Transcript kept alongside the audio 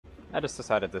I just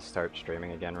decided to start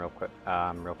streaming again real quick,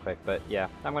 but yeah,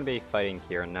 I'm gonna be fighting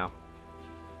Kirin now.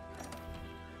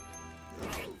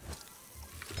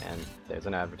 And there's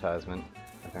an advertisement,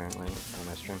 apparently, on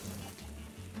my stream.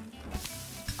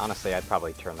 Honestly, I'd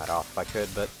probably turn that off if I could,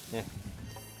 but yeah.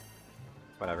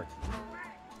 Whatever.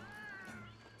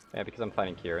 Yeah, because I'm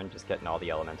fighting Kirin, just getting all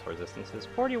the elemental resistances.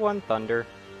 41 Thunder.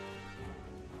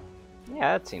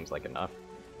 Yeah, that seems like enough.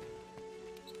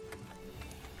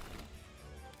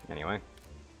 Anyway.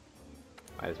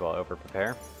 Might as well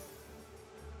over-prepare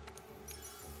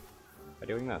by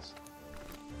doing this.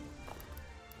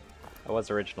 I was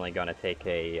originally going to take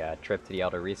a trip to the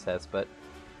Elder Recess, but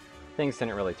things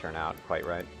didn't really turn out quite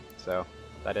right, so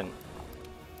I didn't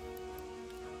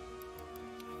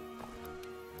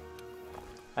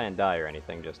die or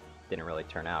anything, just didn't really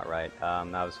turn out right.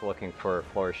 I was looking for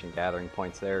flourishing gathering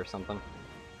points there or something,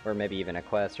 or maybe even a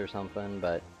quest or something,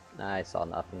 but I saw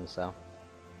nothing, so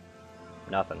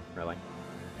nothing, really.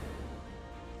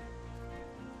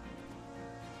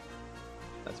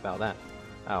 That's about that.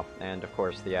 Oh, and of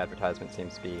course the advertisement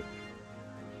seems to be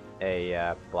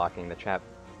a blocking the chat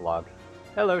log.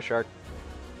 Hello, Shark!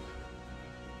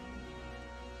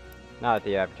 Now that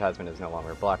the advertisement is no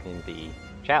longer blocking the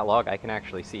chat log, I can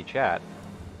actually see chat.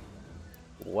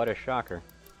 What a shocker.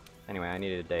 Anyway, I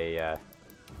needed a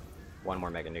one more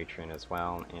Mega Nutrient as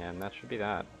well, and that should be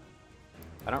that.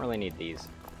 I don't really need these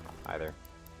either.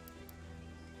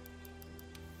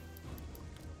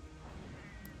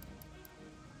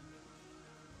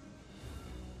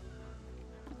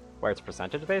 Where it's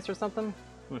percentage based or something?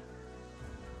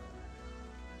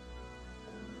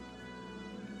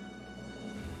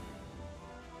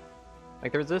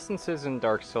 Like the resistances in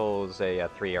Dark Souls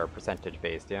 3 are percentage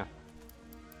based, yeah?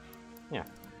 Yeah.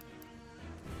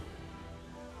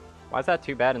 Why is that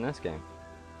too bad in this game?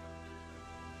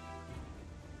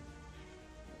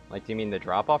 Like, do you mean the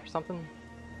drop off or something?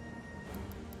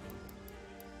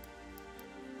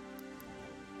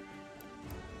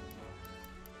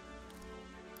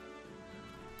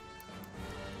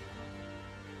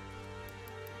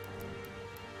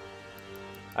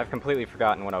 I've completely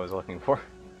forgotten what I was looking for.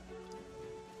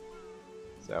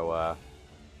 So, I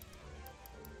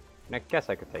guess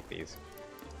I could take these.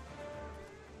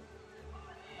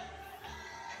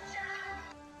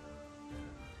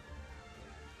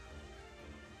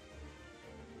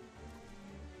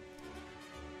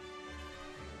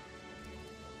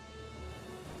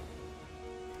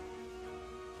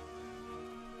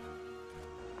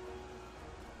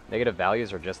 Negative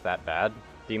values are just that bad?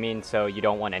 Do you mean so you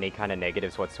don't want any kind of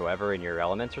negatives whatsoever in your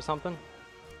elements or something?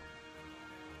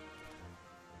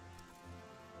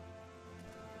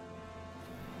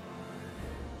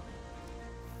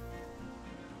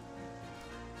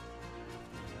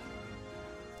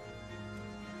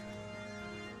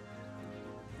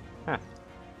 Huh.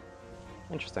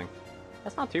 Interesting.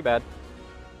 That's not too bad.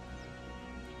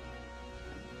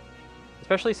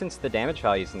 Especially since the damage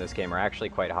values in this game are actually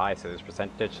quite high, so those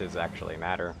percentages actually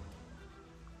matter.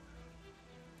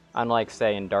 Unlike,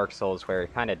 say, in Dark Souls, where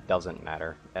it kind of doesn't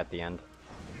matter at the end.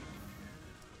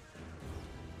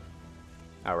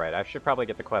 Alright, I should probably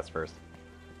get the quest first.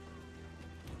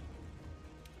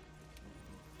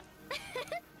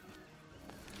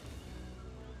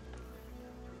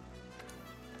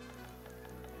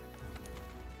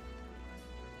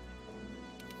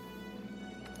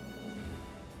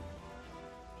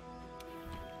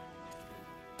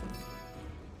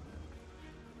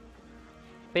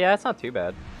 But yeah, it's not too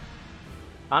bad.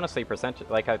 Honestly, percentage,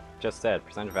 like I just said,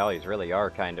 percentage values really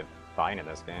are kind of fine in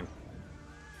this game.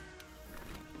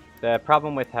 The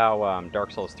problem with how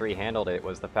Dark Souls 3 handled it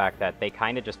was the fact that they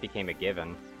kind of just became a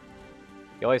given.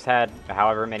 You always had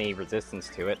however many resistance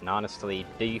to it, and honestly,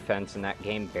 defense in that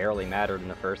game barely mattered in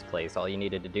the first place. All you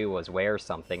needed to do was wear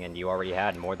something, and you already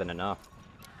had more than enough.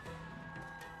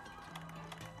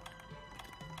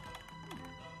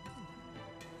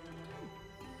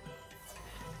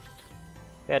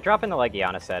 Yeah, dropping the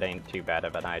Legiana set ain't too bad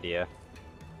of an idea.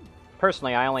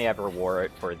 Personally, I only ever wore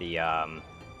it for the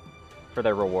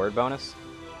reward bonus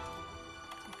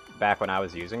back when I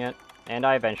was using it, and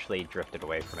I eventually drifted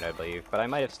away from it, I believe, but I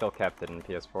might have still kept it in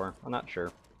PS4. I'm not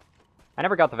sure. I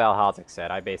never got the Valhazic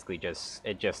set. I basically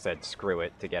it just said screw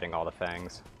it to getting all the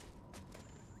fangs.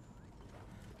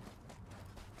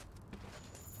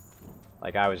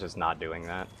 Like, I was just not doing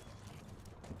that.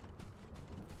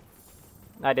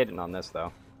 I didn't on this,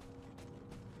 though.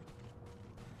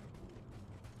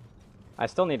 I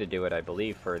still need to do it, I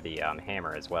believe, for the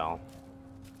hammer as well.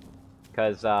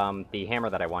 Because the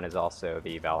hammer that I want is also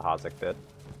the Valhazic bit.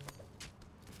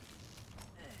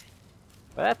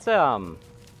 But that's,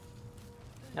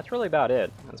 That's really about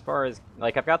it. As far as,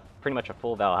 like, I've got pretty much a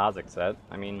full Valhazic set.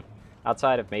 I mean,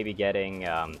 outside of maybe getting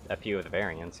a few of the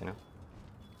variants, you know?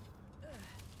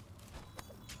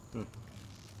 Hmm.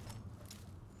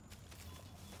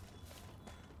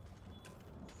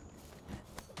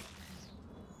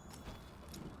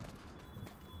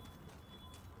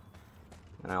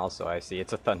 And also, I see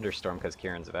it's a thunderstorm because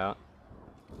Kirin's about.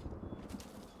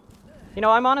 You know,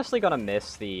 I'm honestly gonna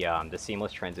miss the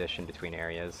seamless transition between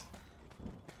areas.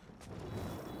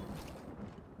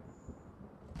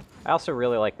 I also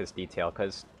really like this detail,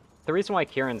 because the reason why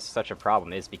Kirin's such a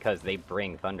problem is because they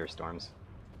bring thunderstorms.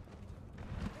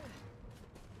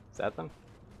 Is that them?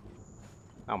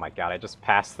 Oh my god, I just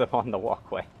passed them on the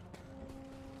walkway.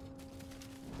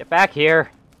 Get back here!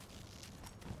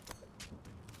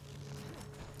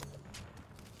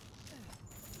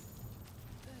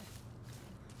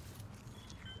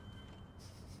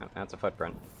 Oh, that's a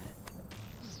footprint.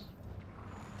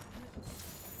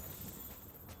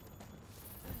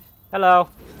 Hello!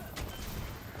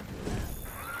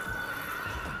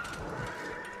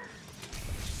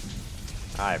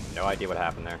 I have no idea what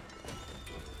happened there.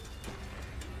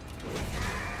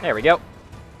 There we go.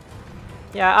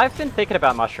 Yeah, I've been thinking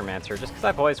about Mushromancer just because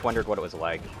I've always wondered what it was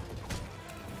like.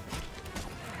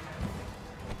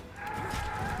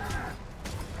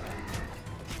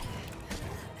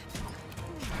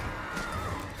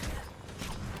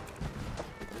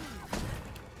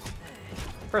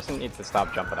 Person needs to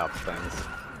stop jumping up things.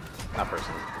 Not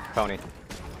person. Pony.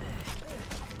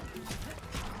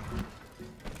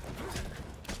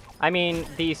 I mean,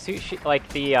 the sushi, like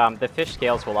the fish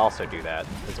scales will also do that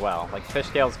as well. Like fish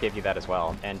scales give you that as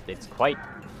well, and it's quite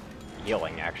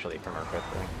healing actually from her fifth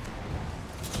ring.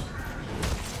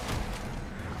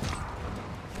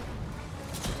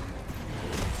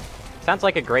 Sounds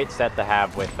like a great set to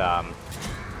have with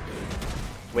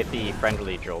the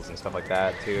friendly jewels and stuff like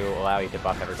that to allow you to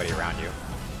buff everybody around you.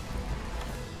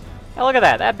 Oh, look at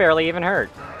that! That barely even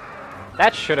hurt.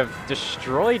 That should have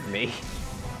destroyed me.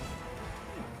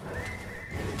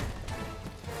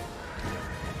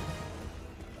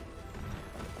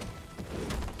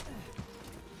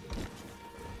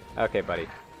 Okay, buddy.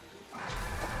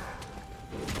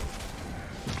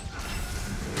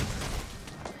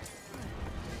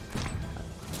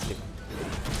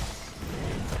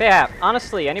 But yeah,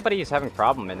 honestly, anybody who's having a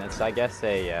problem in this, I guess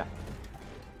Oh.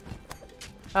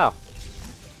 Oh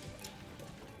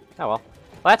well. Well,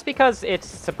 that's because it's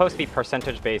supposed to be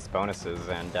percentage-based bonuses,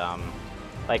 and,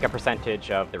 like a percentage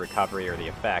of the recovery or the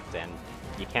effect, and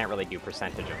you can't really do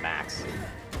percentage of max.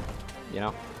 You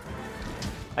know?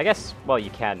 I guess, well, you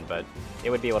can, but it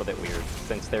would be a little bit weird,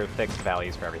 since they're fixed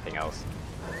values for everything else,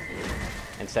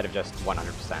 instead of just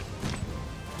 100%.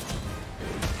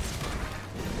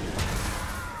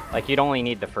 Like, you'd only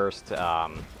need the first,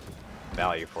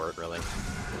 value for it, really.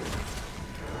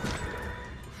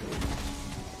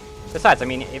 Besides, I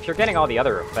mean, if you're getting all the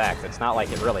other effects, it's not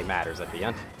like it really matters at the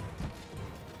end.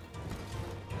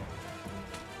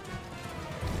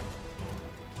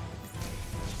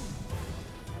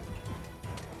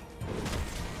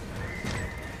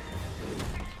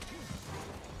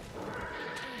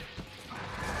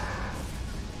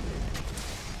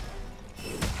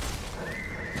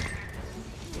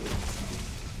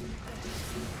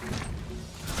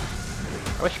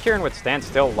 I wish Kirin would stand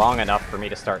still long enough for me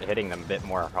to start hitting them a bit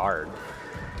more hard.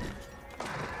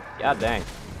 God dang.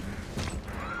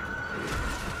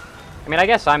 I mean, I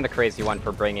guess I'm the crazy one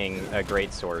for bringing a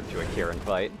greatsword to a Kirin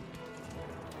fight.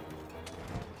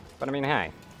 But I mean,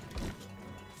 hey.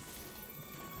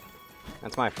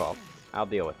 That's my fault. I'll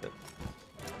deal with it.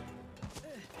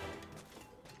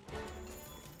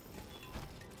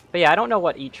 But yeah, I don't know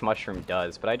what each mushroom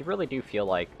does, but I really do feel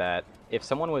like that if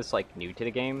someone was, like, new to the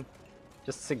game,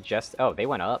 just suggest... Oh, they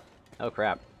went up. Oh,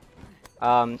 crap.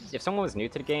 If someone was new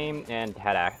to the game and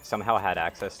had somehow had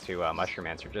access to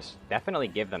Mushromancer, just definitely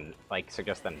give them, like,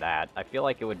 suggest them that. I feel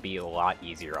like it would be a lot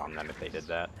easier on them if they did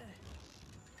that.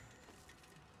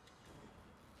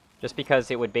 Just because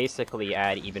it would basically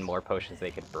add even more potions they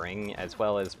could bring, as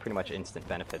well as pretty much instant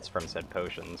benefits from said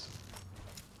potions.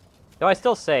 Though I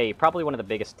still say, probably one of the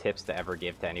biggest tips to ever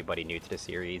give to anybody new to the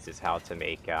series is how to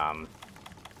make,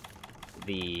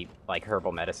 the, like,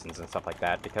 herbal medicines and stuff like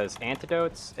that, because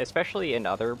antidotes, especially in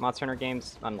other Monster Hunter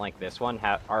games, unlike this one,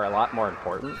 are a lot more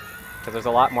important, because there's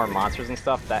a lot more monsters and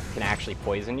stuff that can actually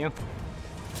poison you.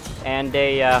 And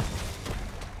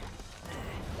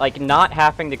like, not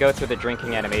having to go through the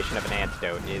drinking animation of an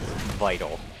antidote is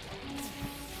vital.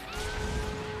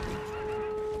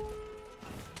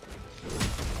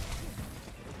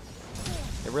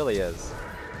 It really is.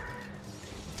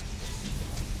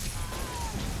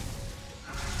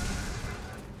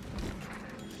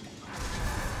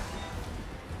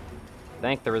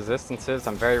 Thank the resistances.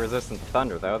 I'm very resistant to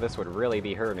thunder, though. This would really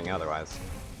be hurting otherwise.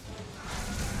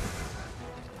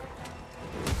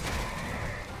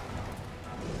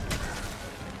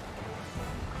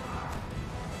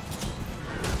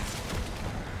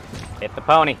 Hit the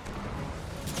pony.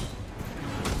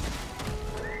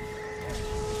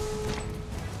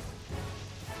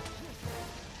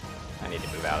 I need to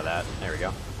move out of that. There we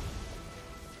go.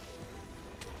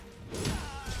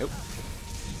 Nope.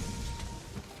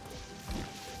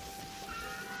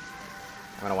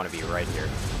 I'm gonna want to be right here.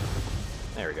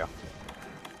 There we go.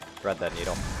 Thread that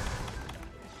needle.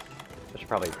 I should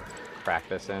probably crack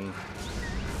this in.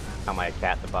 Tell my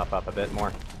cat to buff up a bit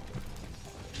more.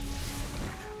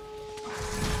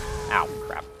 Ow,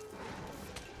 crap.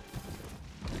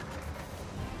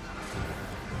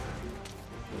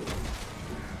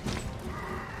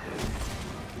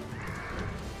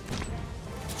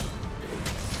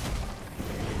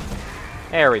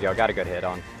 There we go, got a good hit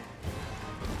on.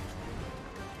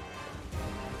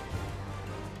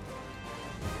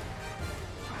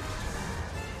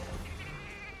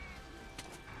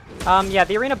 Yeah,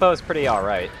 the arena bow is pretty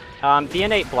alright. The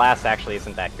innate blast actually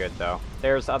isn't that good, though.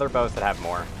 There's other bows that have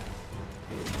more.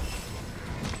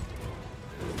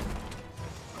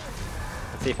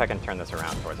 Let's see if I can turn this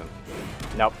around towards him.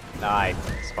 Nope, I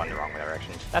spun the wrong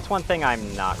direction. That's one thing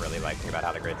I'm not really liking about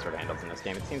how the greatsword handles in this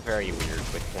game. It seems very weird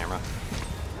with the camera.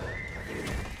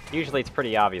 Usually it's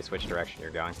pretty obvious which direction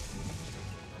you're going.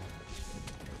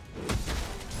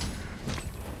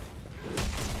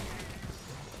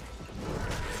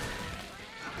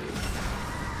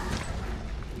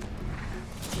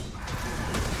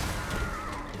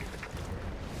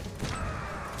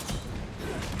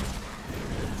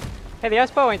 Hey, the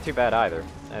ice bow ain't too bad either.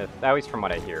 At least from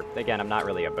what I hear. Again, I'm not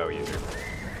really a bow user.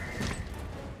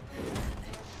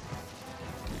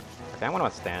 Okay, I want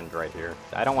to stand right here.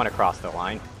 I don't want to cross the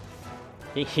line.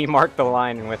 He marked the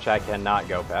line in which I cannot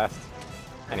go past.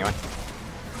 Anyway.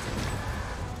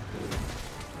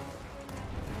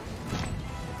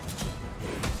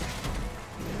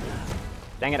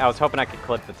 Dang it, I was hoping I could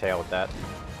clip the tail with that.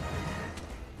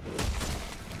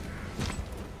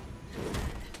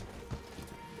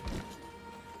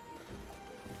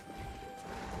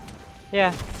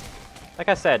 Yeah, like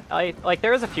I said,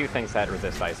 there is a few things that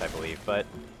resist ice, I believe, but,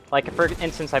 like, for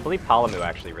instance, I believe Palamu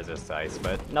actually resists ice,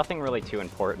 but nothing really too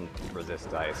important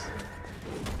resists ice.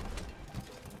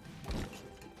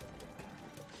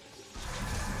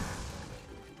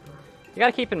 You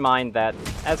gotta keep in mind that,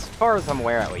 as far as I'm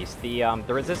aware at least, the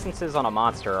resistances on a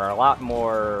monster are a lot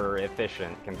more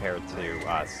efficient compared to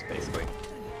us, basically.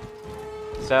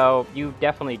 So, you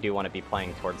definitely do want to be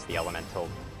playing towards the elemental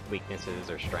weaknesses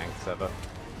or strengths of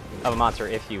a monster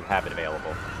if you have it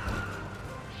available.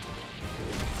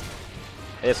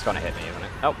 It's gonna hit me, isn't it?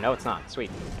 Oh, no, it's not. Sweet.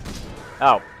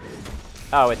 Oh.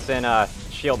 Oh, it's in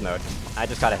shield mode. I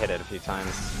just gotta hit it a few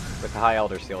times. With the high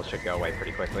Elder Seal, it should go away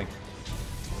pretty quickly.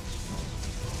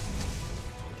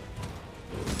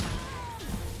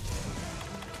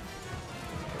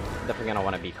 Definitely gonna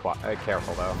want to be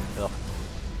careful, though. Ugh.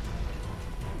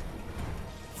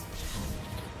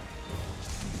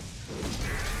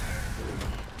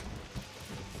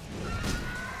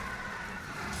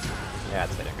 Yeah,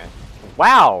 it's hitting me.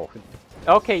 Wow!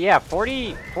 Okay, yeah,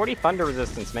 40 thunder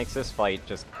resistance makes this fight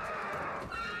just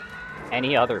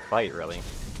any other fight, really.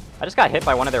 I just got hit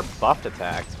by one of their buffed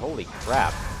attacks. Holy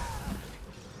crap.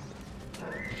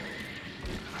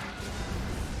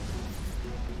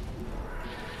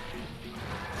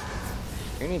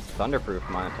 Who needs Thunderproof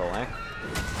Mantle, eh?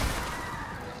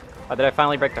 Oh, did I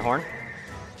finally break the horn?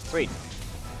 Sweet.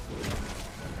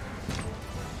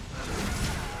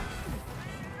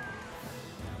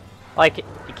 Like,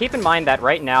 keep in mind that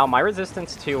right now, my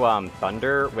resistance to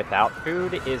Thunder without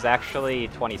food is actually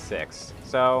 26.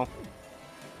 So,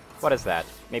 what is that?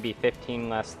 Maybe 15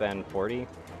 less than 40?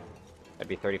 That'd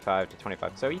be 35 to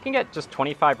 25. So you can get just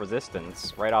 25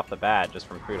 resistance right off the bat just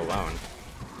from food alone.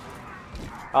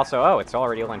 Also, oh, it's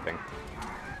already limping.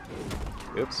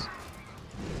 Oops.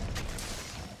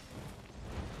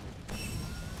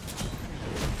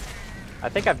 I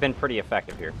think I've been pretty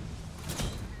effective here.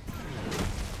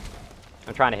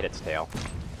 I'm trying to hit its tail.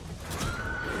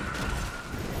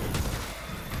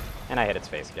 And I hit its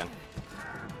face again.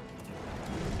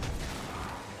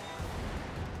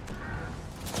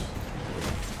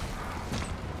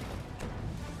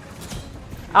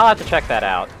 I'll have to check that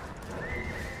out.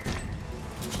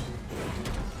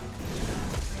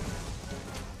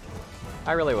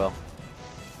 I really will.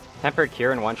 Tempered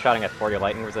Kirin one-shotting at 40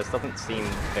 lightning resist doesn't seem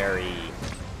very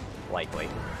likely.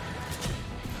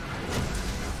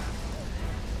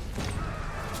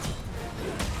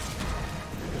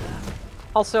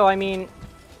 Also, I mean,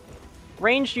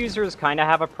 ranged users kind of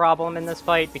have a problem in this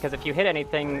fight, because if you hit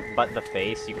anything but the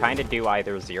face, you kind of do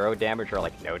either 0 damage or,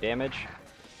 like, no damage.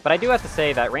 But I do have to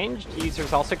say that ranged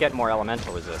users also get more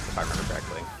elemental resist, if I remember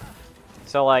correctly.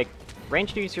 So, like,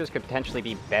 ranged users could potentially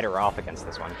be better off against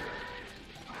this one.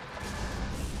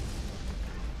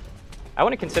 I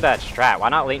wouldn't consider that strat. Why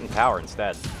not latent power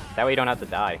instead? That way you don't have to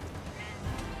die.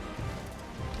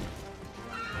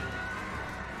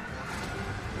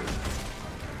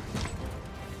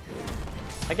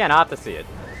 Again, I'll have to see it.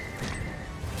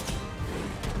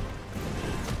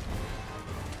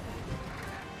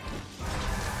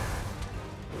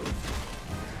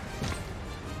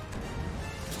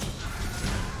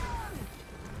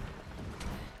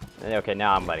 Okay,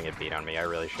 now I'm letting it beat on me. I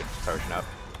really should potion up.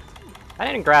 I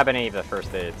didn't grab any of the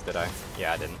first aids, did I?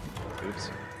 Yeah, I didn't. Oops.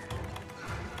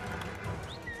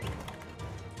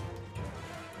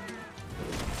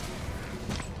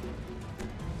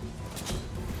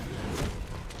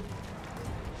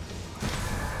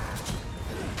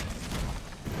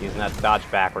 Using that dodge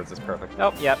backwards is perfect.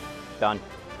 Oh, yep. Done.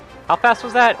 How fast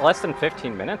was that? Less than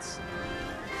 15 minutes?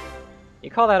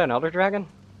 You call that an Elder Dragon?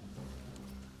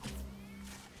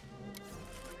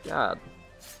 God.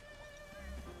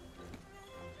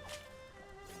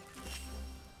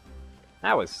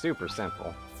 That was super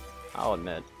simple, I'll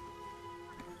admit.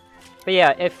 But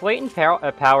yeah, if latent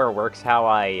power works how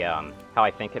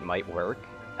I think it might work,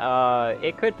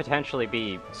 it could potentially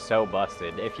be so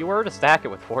busted. If you were to stack it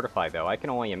with Fortify, though, I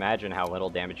can only imagine how little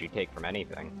damage you take from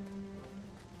anything.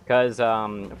 Because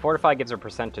Fortify gives a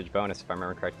percentage bonus, if I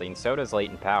remember correctly, and so does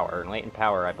Latent Power. And Latent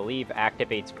Power, I believe,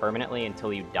 activates permanently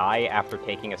until you die after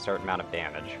taking a certain amount of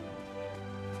damage.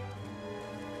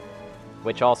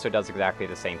 Which also does exactly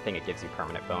the same thing, it gives you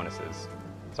permanent bonuses.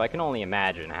 So I can only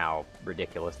imagine how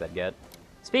ridiculous that'd get.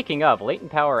 Speaking of,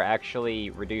 Latent Power actually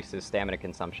reduces stamina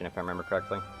consumption, if I remember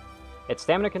correctly. It's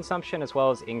stamina consumption as well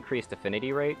as increased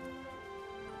affinity rate.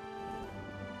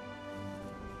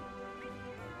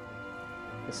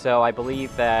 So I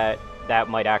believe that that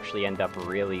might actually end up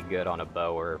really good on a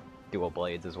bow or dual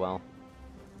blades as well.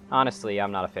 Honestly,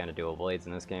 I'm not a fan of dual blades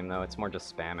in this game, though. It's more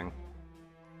just spamming.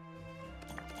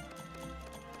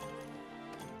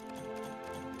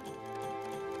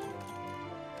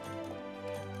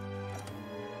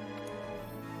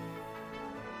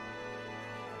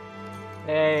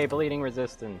 Hey, bleeding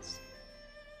resistance.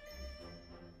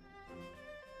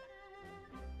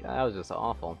 God, that was just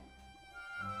awful.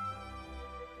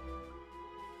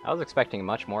 I was expecting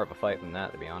much more of a fight than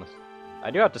that, to be honest.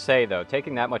 I do have to say, though,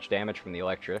 taking that much damage from the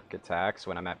electric attacks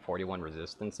when I'm at 41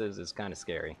 resistances is kind of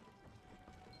scary.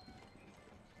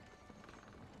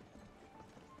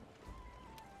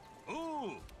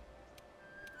 Ooh.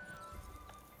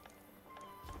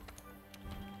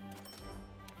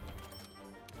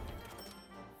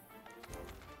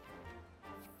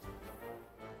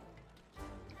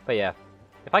 But yeah,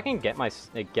 if I can get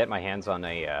my hands on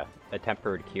a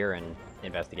tempered Kirin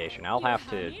investigation, I'll have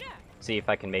to see if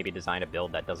I can maybe design a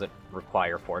build that doesn't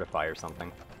require Fortify or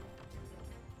something.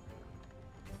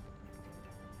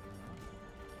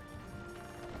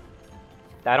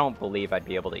 I don't believe I'd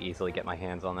be able to easily get my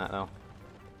hands on that, though.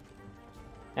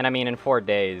 And I mean, in 4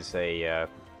 days, a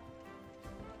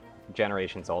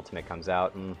Generations Ultimate comes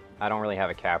out, and I don't really have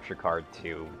a capture card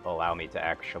to allow me to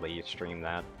actually stream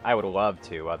that. I would love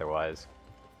to, otherwise.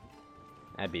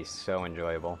 That'd be so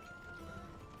enjoyable.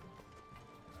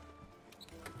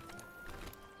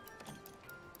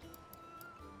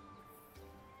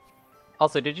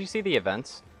 Also, did you see the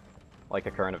events? Like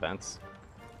the current events?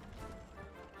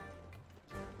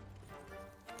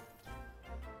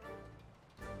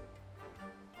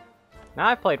 Nah,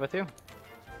 I've played with you.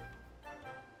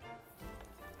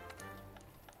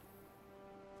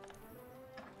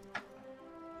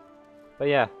 But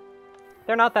yeah,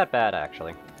 they're not that bad,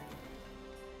 actually.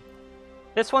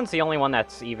 This one's the only one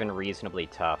that's even reasonably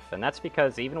tough, and that's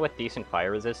because even with decent fire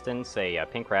resistance, a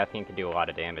Pink Rathian can do a lot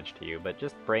of damage to you, but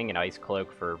just bring an Ice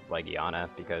Cloak for Legiana,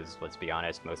 because, let's be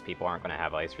honest, most people aren't going to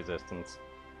have ice resistance.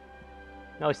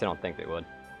 At least I don't think they would.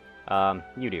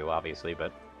 You do, obviously,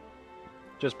 but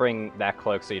just bring that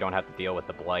cloak so you don't have to deal with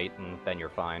the Blight, and then you're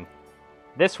fine.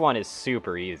 This one is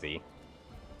super easy.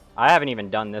 I haven't even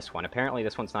done this one. Apparently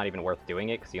this one's not even worth doing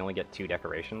it, because you only get 2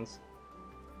 decorations.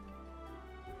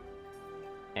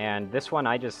 And this one,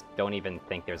 I just don't even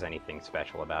think there's anything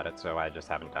special about it, so I just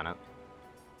haven't done it.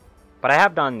 But I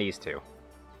have done these 2.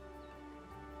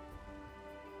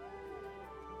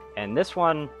 And this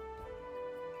one,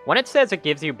 when it says it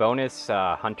gives you bonus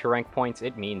hunter rank points,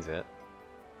 it means it.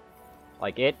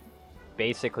 Like, it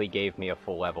basically gave me a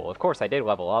full level. Of course, I did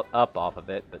level up off of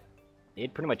it, but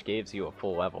it pretty much gives you a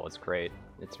full level. It's great.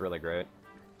 It's really great.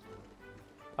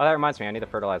 Oh, that reminds me, I need to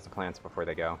fertilize the plants before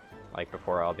they go. Like,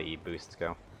 before all the boosts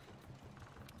go.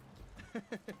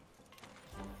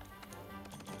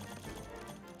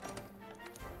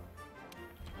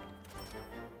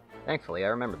 Thankfully, I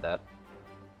remembered that.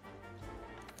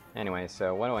 Anyway,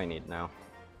 so what do I need now?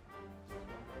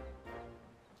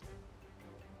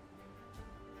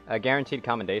 A guaranteed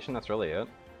commendation, that's really it.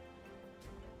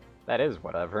 That is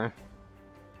whatever.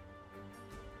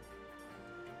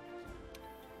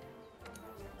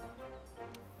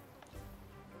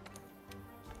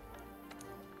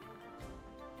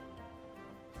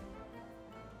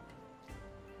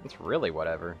 It's really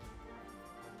whatever.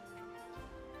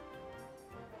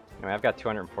 Anyway, I've got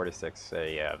 246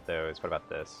 of those. What about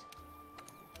this?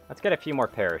 Let's get a few more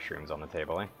parashrooms on the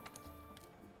table, eh?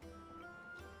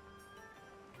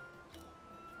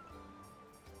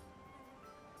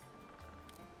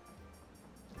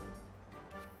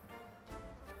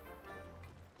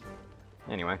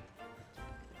 Anyway.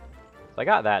 So I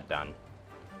got that done.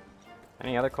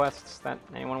 Any other quests that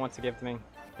anyone wants to give to me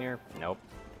here? Nope.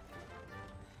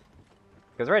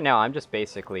 Because right now I'm just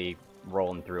basically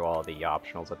rolling through all the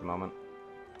optionals at the moment.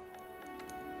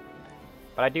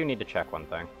 But I do need to check one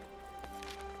thing.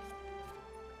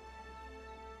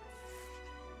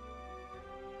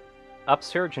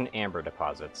 Upsurge and amber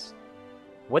deposits.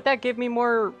 Would that give me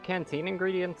more canteen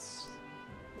ingredients?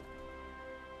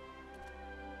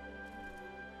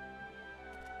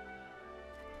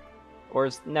 Or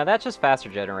is... No, that's just faster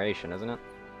generation, isn't it?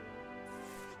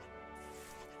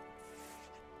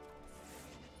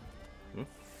 Hmm?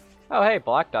 Oh, hey,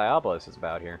 Black Diablos is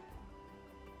about here.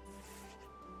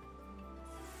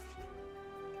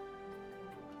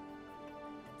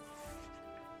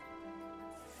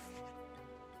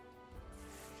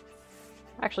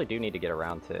 I actually do need to get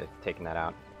around to taking that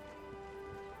out.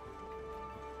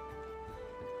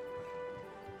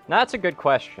 Now, that's a good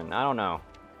question. I don't know.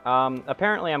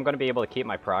 Apparently I'm going to be able to keep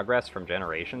my progress from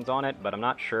generations on it, but I'm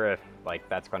not sure if, like,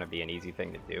 that's going to be an easy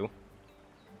thing to do.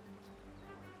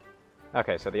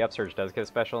 Okay, so the Upsurge does get a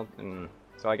special,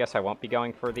 so I guess I won't be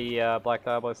going for the Black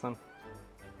Diablos then?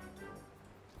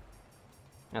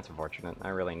 That's unfortunate. I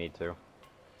really need to.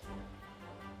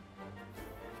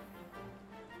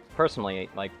 Personally,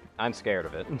 like, I'm scared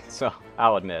of it, so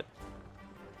I'll admit.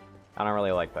 I don't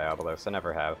really like Diablos, I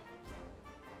never have.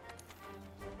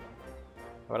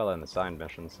 What other than the signed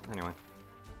missions? Anyway.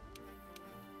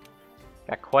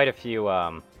 Got quite a few,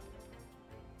 Got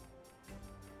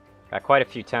quite a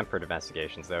few tempered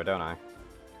investigations, though, don't I?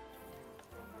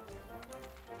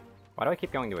 Why do I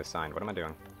keep going to assigned? What am I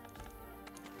doing?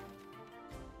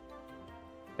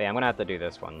 But yeah, I'm gonna have to do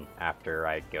this one after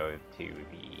I go to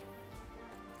the...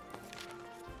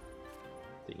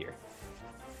 to here.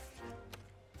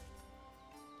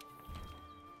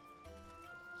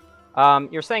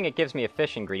 You're saying it gives me a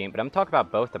fish ingredient, but I'm talking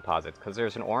about both deposits, because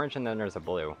there's an orange and then there's a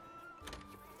blue.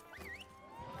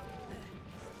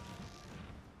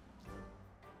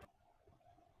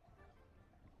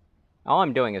 All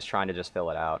I'm doing is trying to just fill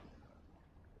it out.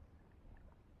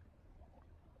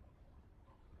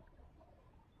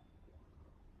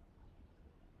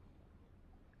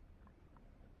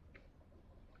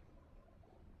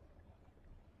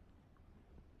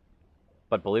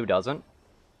 But blue doesn't?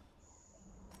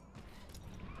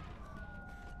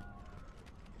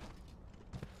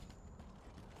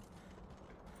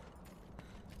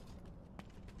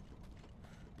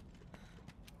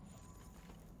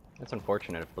 It's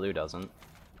unfortunate if blue doesn't,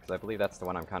 because I believe that's the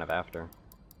one I'm kind of after.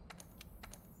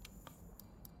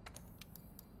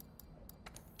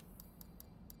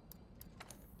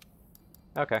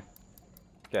 Okay.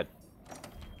 Good.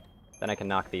 Then I can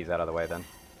knock these out of the way then.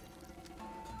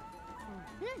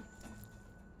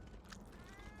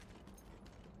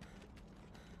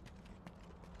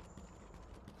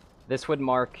 This would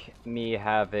mark me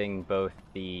having both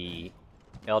the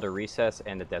Elder Recess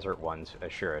and the Desert ones,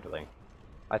 assuredly.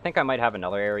 I think I might have in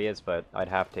other areas, but I'd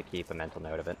have to keep a mental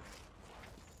note of it.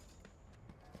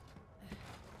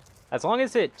 As long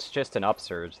as it's just an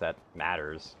upsurge that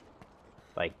matters.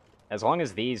 Like, as long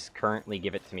as these currently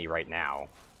give it to me right now,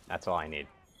 that's all I need.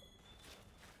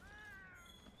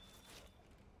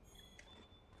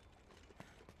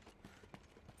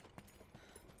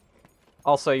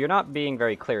 Also, you're not being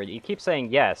very clear. You keep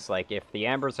saying yes, like, if the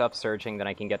amber's upsurging, then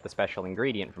I can get the special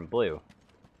ingredient from blue.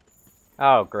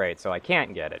 Oh, great, so I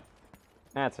can't get it.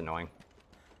 That's annoying.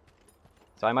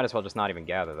 So I might as well just not even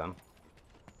gather them.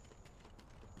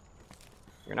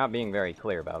 You're not being very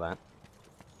clear about that.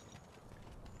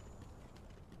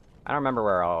 I don't remember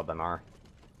where all of them are.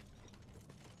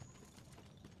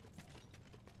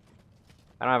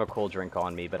 I don't have a cool drink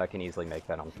on me, but I can easily make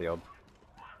that on field.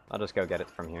 I'll just go get it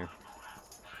from here.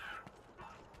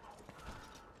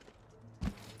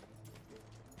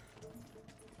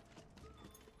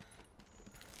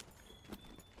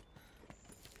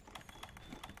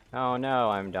 Oh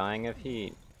no, I'm dying of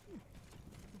heat.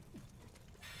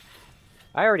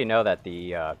 I already know that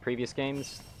the previous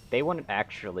games, they wouldn't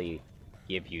actually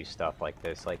give you stuff like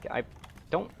this. Like, I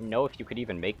don't know if you could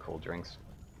even make cool drinks.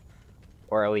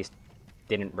 Or at least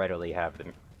didn't readily have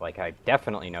them. Like, I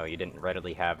definitely know you didn't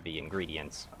readily have the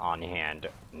ingredients on hand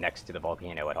next to the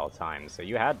volcano at all times, so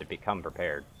you had to become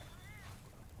prepared.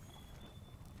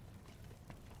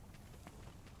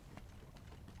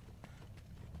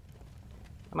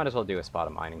 I might as well do a spot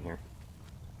of mining here.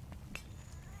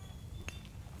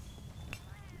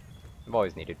 I've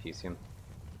always needed fusium.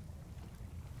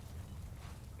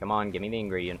 Come on, give me the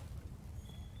ingredient.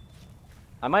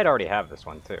 I might already have this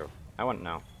one, too. I wouldn't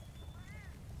know.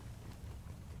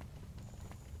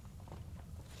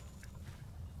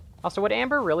 Also, would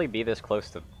amber really be this close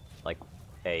to, like,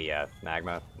 a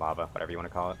magma, lava, whatever you want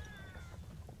to call it?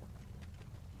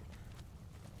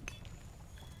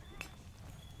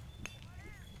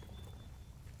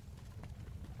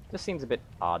 Just seems a bit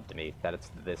odd to me that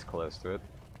it's this close to it.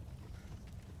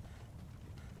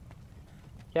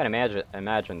 Can't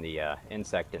imagine the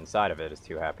insect inside of it is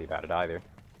too happy about it either.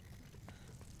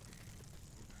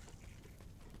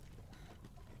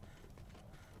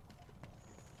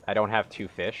 I don't have 2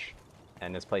 fish,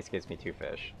 and this place gives me 2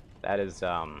 fish. That is,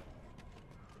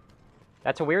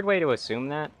 that's a weird way to assume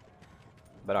that,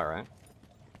 but alright.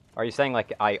 Are you saying,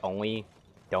 like, I only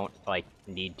don't, like,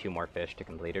 need 2 more fish to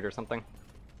complete it or something?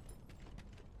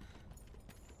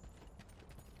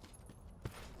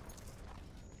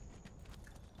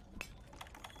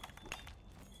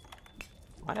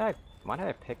 Why did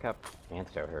I pick up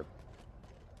antidote herb?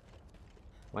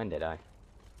 When did I?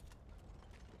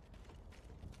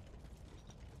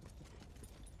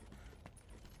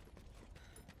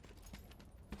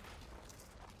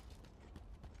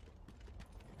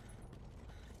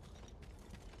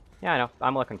 Yeah, I know.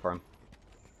 I'm looking for them.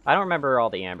 I don't remember all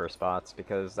the amber spots,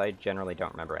 because I generally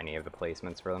don't remember any of the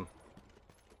placements for them.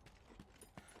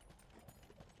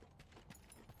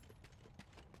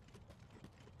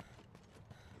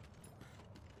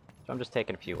 So I'm just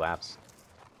taking a few laps.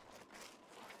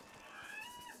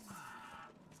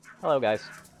 Hello, guys.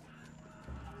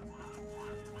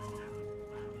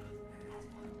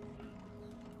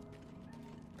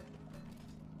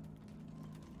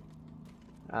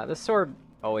 This sword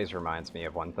always reminds me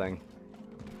of one thing.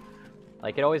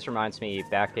 Like, it always reminds me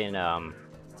back in,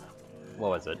 what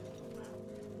was it?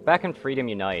 Back in Freedom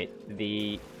Unite,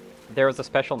 there was a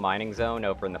special mining zone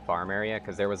over in the farm area,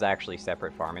 because there was actually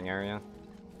separate farming area,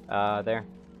 there.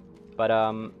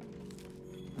 But,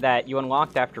 that you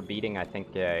unlocked after beating, I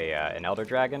think, an Elder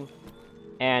Dragon.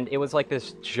 And it was like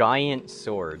this giant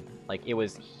sword. Like, it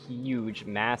was huge,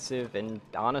 massive, and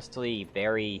honestly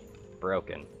very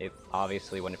broken. It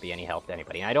obviously wouldn't be any help to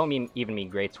anybody. And I don't even mean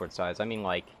greatsword size, I mean,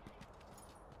 like,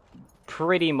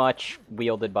 pretty much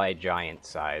wielded by a giant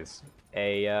size.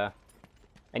 And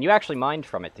you actually mined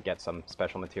from it to get some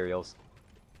special materials.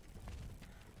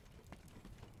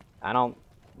 I don't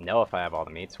know if I have all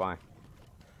the meats, why?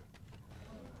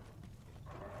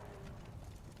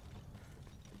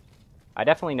 I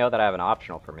definitely know that I have an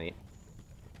optional for meat.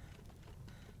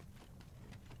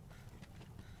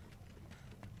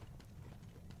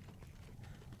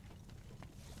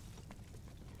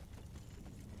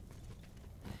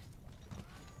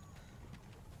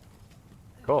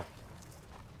 Cool.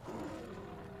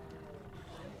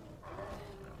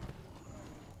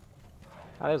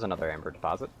 Oh, there's another amber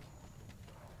deposit.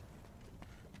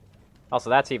 Also,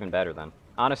 that's even better then.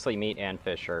 Honestly, meat and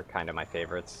fish are kind of my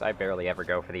favorites. I barely ever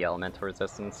go for the elemental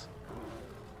resistance.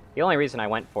 The only reason I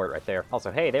went for it right there.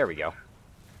 Also, hey, there we go.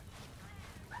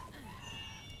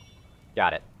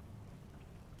 Got it.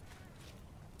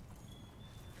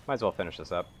 Might as well finish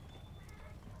this up.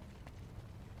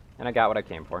 And I got what I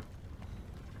came for.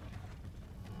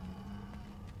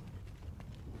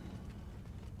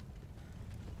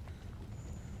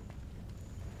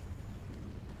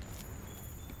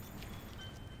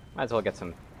 Might as well get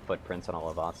some footprints on a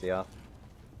Lavasia.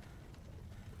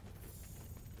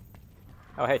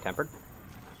 Oh, hey, Tempered.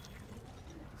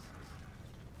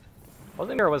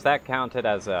 Wasn't or was that counted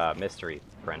as a mystery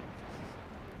print?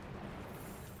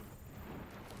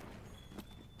 I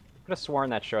could have sworn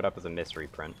that showed up as a mystery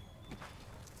print.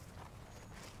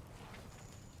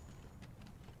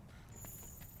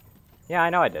 Yeah,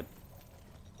 I know I did.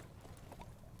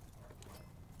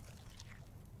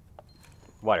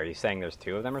 What, are you saying there's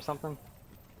 2 of them or something?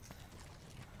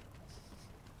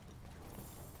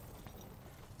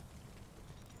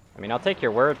 I mean, I'll take your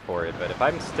word for it, but if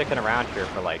I'm sticking around here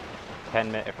for like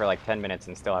 10 minutes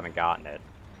and still haven't gotten it,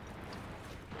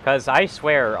 because I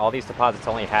swear all these deposits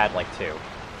only had like 2.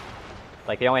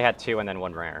 Like they only had 2 and then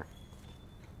 1 rare.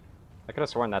 I could have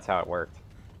sworn that's how it worked.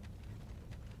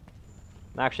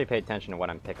 I actually pay attention to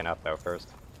what I'm picking up though first.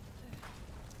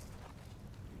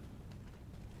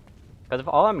 Because if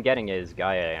all I'm getting is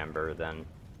Gaia Amber, then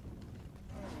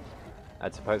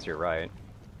I'd suppose you're right.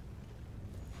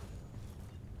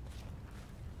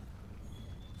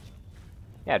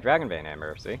 Yeah, Dragon Vein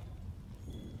Amber, see?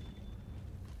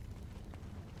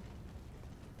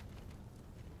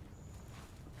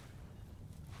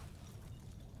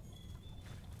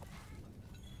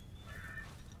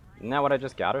 Isn't that what I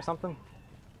just got or something?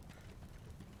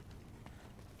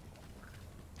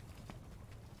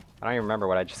 I don't even remember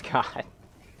what I just got.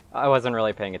 I wasn't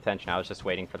really paying attention, I was just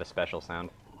waiting for the special sound.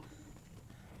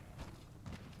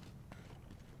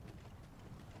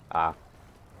 Ah.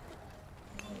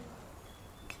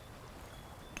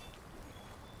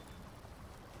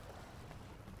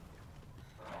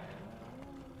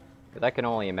 Because I can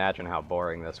only imagine how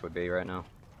boring this would be right now.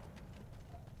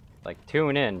 Like,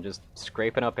 tune in, just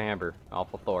scraping up Amber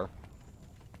off of Thor.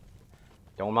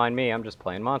 Don't mind me, I'm just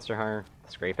playing Monster Hunter,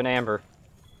 scraping Amber.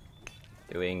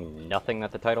 Doing nothing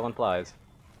that the title implies.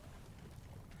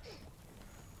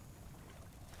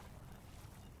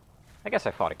 I guess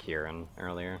I fought a Kirin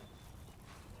earlier.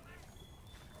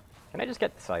 Can I just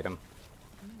get this item?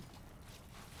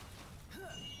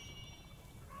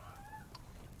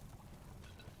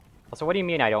 Also, what do you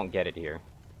mean I don't get it here?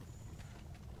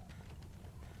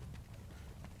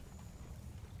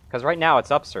 Because right now it's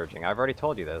upsurging. I've already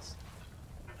told you this.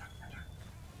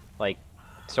 Like,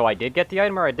 so I did get the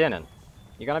item or I didn't?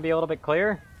 You gonna be a little bit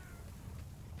clear?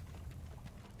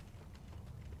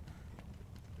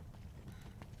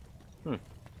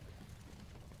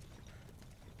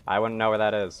 I wouldn't know where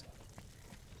that is.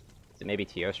 Is it maybe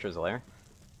Teostra's lair?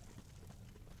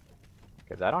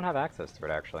 Because I don't have access to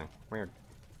it, actually. Weird.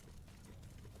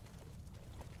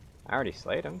 I already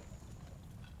slayed him.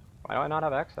 Why do I not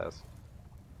have access?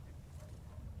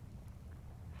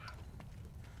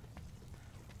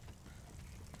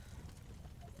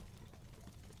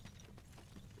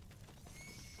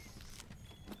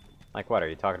 Like what, are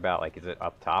you talking about, like, is it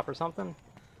up top or something?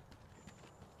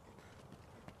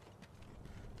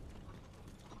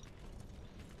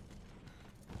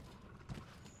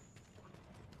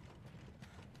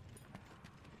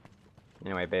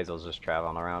 Anyway, Basil's just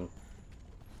traveling around.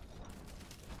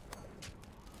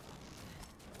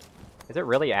 Is it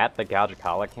really at the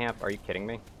Gaujikala camp? Are you kidding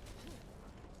me?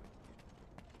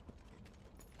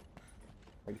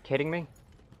 Are you kidding me?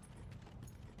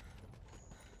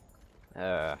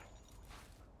 I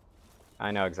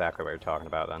know exactly what you're talking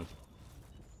about then.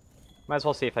 Might as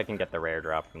well see if I can get the rare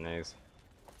drop from these.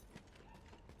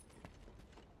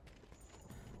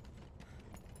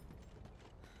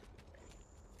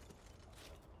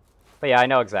 But yeah, I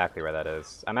know exactly where that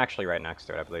is. I'm actually right next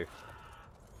to it, I believe.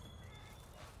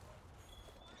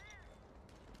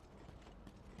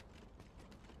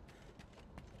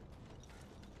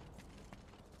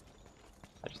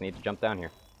 I just need to jump down here.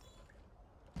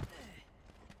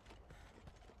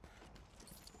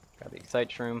 Got the Excite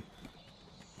Shroom.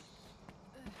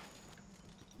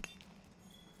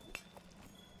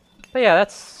 But yeah,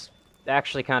 that's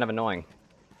actually kind of annoying.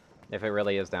 If it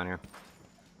really is down here.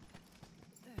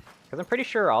 Because I'm pretty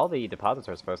sure all the deposits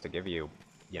are supposed to give you,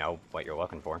 you know, what you're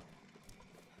looking for.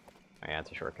 Oh yeah, it's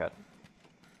a shortcut.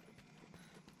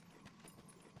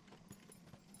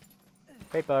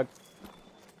 Bait bug.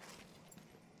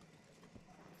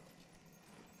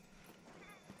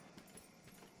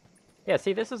 Yeah,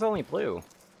 see, this is only blue.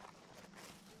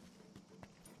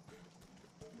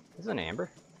 This is an amber.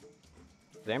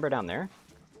 Is amber down there?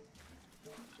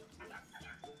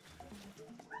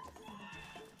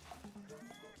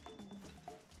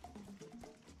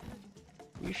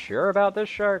 You sure about this,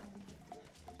 shark?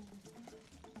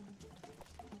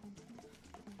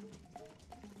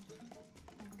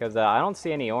 Because I don't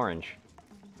see any orange.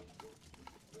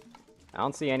 I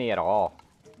don't see any at all.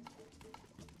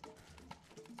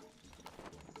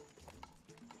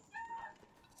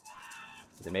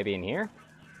 Is it maybe in here?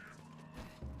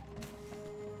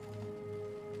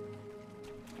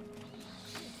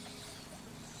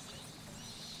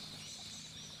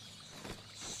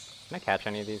 Can I catch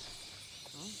any of these?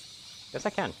 Yes, I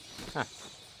can. Huh.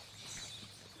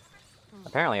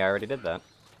 Apparently, I already did that.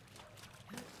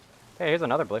 Hey, here's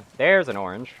another blue. There's an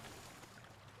orange.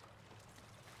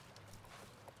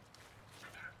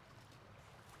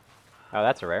 Oh,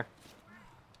 that's a rare.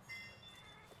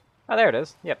 Oh, there it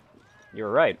is. Yep. You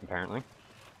were right, apparently.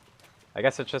 I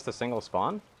guess it's just a single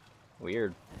spawn?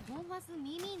 Weird. Oh,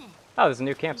 there's a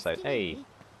new campsite. Hey.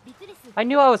 I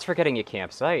knew I was forgetting a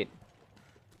campsite.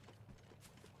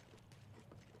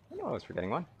 I knew I was forgetting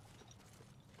one.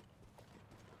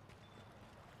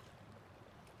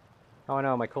 Oh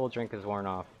no, my cold drink is worn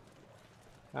off.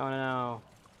 Oh no.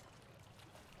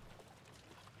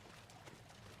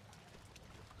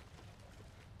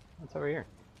 What's over here?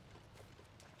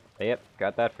 Yep,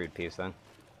 got that food piece then.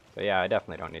 So yeah, I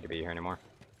definitely don't need to be here anymore.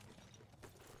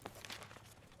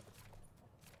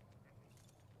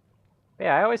 But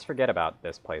yeah, I always forget about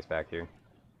this place back here.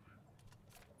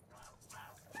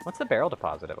 What's the barrel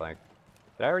deposit at like?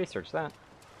 Did I already search that?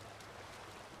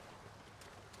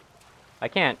 I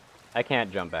can't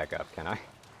jump back up, can I?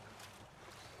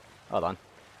 Hold on.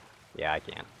 Yeah, I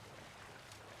can.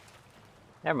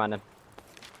 Never mind then.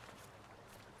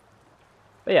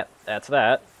 But yeah, that's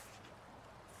that.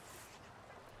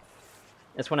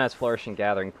 This one has flourishing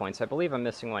gathering points. I believe I'm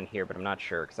missing one here, but I'm not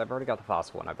sure, because I've already got the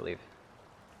fossil one, I believe.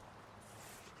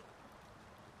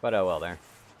 But oh well there.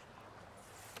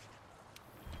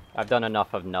 I've done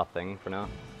enough of nothing for now.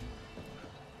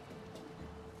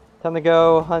 Time to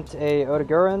go hunt a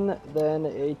Otogurin, then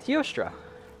a Teostra.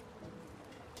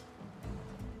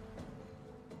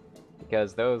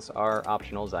 Because those are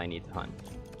optionals I need to hunt.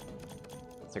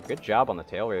 It's a good job on the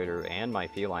Tail Raider and my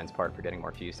Feline's part for getting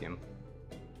more Fusium.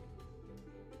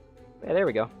 Yeah, there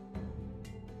we go.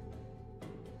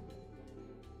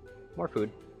 More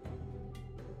food.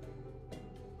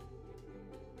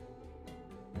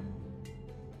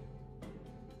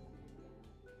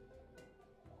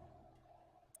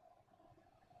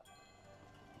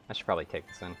 I should probably take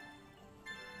this in.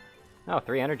 Oh,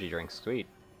 3 energy drinks. Sweet.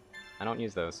 I don't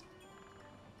use those.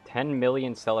 10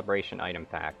 million celebration item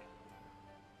pack.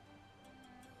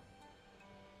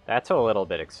 That's a little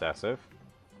bit excessive.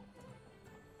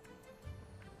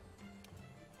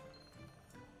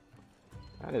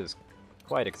 That is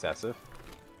quite excessive.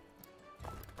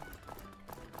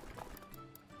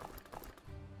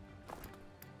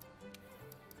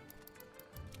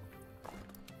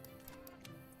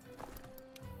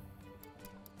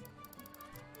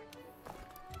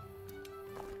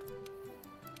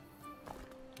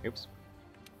 Oops.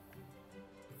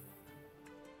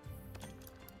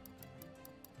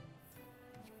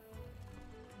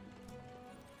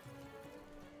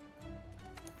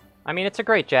 I mean, it's a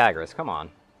great Jagras, come on.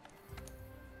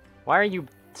 Why are you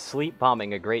sleep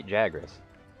bombing a great Jagras?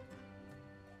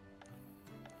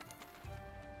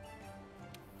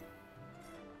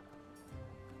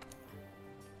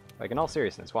 Like, in all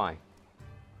seriousness, why?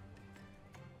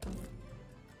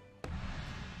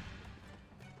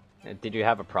 Did you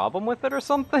have a problem with it or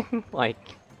something? Like,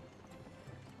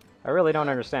 I really don't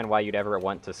understand why you'd ever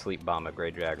want to sleep bomb a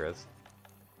great Jagras.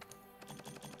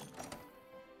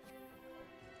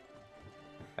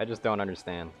 I just don't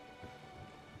understand.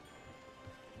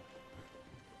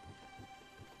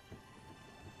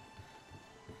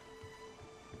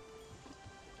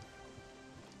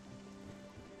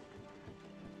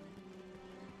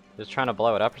 Just trying to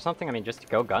blow it up or something? I mean, just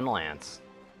go Gunlance.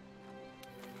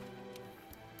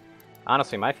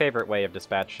 Honestly, my favorite way of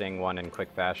dispatching one in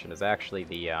quick fashion is actually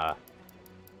the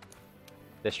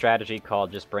strategy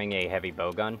called just bring a heavy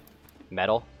bowgun,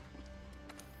 metal,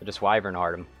 and just Wyvern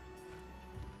Heart him.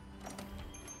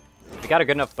 If you got a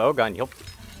good enough bowgun, you'll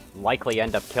likely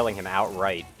end up killing him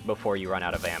outright before you run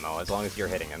out of ammo, as long as you're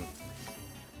hitting him.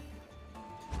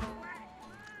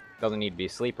 Doesn't need to be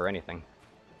sleep or anything.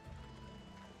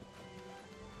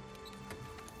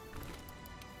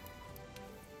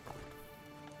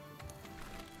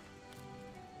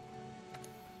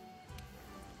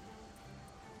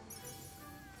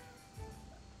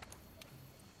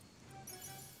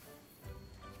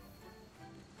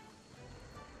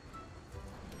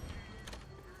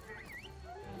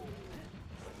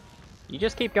 You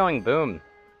just keep going boom.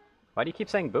 Why do you keep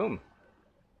saying boom?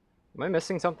 Am I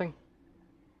missing something?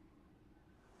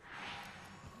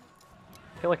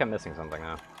 I feel like I'm missing something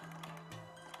now.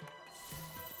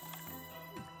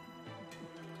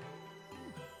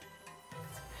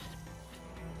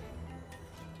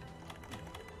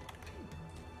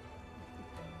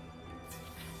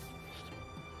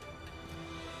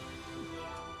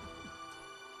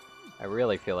 I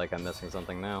really feel like I'm missing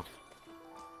something now.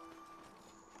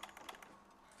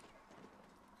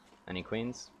 Any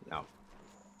queens? No.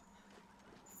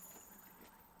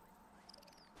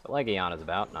 But Legion is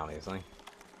about, obviously.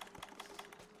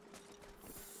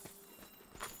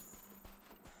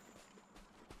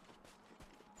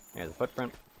 Here's a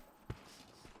footprint.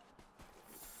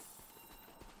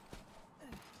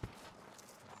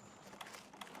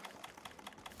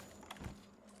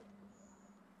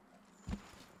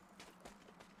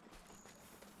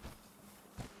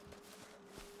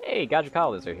 Hey,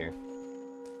 Gajikalas are here.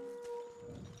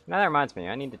 Now that reminds me,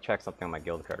 I need to check something on my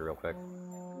guild card real quick.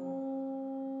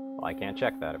 Well, I can't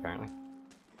check that, apparently.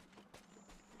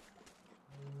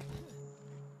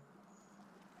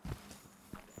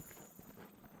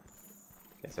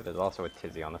 Okay, so there's also a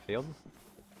Tizzy on the field.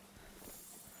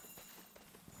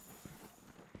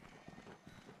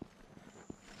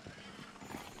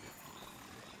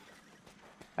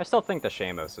 I still think the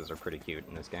Seamoses are pretty cute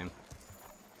in this game.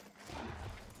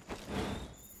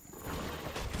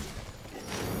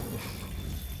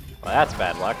 Well, that's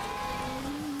bad luck.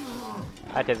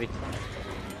 Hi, Tizzy.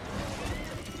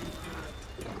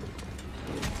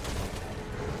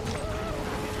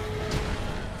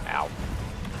 Ow.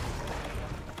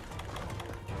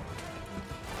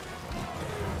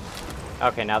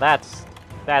 Okay, now that's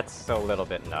a little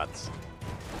bit nuts.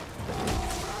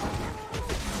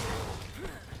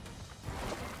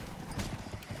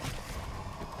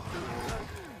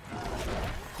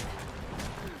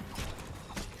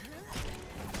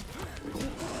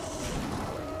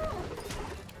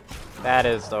 That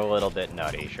is a little bit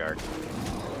nutty, Shark.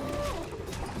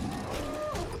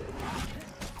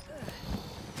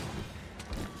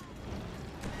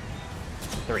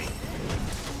 Three.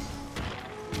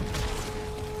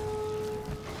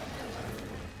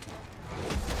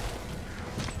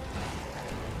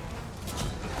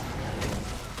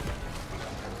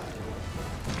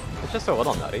 It's just a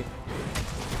little nutty.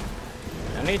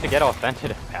 No need to get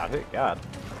offended about it, God.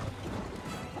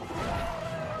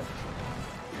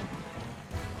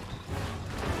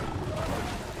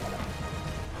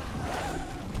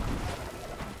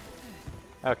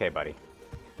 Okay, buddy.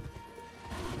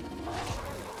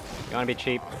 You wanna be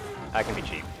cheap? I can be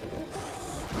cheap.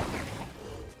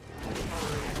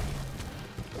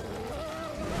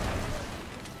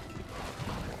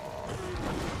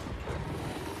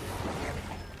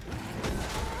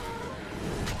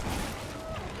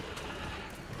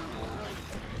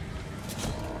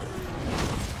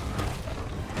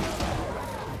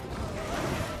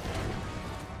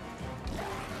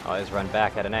 Always run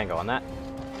back at an angle on that.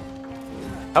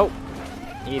 Oh!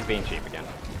 He's being cheap again.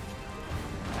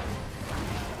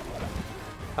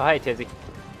 Oh, hey, Tizzy.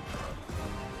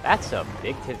 That's a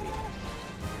big Tizzy.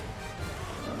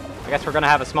 I guess we're gonna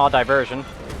have a small diversion.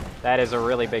 That is a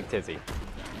really big Tizzy.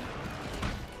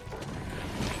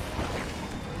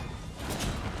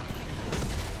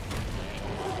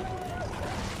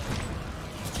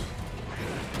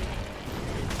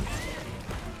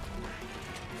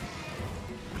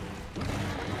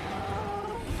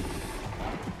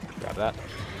 Grab that.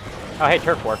 Oh, hey,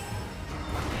 Turf War.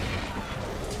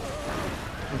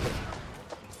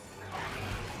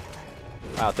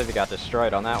 Wow, Tizzy got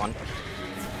destroyed on that one.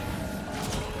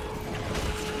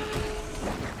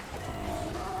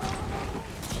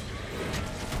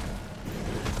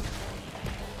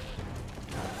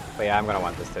 But yeah, I'm gonna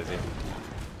want this Tizzy.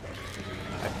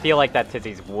 I feel like that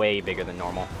Tizzy's way bigger than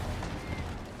normal.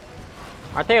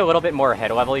 Aren't they a little bit more head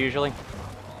level usually?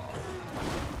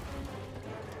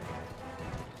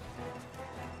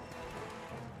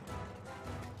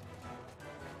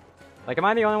 Like, am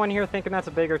I the only one here thinking that's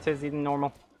a bigger Tizzy than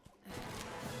normal?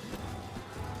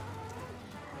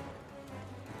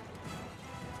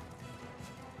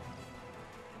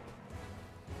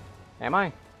 Am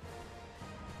I?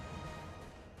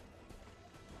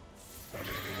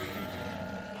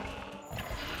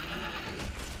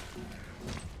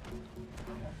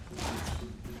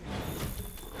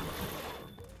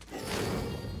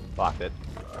 Blocked it.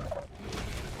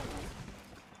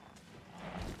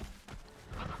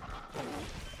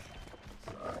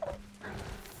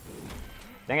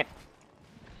 Dang it.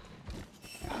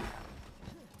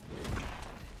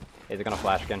 Is it gonna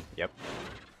flash again? Yep.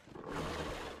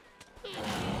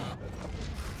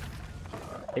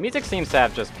 The music seems to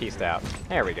have just pieced out.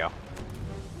 There we go.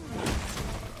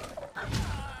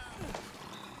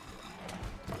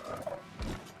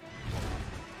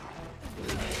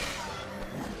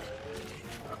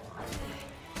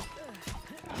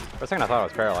 For a second I thought I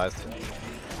was paralyzed.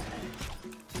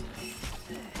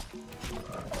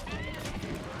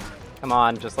 Come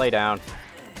on, just lay down.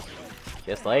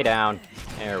 Just lay down.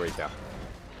 There we go.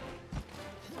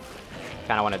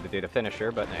 Kinda wanted to do the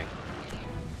finisher, but hey.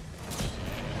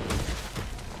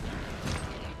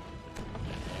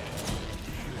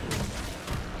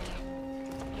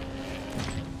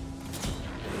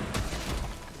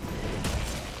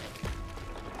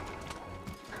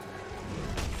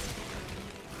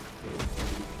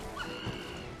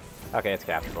 Okay, it's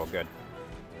capturable. Good.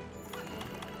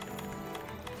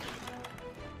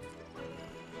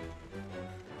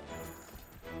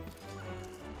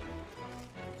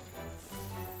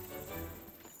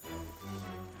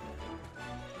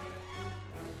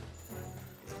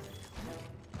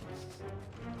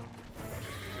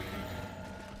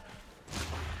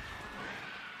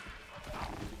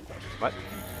 What?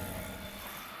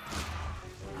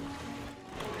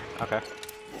 Okay.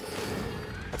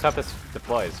 Let's hope this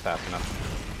deploys fast enough.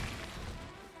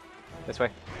 This way.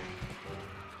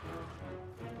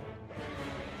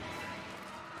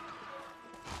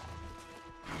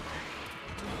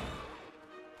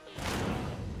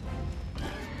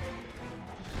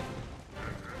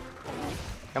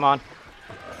 Come on.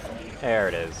 There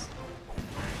it is.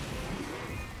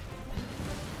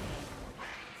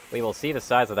 We will see the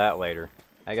size of that later.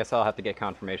 I guess I'll have to get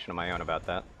confirmation on my own about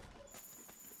that.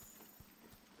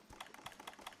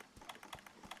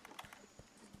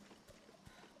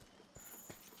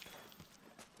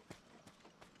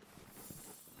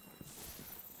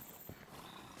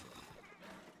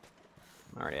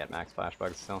 I'm already at max flash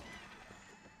bugs still.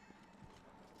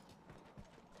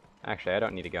 Actually, I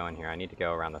don't need to go in here. I need to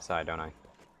go around the side, don't I?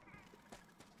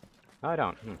 Oh, I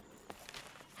don't.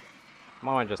 I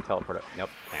want to just teleport it.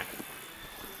 Nope, can't.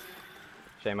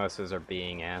 Shamoses are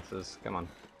being asses. Come on.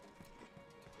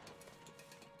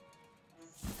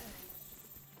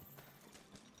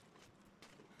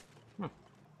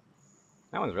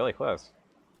 That one's really close.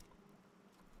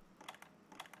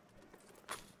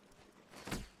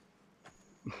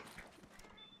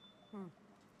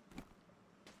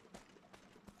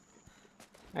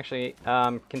 Actually,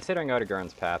 considering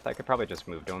Odegaard's path, I could probably just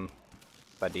move to him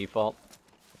by default.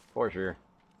 For sure.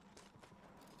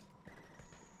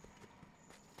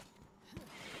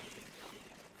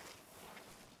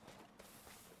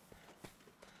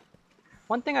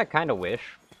 One thing I kind of wish,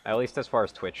 at least as far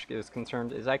as Twitch is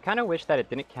concerned, is I kind of wish that it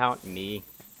didn't count me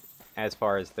as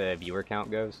far as the viewer count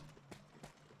goes.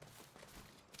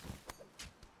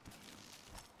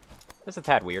 That's a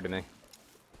tad weird to me.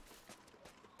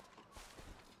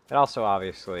 It also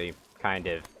obviously kind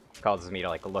of causes me to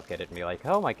like look at it and be like,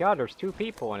 oh my god, there's 2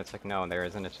 people, and it's like, no, there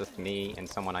isn't, it's just me and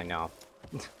someone I know.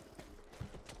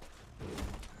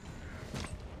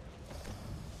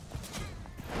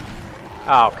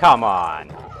 Oh, come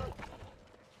on!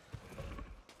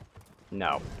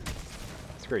 No.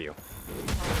 Screw you.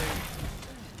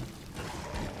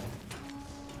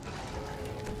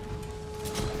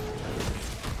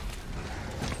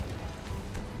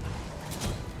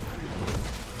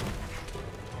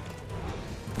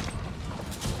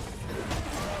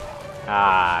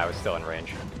 Ah, I was still in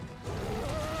range.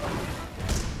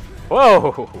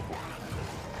 Whoa!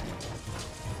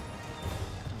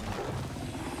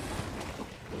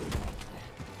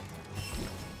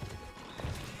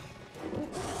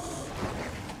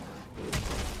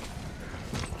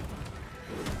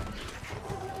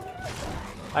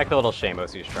 I like the little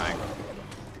Shamos he's trying.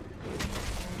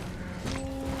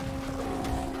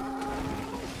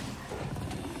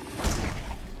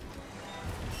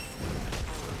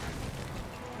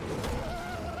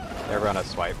 Everyone has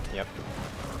swipe, yep.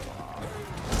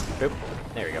 Boop.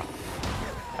 There we go.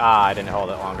 Ah, I didn't hold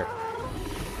it longer.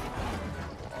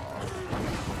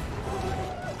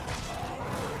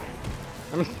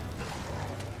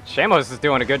 Shamos is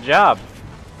doing a good job.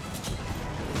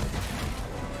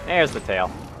 There's the tail.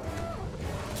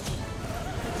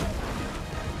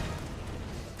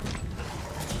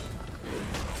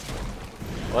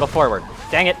 A little forward.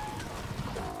 Dang it!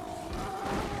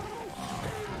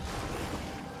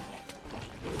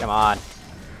 Come on.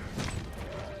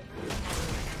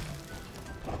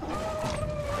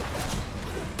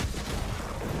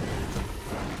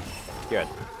 Good.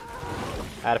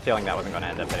 I had a feeling that wasn't going to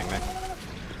end up hitting me.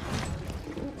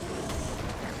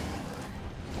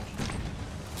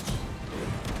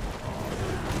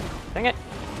 Dang it!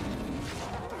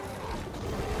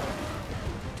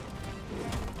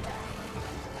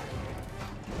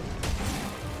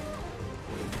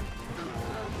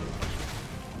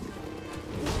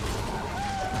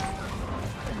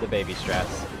 The baby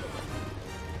strats.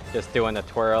 Just doing the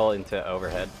twirl into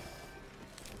overhead.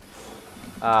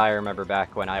 I remember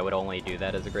back when I would only do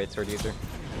that as a greatsword user.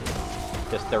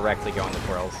 Just directly go into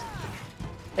twirls.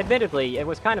 Admittedly, it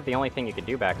was kind of the only thing you could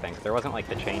do back then, because there wasn't like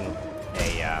the chain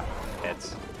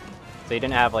hits. So you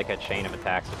didn't have like a chain of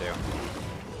attacks to do.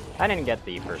 I didn't get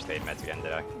the first aid meds again,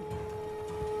 did I?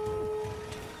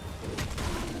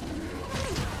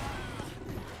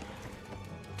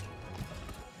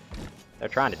 They're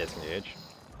trying to disengage.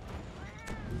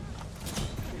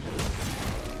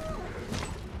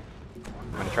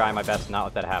 I'm gonna try my best to not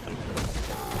let that happen.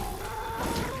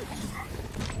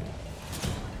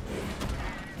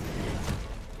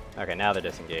 Okay, now they're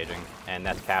disengaging, and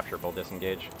that's capturable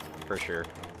disengage, for sure.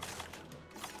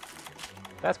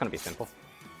 That's gonna be simple.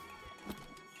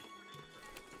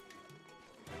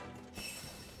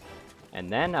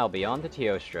 And then I'll be on to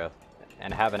Teostra,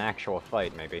 and have an actual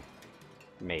fight, maybe.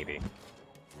 Maybe.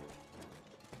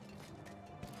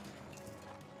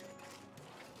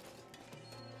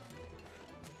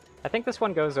 I think this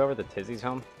one goes over the Tizzy's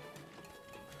home.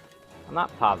 I'm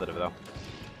not positive, though.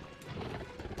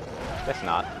 Guess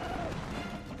not.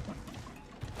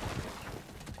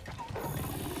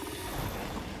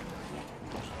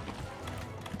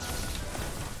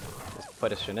 Just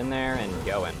put a shit in there and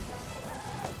go in.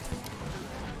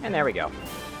 And there we go.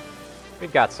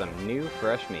 We've got some new,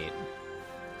 fresh meat.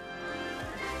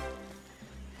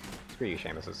 Screw you,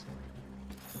 Seamuses.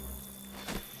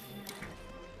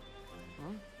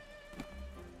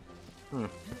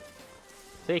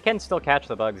 So you can still catch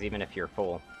the bugs even if you're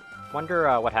full.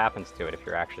 Wonder what happens to it if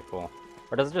you're actually full.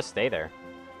 Or does it just stay there?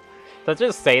 Does it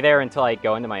just stay there until I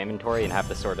go into my inventory and have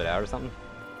to sort it out or something?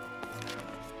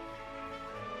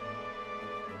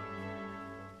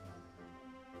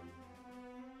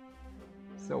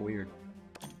 So weird.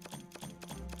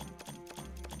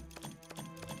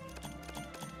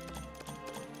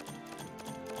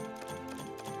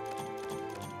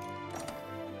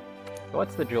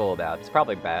 What's the jewel about? It's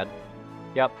probably bad.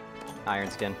 Yep, iron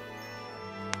skin.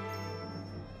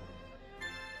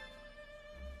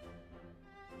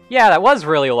 Yeah, that was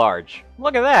really large.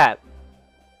 Look at that!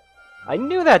 I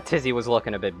knew that Tizzy was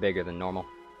looking a bit bigger than normal.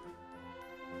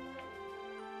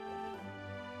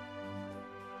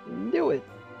 Knew it!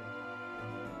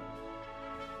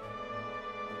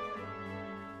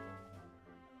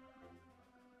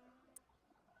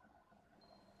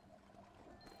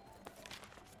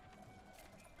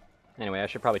 Anyway, I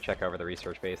should probably check over the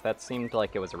research base. That seemed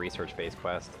like it was a research-based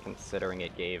quest, considering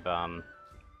it gave a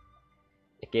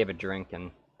drink, and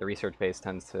the research base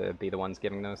tends to be the ones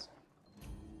giving those.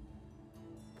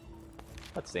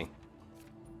 Let's see.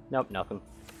 Nope, nothing.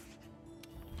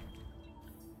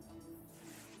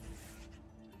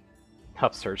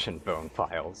 Upsurge and bone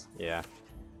files, yeah.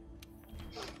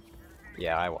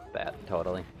 Yeah, I want that,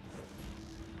 totally.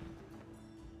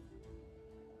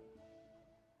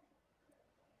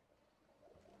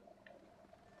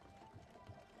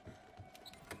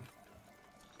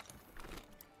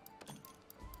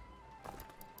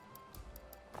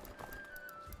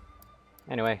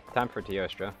 Anyway, time for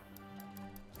Teostra.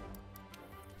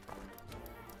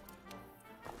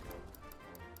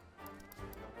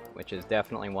 Which is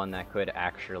definitely one that could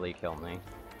actually kill me.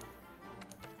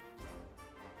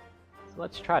 So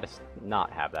let's try to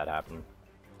not have that happen.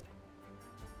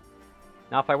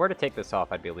 Now, if I were to take this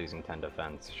off, I'd be losing 10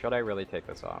 defense. Should I really take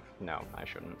this off? No, I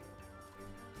shouldn't.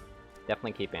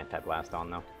 Definitely keep Anti-Blast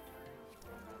on, though.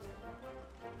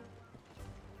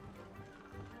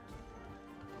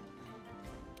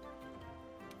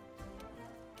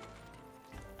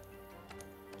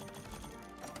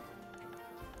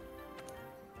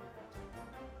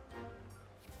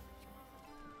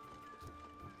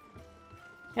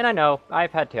 And I know,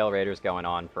 I've had Tail Raiders going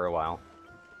on for a while.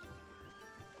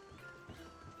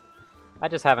 I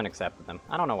just haven't accepted them.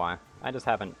 I don't know why. I just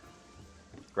haven't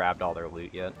grabbed all their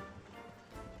loot yet.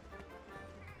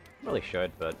 Really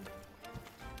should, but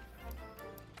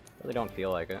really don't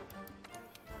feel like it.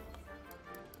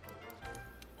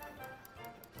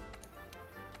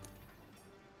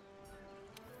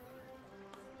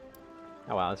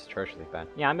 Oh wow, this is atrociously bad.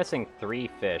 Yeah, I'm missing 3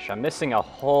 fish. I'm missing a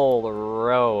whole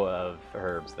row of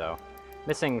herbs, though.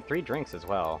 Missing 3 drinks as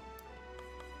well.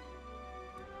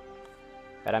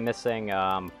 And I'm missing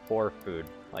 4 food,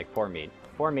 like 4 meat.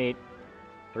 4 meat,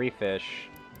 3 fish,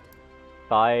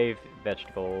 5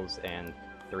 vegetables, and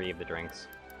 3 of the drinks.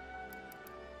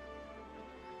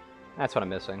 That's what I'm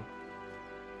missing.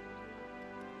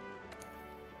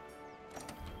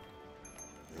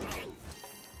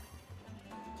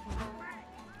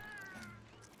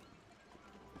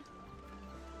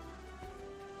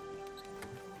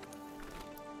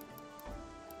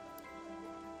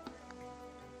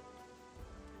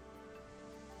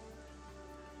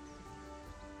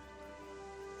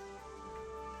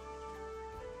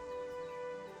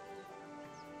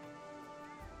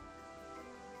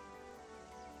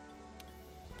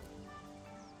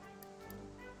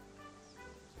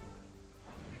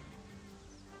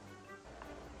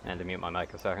 And to mute my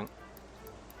mic a second.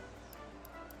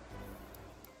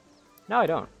 No, I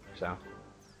don't, so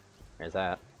there's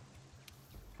that.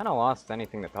 Kinda lost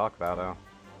anything to talk about, though.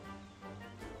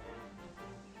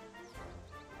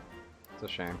 It's a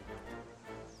shame.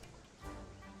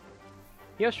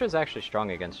 Teostra's actually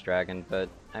strong against Dragon, but,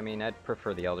 I mean, I'd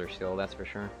prefer the Elder Seal, that's for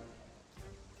sure.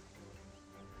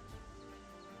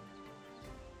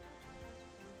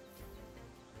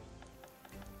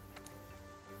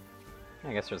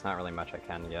 I guess there's not really much I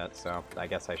can yet, so I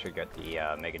guess I should get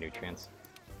the Mega Nutrients.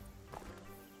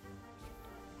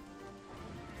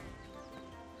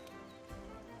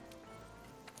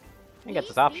 And get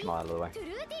this optional out of the way.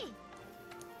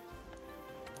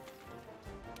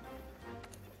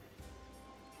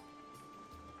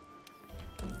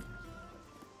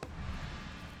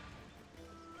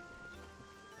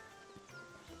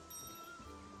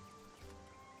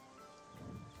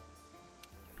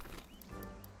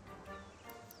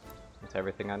 That's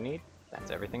everything I need.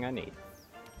 That's everything I need.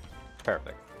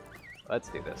 Perfect. Let's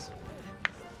do this.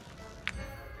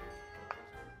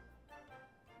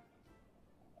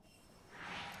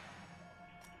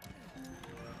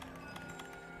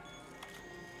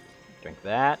 Drink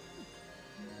that.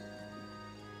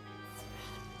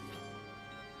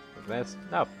 What's this?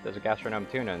 Oh, there's a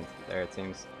gastronome tuna in there, it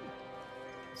seems.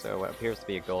 So what appears to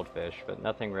be a goldfish, but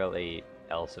nothing really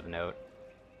else of note.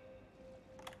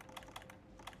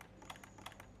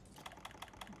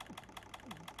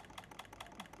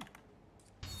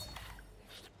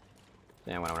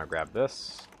 And I want to grab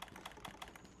this.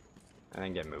 And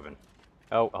then get moving.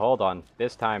 Oh, hold on.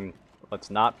 This time, let's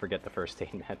not forget the first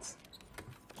aid meds.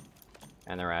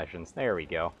 And the rations. There we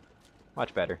go.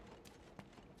 Much better.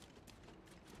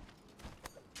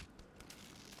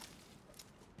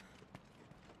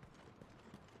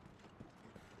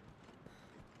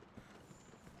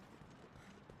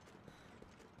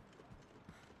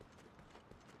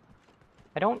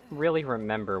 I don't really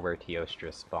remember where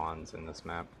Teostra spawns in this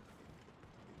map.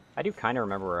 I do kind of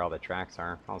remember where all the tracks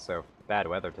are. Also, bad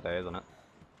weather today, isn't it?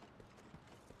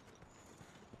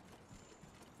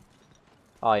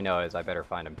 All I know is I better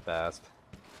find him fast.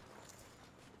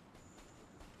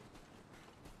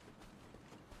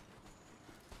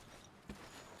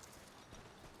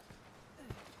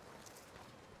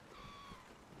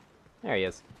 There he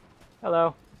is.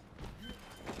 Hello.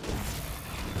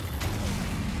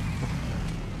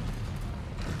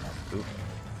 Oof.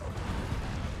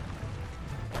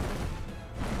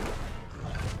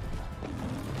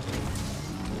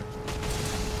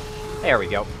 There we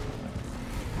go.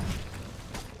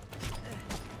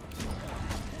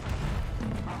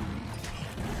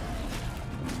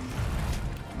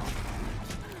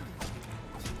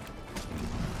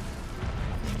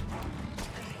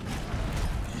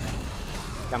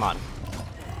 Come on.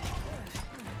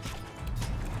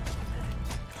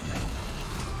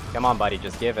 Come on, buddy,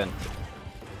 just give in.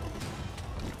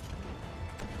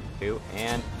 2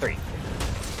 and 3.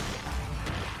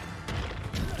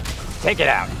 Take it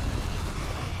out!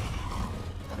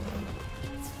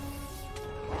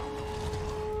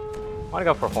 I want to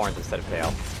go for horns instead of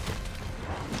tail.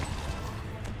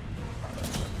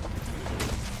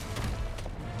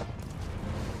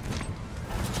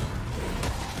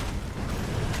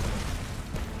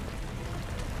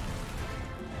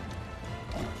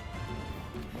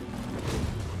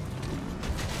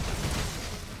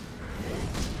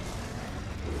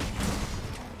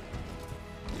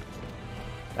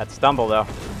 That stumble, though.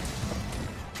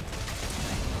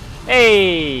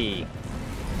 Hey!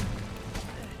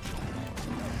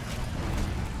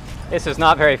 This is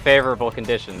not very favorable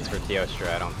conditions for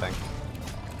Teostra, I don't think.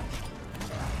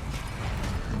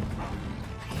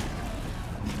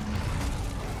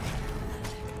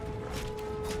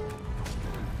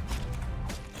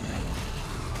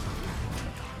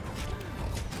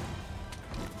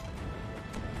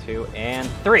 Two and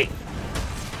 3.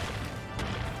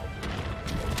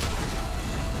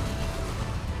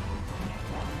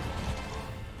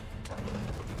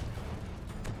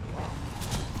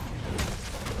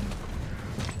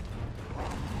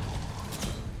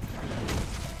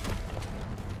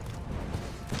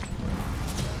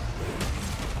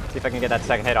 See if I can get that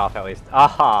second hit off at least.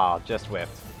 Aha! Just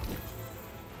whiffed.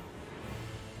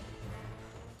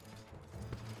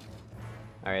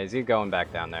 Alright, is he going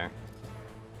back down there?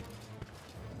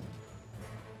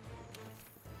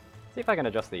 See if I can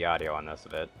adjust the audio on this a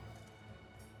bit.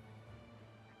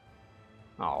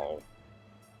 Oh.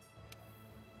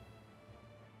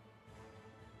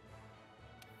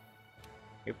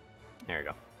 Oop. There we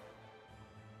go.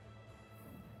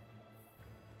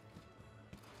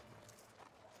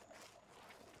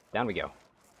 Down we go.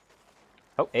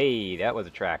 Oh, hey, that was a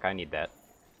track. I need that.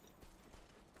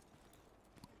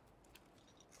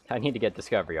 I need to get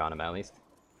Discovery on him, at least.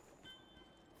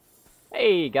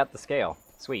 Hey, got the scale.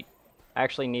 Sweet. I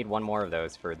actually need one more of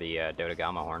those for the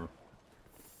Dodogama horn. Did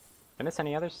I miss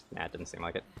any others? Nah, it didn't seem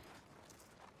like it.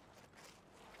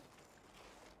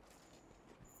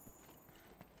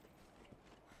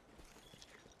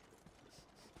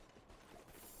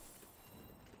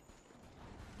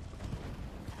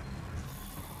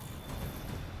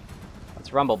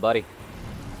 Let's rumble, buddy.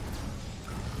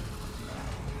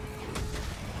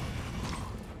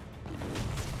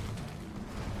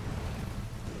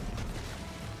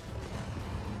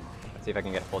 see if I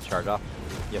can get full charge off.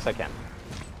 Yes, I can.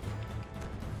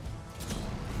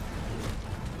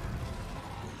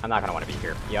 I'm not gonna want to be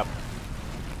here. Yep.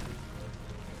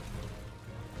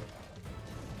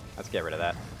 Let's get rid of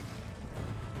that.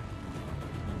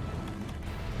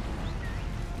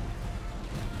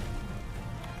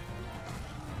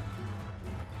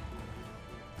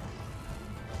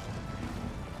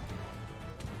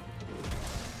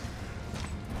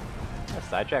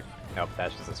 Side check? Nope,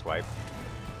 that's just a swipe.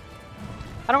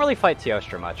 I don't really fight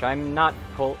Teostra much. I'm not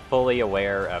fully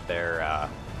aware of their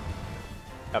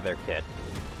kit,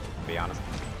 to be honest.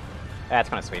 That's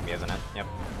gonna sweep me, isn't it? Yep.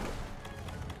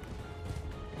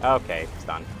 Okay,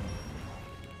 stun.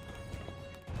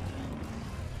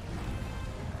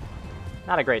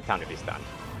 Not a great time to be stunned.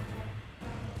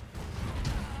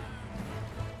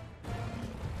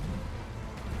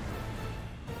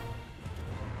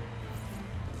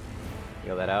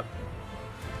 Heal that up.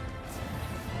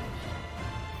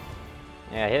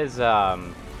 Yeah,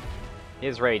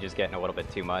 his rage is getting a little bit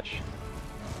too much.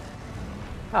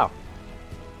 Oh.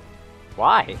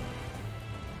 Why?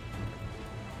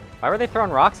 Why were they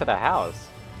throwing rocks at a house?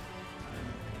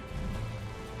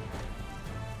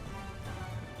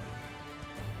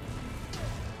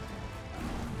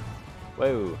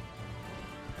 Whoa.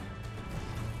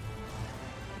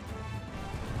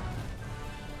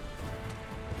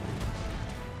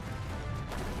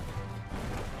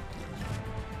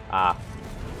 Ah.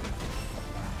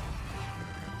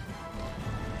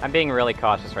 I'm being really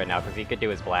cautious right now because he could do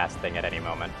his blast thing at any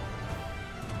moment.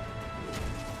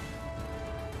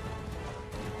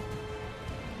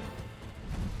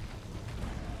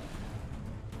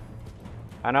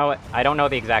 I don't know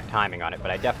the exact timing on it,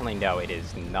 but I definitely know it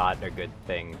is not a good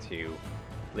thing to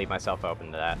leave myself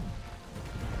open to that.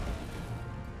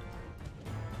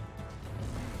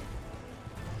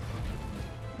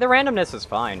 The randomness is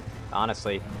fine,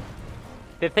 honestly.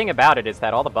 The thing about it is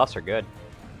that all the buffs are good.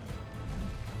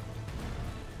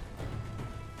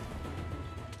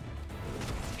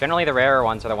 Generally, the rarer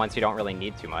ones are the ones you don't really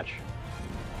need too much.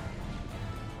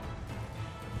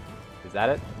 Is that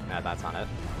it? No, that's not it.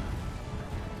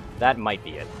 That might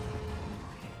be it.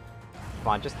 Come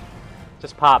on, just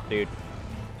pop, dude.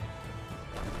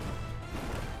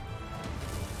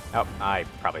 Oh, I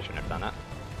probably shouldn't have done that.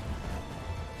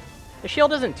 The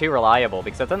shield isn't too reliable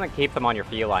because it doesn't keep them on your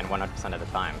feline 100% of the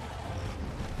time.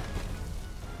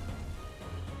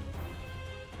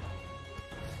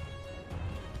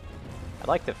 I'd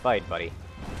like to fight, buddy.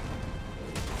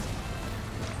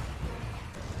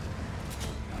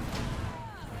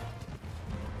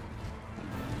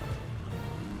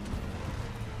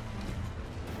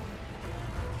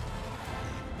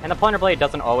 And the Plunder Blade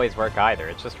doesn't always work either,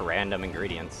 it's just random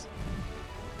ingredients.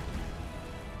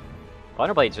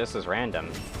 Plunder Blade's just as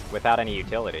random, without any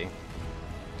utility.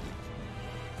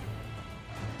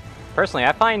 Personally,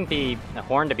 I find the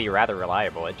Horn to be rather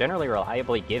reliable. It generally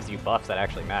reliably gives you buffs that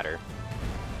actually matter.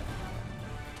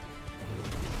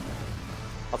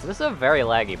 Also, this is a very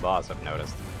laggy boss, I've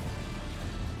noticed.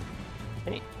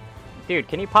 Dude,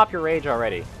 can you pop your rage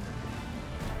already?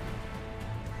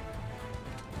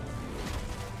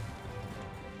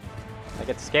 Like,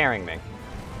 it's scaring me.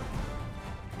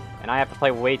 And I have to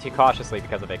play way too cautiously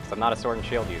because of it, because I'm not a sword and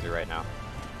shield user right now.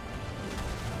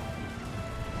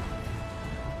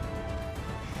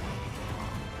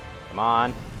 Come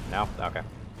on. No? Okay.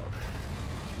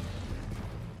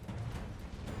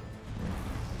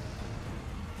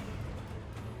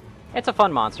 It's a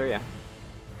fun monster, yeah.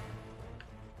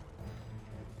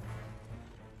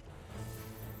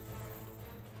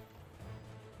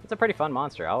 It's a pretty fun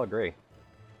monster, I'll agree.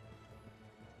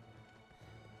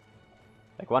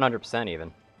 Like 100%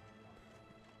 even.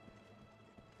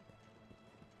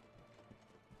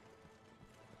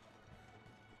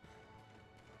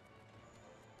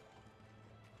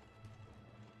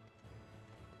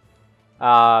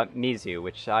 Mizu,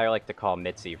 which I like to call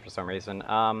Mitzi for some reason.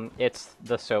 It's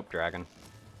the soap dragon.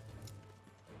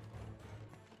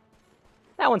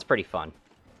 That one's pretty fun.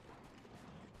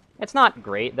 It's not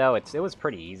great though, it was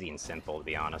pretty easy and simple to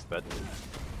be honest, but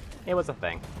it was a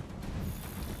thing.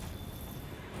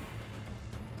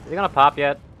 Is he gonna pop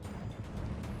yet?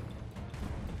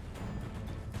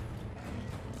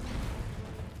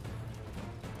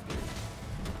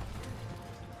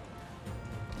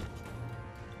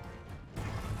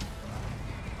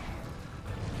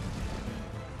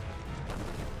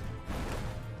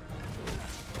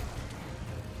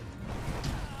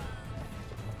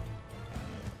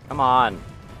 Come on.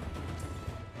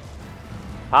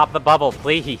 Pop the bubble,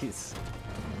 please.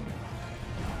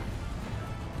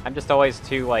 I'm just always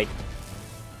too, like,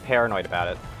 paranoid about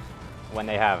it when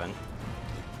they haven't.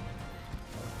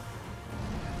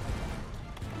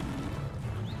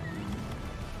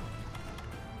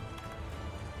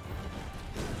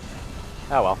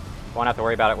 Oh well. Won't have to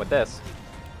worry about it with this.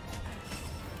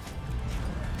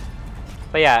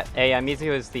 But yeah,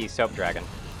 Mizu is the soap dragon.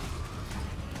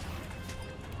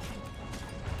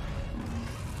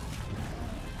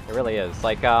 It really is.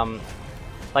 Like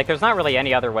there's not really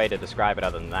any other way to describe it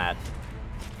other than that.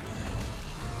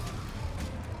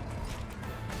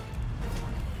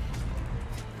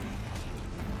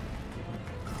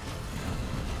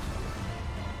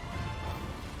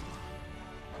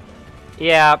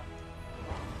 Yeah,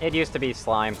 it used to be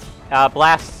Slime.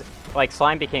 Blast, like,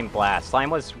 Slime became Blast.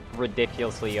 Slime was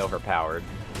ridiculously overpowered.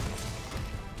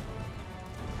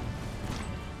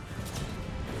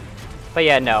 But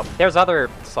yeah, no, there's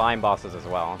other Slime bosses as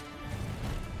well.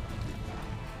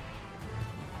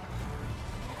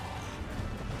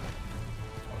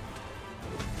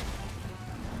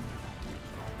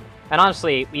 And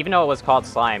honestly, even though it was called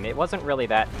Slime, it wasn't really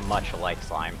that much like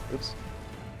Slime. Oops.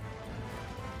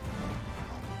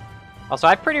 Also,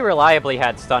 I've pretty reliably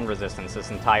had stun resistance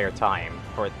this entire time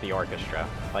for the orchestra.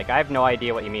 Like, I have no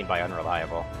idea what you mean by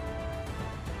unreliable.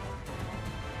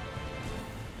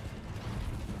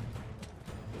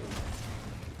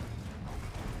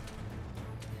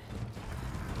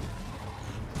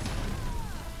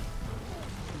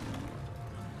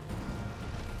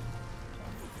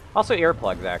 Also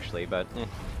earplugs, actually, but eh.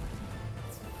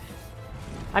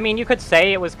 I mean, you could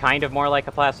say it was kind of more like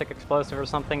a plastic explosive or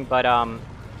something, but,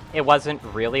 it wasn't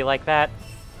really like that.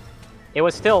 It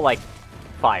was still, like,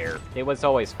 fire. It was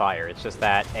always fire. It's just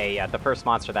that the first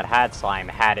monster that had slime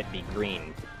had it be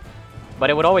green. But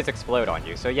it would always explode on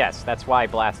you, so yes, that's why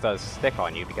Blast does stick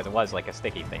on you, because it was like a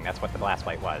sticky thing. That's what the Blast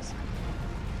Bite was.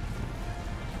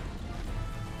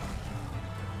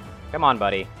 Come on,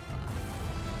 buddy.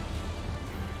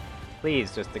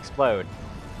 Please, just explode.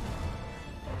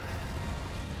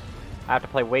 I have to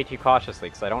play way too cautiously,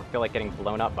 because I don't feel like getting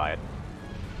blown up by it.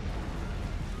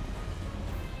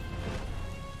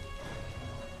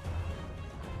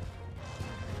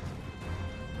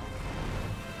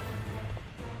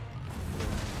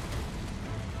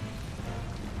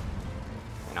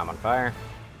 And I'm on fire.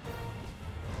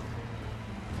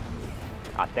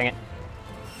 Ah, dang it.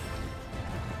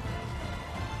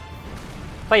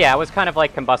 But yeah, it was kind of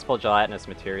like combustible gelatinous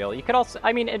material. You could also,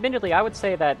 I mean, admittedly, I would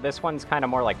say that this one's kind of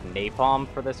more like napalm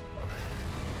for this.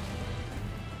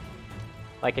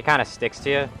 Like, it kind of sticks to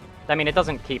you. I mean, it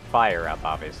doesn't keep fire up,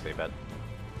 obviously, but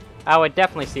I would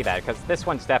definitely see that, because this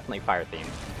one's definitely fire-themed.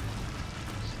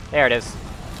 There it is.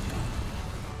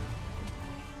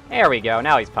 There we go,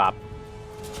 now he's popped.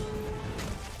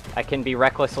 I can be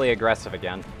recklessly aggressive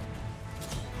again.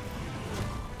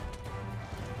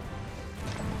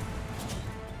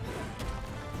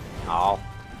 Oh.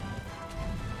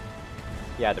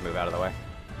 You had to move out of the way.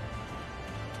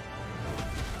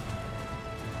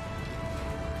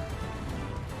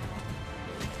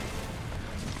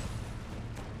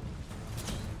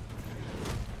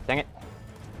 Dang it.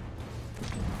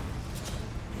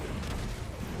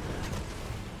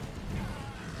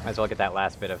 Might as well get that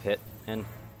last bit of hit in.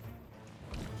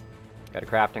 Got a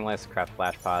crafting list, craft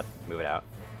flash pod, move it out.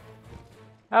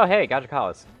 Oh hey,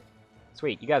 Gajakalas.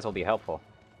 Sweet, you guys will be helpful.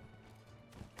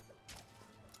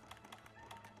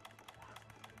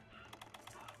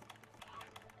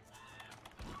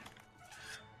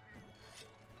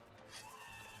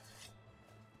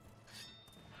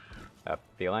 Up,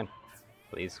 feline.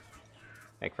 Please.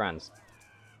 Make friends.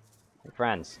 Make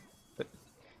friends. But,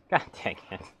 god dang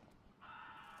it.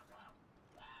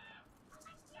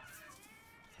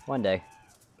 One day.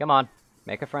 Come on.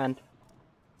 Make a friend.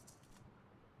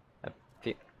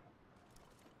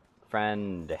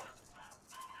 Friend.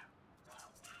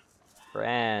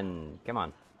 Friend. Come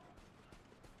on.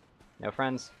 No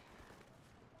friends?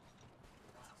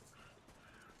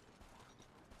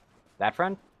 That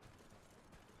friend?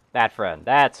 That friend.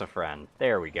 That's a friend.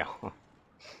 There we go.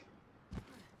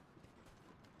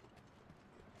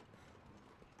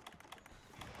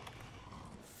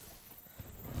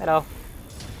 Hello.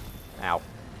 Ow.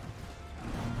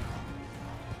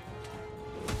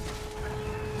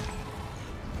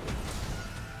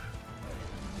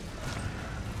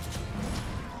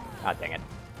 Ah, dang it.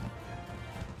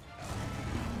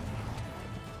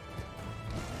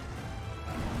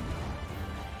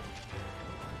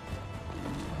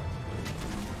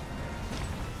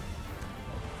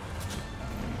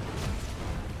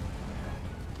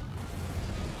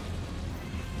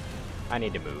 I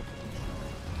need to move.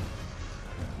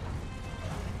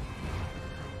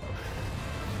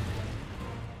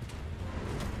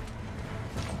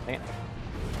 Dang it.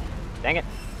 Dang it.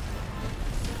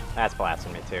 That's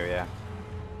blasting me too, yeah.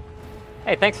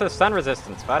 Hey, thanks for the stun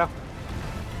resistance, Fido.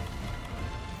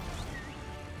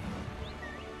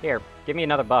 Here, give me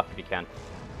another buff if you can.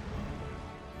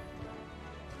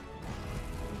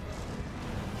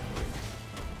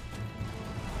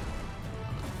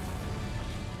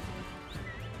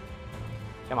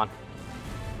 Come on.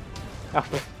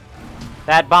 Oh,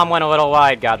 that bomb went a little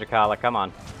wide, Gajakala. Come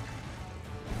on.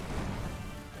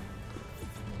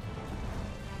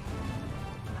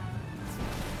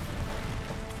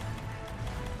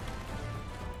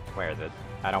 Where is it?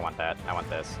 I don't want that. I want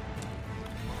this.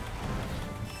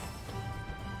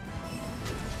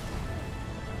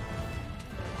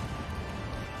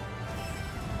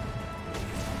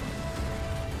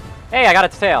 Hey, I got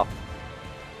its tail.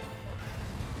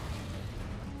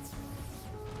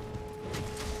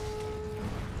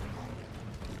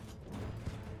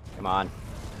 Come on.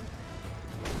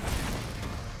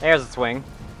 There's its wing.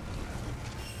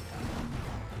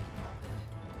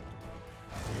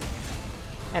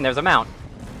 And there's a mount.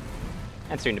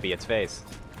 And soon to be its face.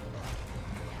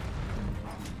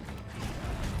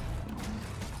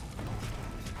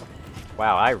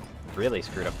 Wow, I really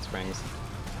screwed up its wings.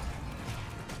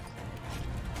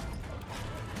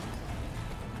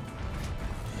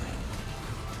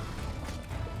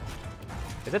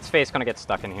 Is its face gonna get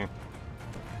stuck in here?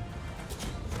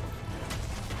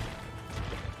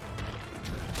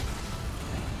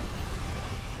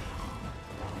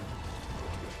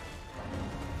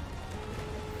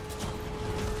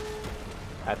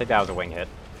 I think that was a wing hit.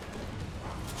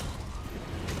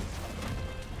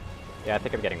 Yeah, I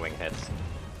think I'm getting wing hits.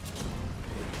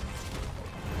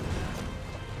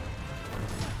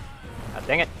 Ah,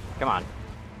 dang it! Come on.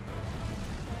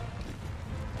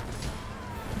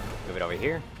 Move it over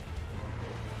here.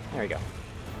 There we go.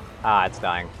 Ah, it's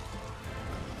dying.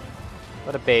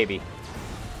 What a baby.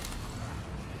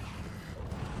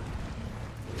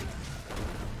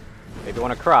 Maybe you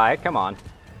want to cry? Come on.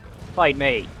 Fight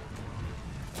me!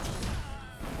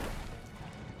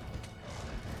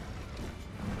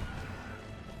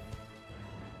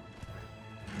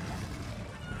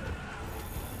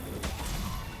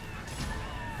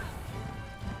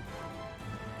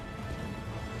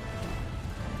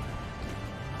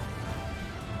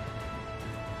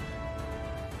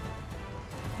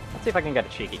 Let's see if I can get a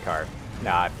cheeky card.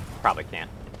 No, I probably can't.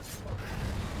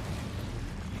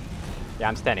 Yeah,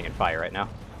 I'm standing in fire right now.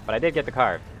 But I did get the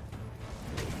card.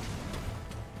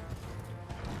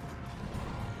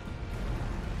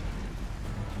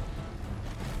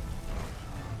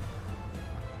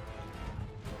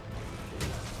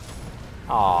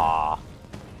 Aww.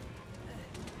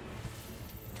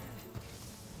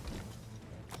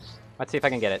 Let's see if I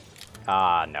can get it.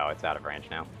 Ah, no, it's out of range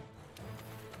now.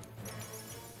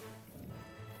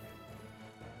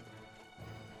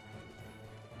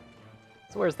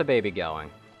 So where's the baby going?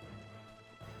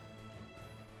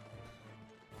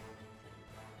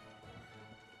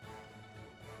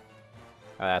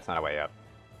 Oh, that's not a way up.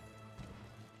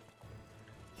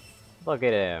 Look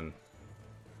at him.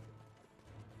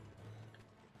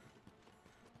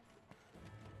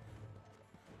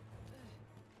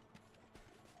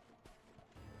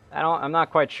 I'm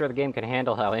not quite sure the game can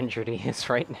handle how injured he is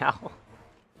right now.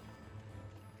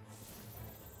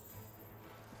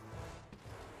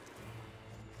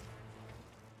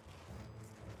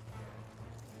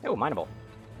 Oh, mineable.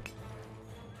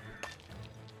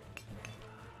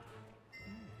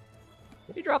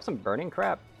 Did he drop some burning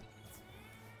crap?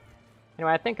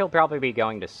 Anyway, I think he'll probably be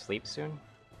going to sleep soon.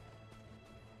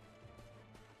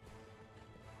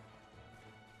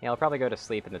 Yeah, he'll probably go to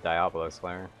sleep in the Diablo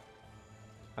Slayer.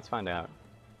 Let's find out.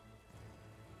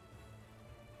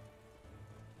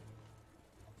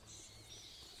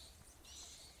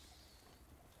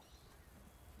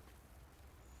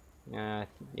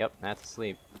 Yep, that's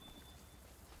asleep.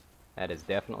 That is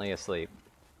definitely asleep.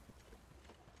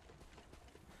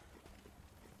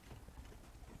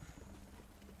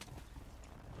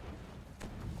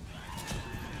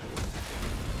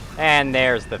 And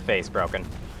there's the face broken.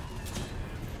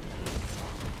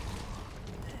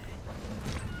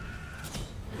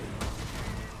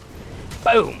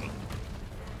 Boom!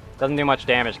 Doesn't do much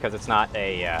damage because it's not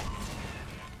a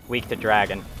weak to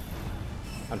dragon,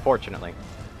 unfortunately.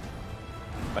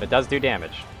 But it does do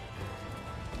damage.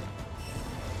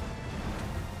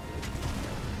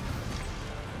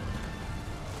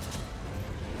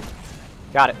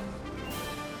 Got it.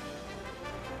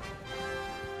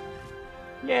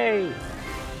 Yay!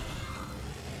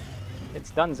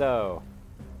 It's donezo.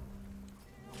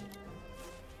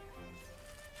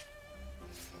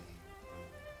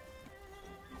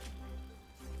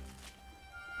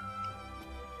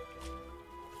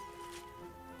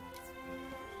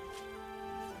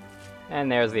 And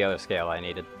there's the other scale I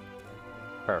needed.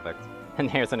 Perfect. And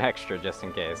there's an extra just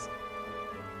in case.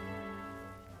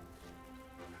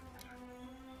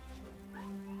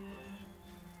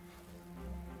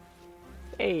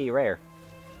 Hey, rare.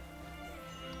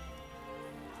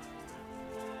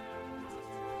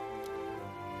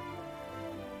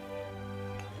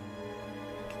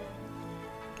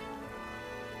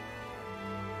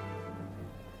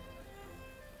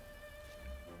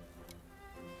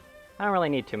 I don't really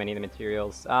need too many of the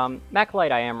materials.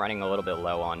 Mechalite I am running a little bit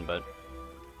low on, but...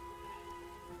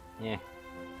 yeah.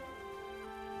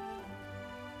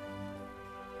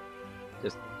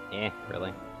 Just,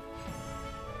 really.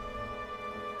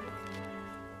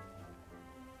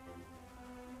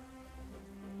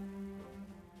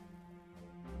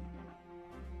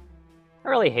 I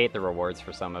really hate the rewards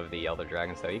for some of the Elder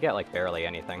Dragons, though. You get, like, barely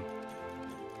anything.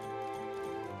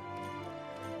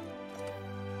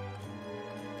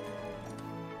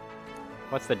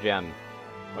 What's the gem?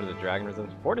 What is it, Dragon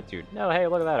Resistance? Fortitude. No, hey,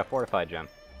 look at that, a fortified gem.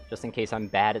 Just in case I'm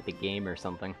bad at the game or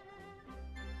something.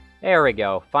 There we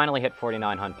go. Finally hit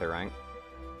 49 Hunter rank.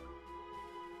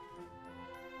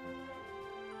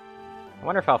 I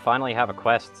wonder if I'll finally have a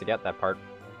quest to get that part.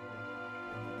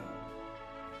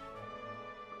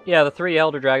 Yeah, the 3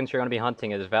 Elder Dragons you're going to be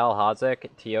hunting is Val Hazek,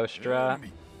 Teostra,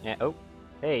 and... oh,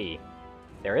 hey.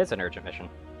 There is an urgent mission.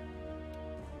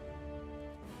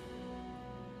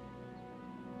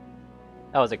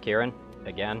 Oh, is it Kirin?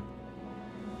 Again?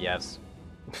 Yes.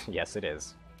 Yes, it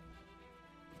is.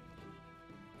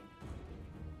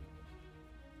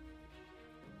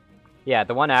 Yeah,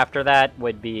 the one after that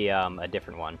would be a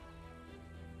different one.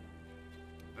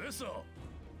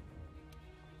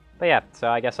 But yeah, so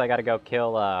I guess I gotta go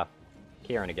kill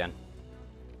Kirin again.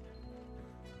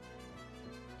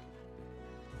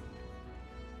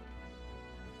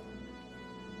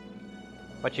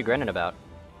 What you grinning about?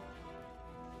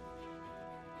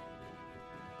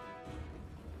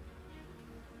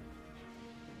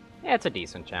 Yeah, it's a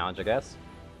decent challenge, I guess.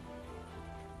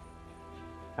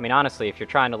 I mean, honestly, if you're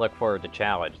trying to look forward to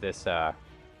challenge, this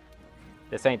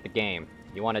ain't the game.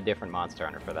 You want a different Monster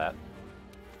Hunter for that.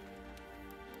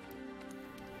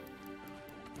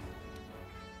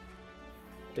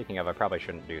 Speaking of, I probably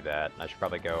shouldn't do that. I should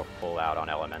probably go full out on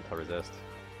Elemental Resist.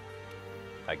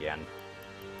 Again.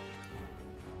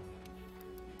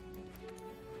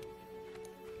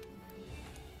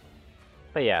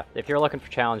 But yeah, if you're looking for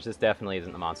challenge, this definitely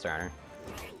isn't the Monster Hunter.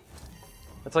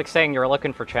 It's like saying you're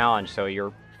looking for challenge, so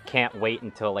you can't wait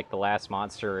until, like, the last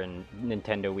monster in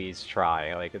Nintendo Wii's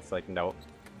try. Like, it's like, nope.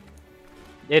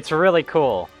 It's really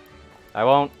cool. I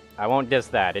won't diss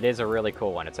that. It is a really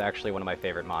cool one. It's actually one of my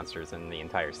favorite monsters in the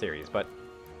entire series, but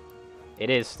it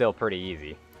is still pretty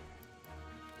easy.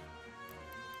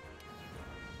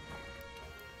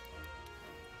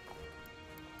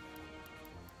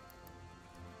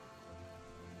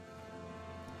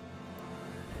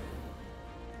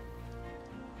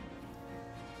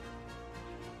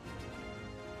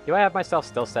 Do I have myself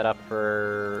still set up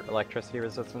for electricity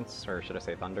resistance, or should I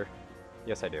say thunder?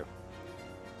 Yes, I do.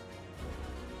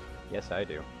 Yes, I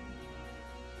do.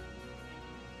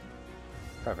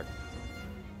 Perfect.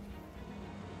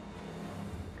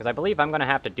 Because I believe I'm going to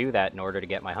have to do that in order to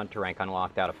get my Hunter rank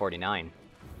unlocked out of 49.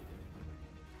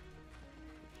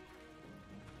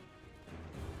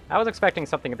 I was expecting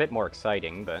something a bit more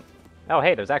exciting, but... oh,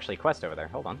 hey, there's actually a quest over there.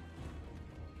 Hold on.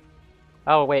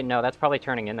 Oh, wait, no, that's probably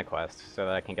turning in the quest, so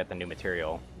that I can get the new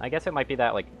material. I guess it might be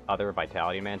that, like, other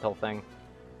Vitality Mantle thing.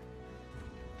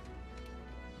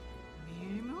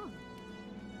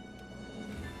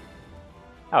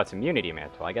 Oh, it's Immunity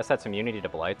Mantle. I guess that's immunity to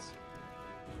blights.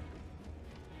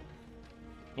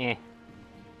 Eh.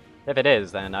 If it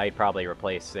is, then I'd probably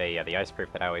replace the Ice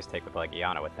Proof that I always take with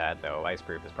Legiana with that, though Ice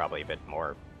Proof is probably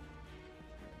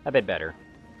a bit better.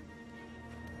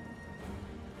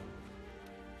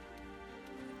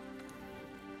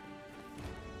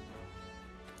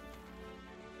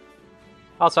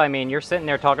 Also, I mean, you're sitting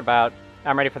there talking about,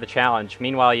 I'm ready for the challenge.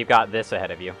 Meanwhile, you've got this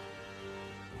ahead of you.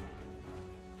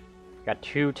 Got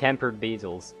 2 tempered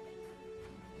Beezles.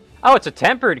 Oh, it's a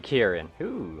tempered Kirin!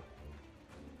 Ooh.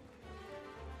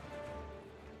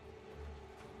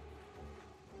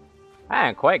 I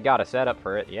haven't quite got a setup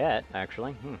for it yet,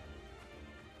 actually.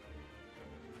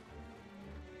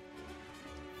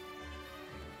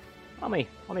 Let me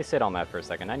sit on that for a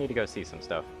second. I need to go see some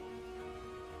stuff.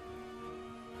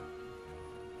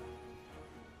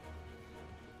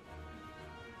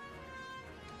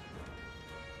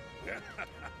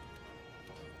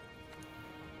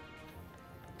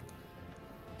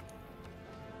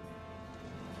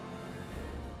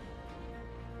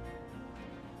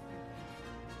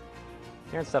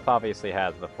 Kirin stuff obviously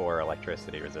has the 4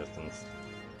 electricity resistance.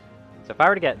 So if I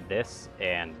were to get this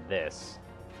and this,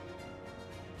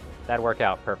 that'd work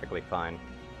out perfectly fine.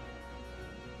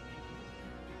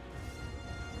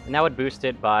 And that would boost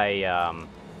it by,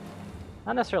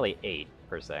 not necessarily 8,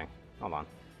 per se. Hold on.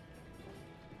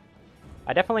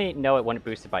 I definitely know it wouldn't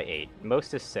boost it by 8.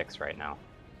 Most is 6 right now.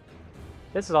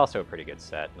 This is also a pretty good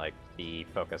set, like the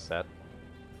focus set.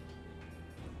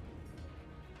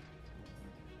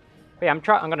 But yeah,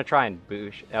 I'm gonna try and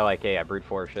boost, brute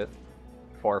force it.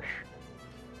 Force.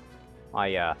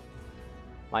 My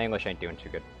English ain't doing too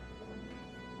good.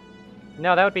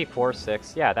 No, that would be 4,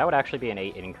 6. Yeah, that would actually be an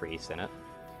 8 increase in it.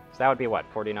 So that would be what,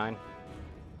 49?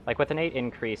 Like with an 8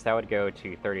 increase, that would go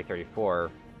to 30, 34.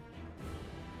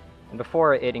 And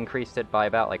before it increased it by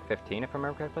about like 15, if I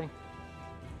remember correctly.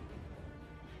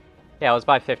 Yeah, it was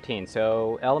by 15,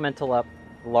 so elemental up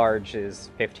large is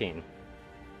 15.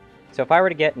 So if I were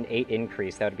to get an 8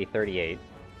 increase, that would be 38.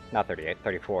 Not 38,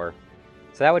 34.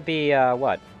 So that would be,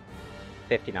 what?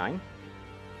 59?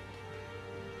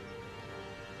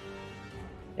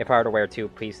 If I were to wear 2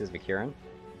 pieces of Kirin.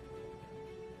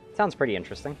 Sounds pretty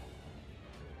interesting.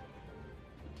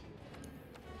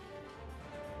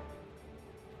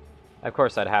 Of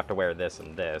course, I'd have to wear this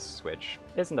and this, which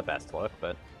isn't the best look,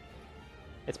 but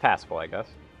it's passable, I guess.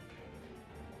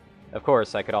 Of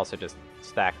course, I could also just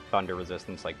stack thunder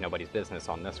resistance like nobody's business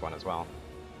on this one as well.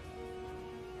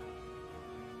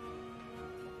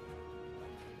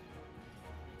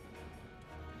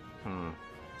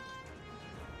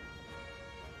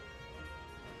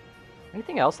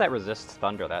 Anything else that resists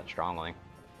thunder that strongly?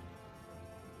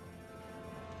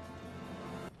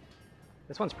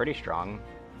 This one's pretty strong.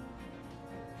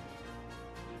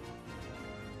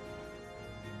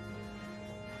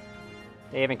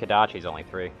 Yeah, even Kadachi's only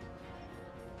 3.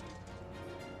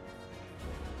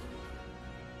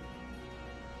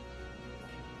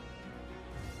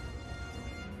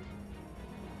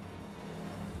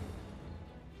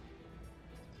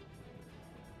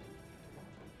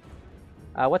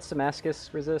 What's Damascus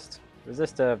resist?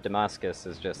 Resist of Damascus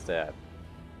is just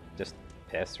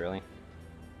piss, really.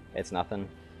 It's nothing.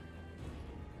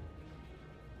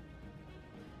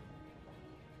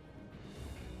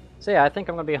 So yeah, I think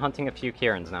I'm going to be hunting a few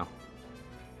Kirins now.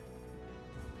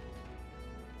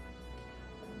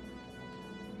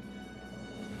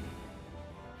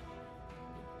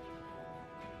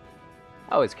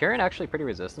 Oh, is Kirin actually pretty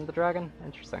resistant to Dragon?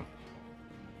 Interesting.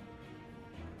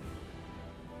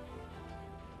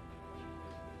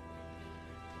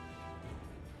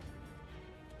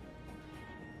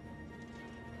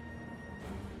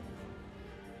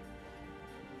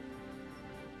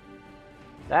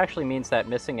 That actually means that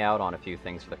missing out on a few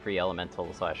things for the free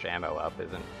elemental / ammo up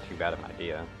isn't too bad of an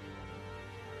idea.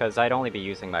 Because I'd only be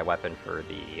using my weapon for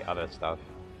the other stuff.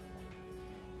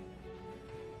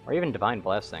 Or even Divine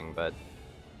Blessing, but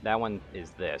that one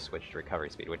is this, which is recovery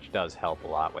speed, which does help a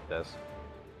lot with this.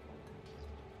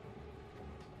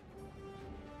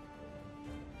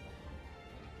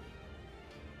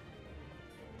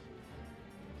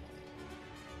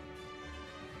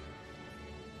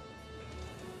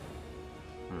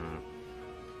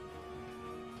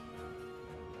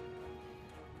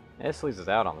 This loses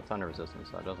out on the thunder resistance,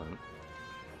 so it doesn't.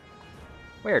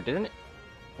 Weird, didn't it?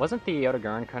 Wasn't the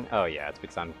Otogurin oh yeah, it's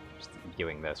because I'm just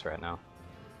doing this right now.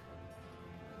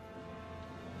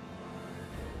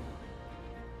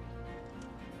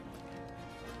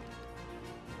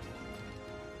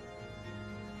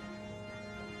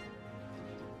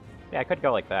 Yeah, I could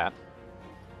go like that.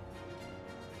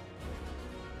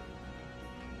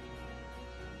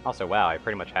 Also, wow, I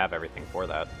pretty much have everything for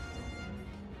that.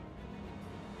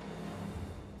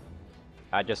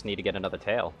 I just need to get another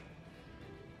tail.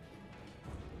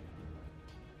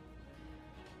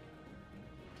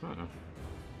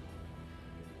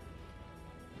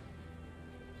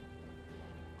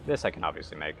 This I can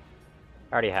obviously make.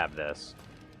 I already have this.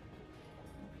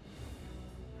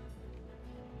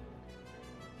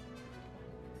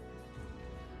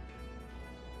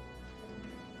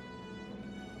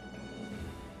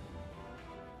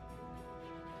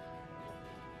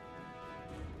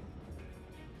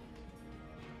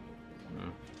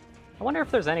 I wonder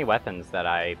if there's any weapons that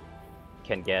I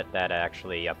can get that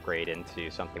actually upgrade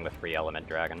into something with free element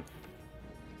dragon.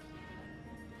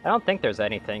 I don't think there's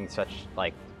anything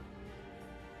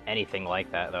anything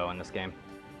like that though in this game.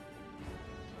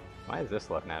 Why is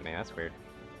this looking at me? That's weird.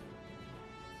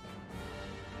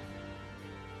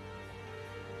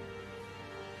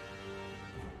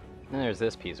 And there's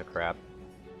this piece of crap.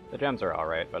 The gems are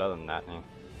alright, but other than that,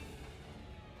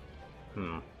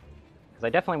 Because I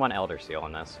definitely want Elder Seal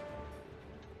in this.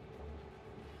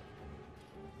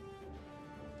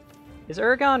 Is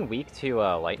Urgon weak to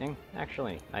lightning?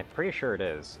 Actually, I'm pretty sure it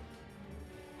is.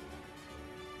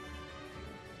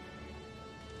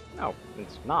 No,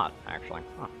 it's not, actually.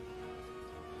 Huh.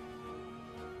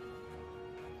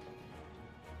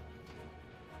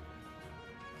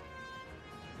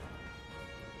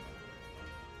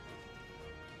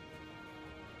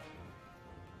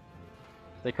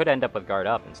 They could end up with guard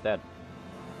up instead.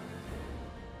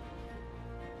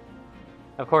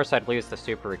 Of course, I'd lose the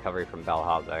super recovery from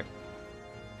Balhazak.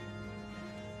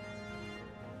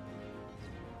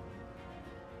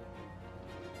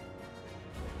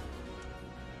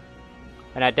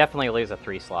 And I'd definitely lose a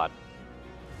 3-slot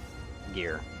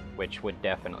gear, which would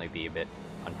definitely be a bit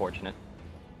unfortunate.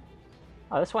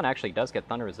 Oh, this one actually does get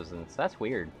thunder resistance. That's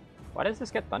weird. Why does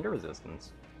this get thunder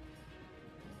resistance?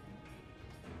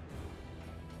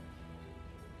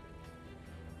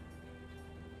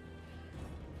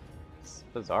 It's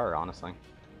bizarre, honestly.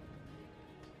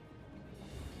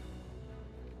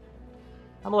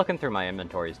 I'm looking through my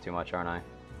inventories too much, aren't I?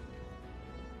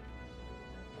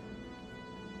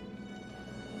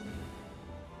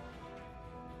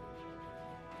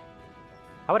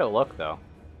 How would it look, though?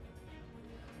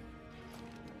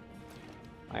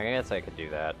 I guess I could do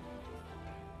that.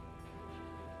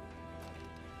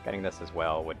 Getting this as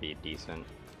well would be decent.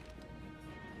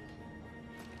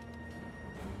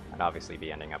 I'd obviously be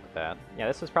ending up with that. Yeah,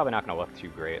 this is probably not going to look too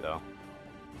great, though.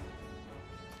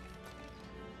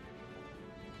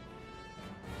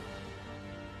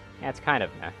 Yeah, it's kind of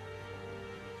meh.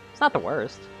 It's not the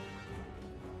worst.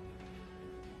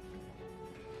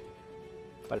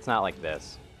 But it's not like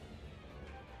this.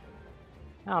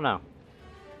 I don't know.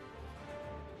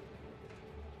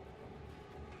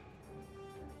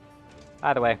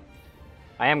 By the way,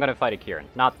 I am going to fight a Kirin.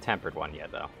 Not the tempered one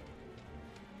yet, though.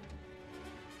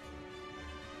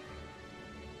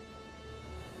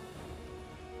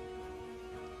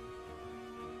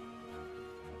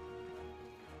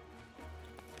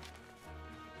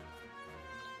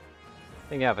 I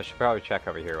think, yeah, I should probably check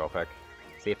over here real quick.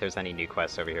 See if there's any new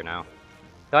quests over here now.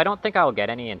 Though I don't think I'll get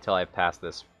any until I've passed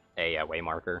this way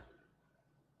marker.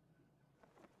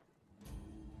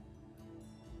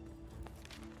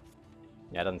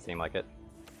 Yeah, it doesn't seem like it.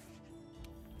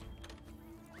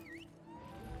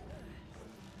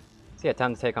 So yeah,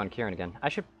 time to take on Kirin again. I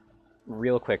should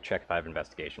real quick check if I have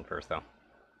investigation first, though.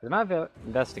 If I have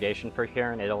investigation for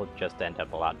Kirin, it'll just end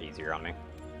up a lot easier on me.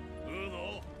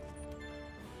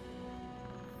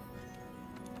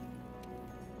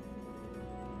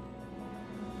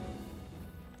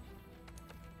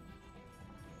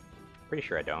 Pretty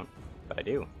sure I don't, but I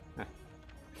do.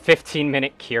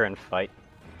 15-minute Kirin fight.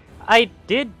 I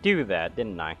did do that,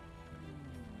 didn't I?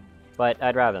 But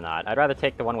I'd rather not. I'd rather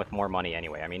take the one with more money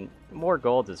anyway. I mean, more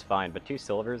gold is fine, but 2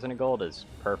 silvers and a gold is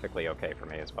perfectly okay for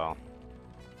me as well.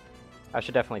 I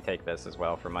should definitely take this as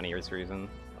well for money reasons.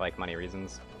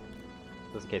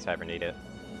 Just in case I ever need it.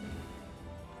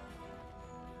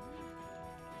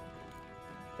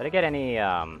 Did I get any,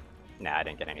 Nah, I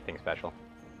didn't get anything special.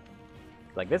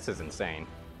 Like, this is insane.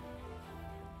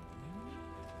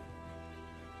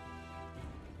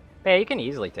 Yeah, you can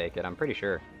easily take it, I'm pretty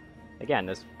sure. Again,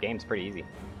 this game's pretty easy.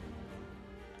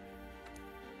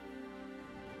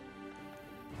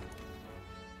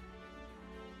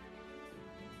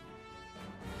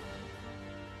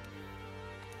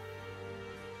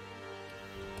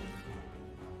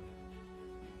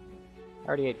 I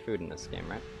already ate food in this game,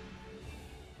 right?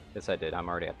 Yes, I did. I'm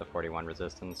already at the 41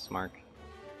 resistance mark.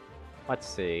 Let's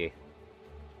see.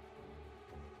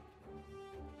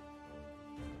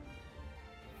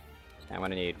 I'm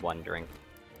gonna need 1 drink.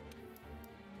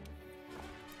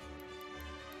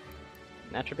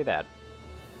 And that should be that.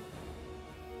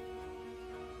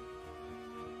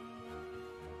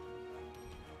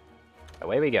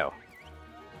 Away we go.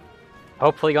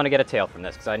 Hopefully gonna get a tail from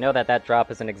this, because I know that that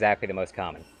drop isn't exactly the most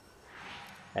common.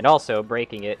 And also,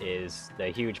 breaking it is the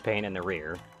huge pain in the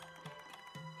rear.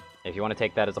 If you want to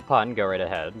take that as a pun, go right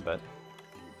ahead, but...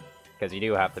 because you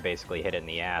do have to basically hit it in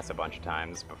the ass a bunch of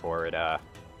times before it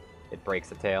breaks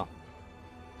the tail.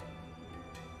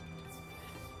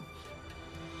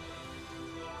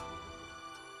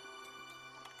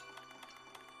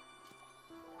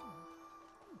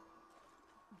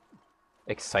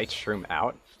 Excite Shroom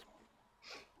out?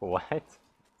 What?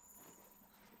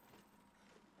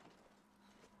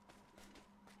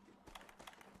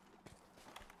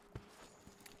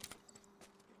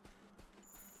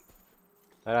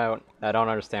 I don't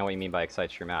understand what you mean by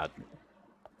Excite Shroom out.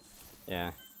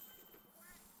 Yeah.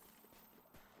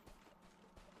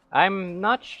 I'm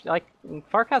not like,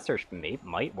 Farcaster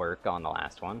might work on the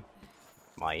last one.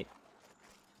 Might.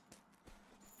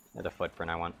 There's a footprint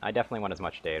I want. I definitely want as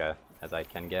much data as I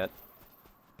can get.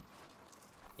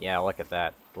 Yeah, look at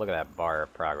that. Look at that bar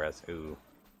of progress. Ooh.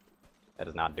 That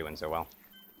is not doing so well.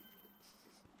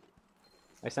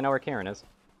 At least I know where Kirin is.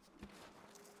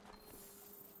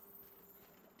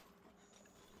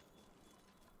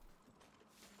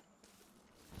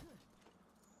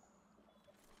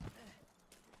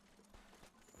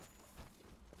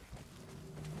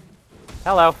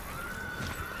 Hello.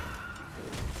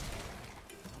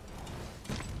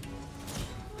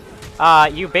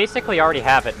 You basically already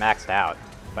have it maxed out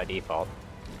by default.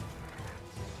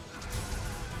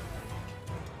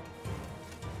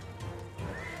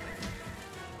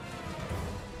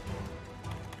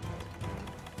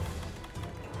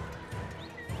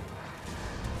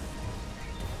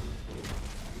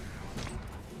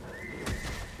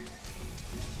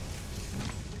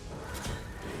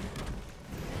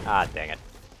 Ah, dang it.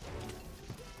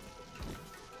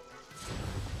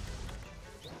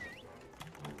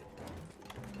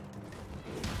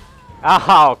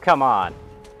 Oh, come on.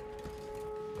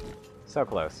 So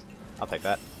close. I'll take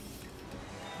that.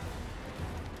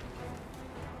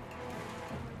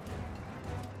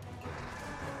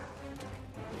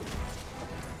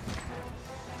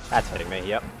 That's hitting me,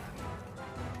 yep.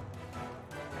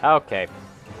 Okay.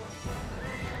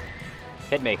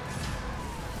 Hit me.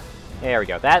 There we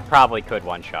go. That probably could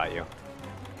one-shot you.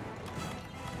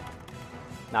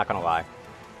 Not gonna lie.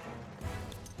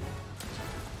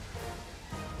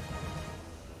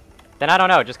 Then I don't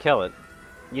know, just kill it.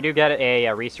 You do get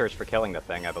a research for killing the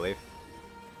thing, I believe.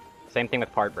 Same thing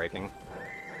with part breaking.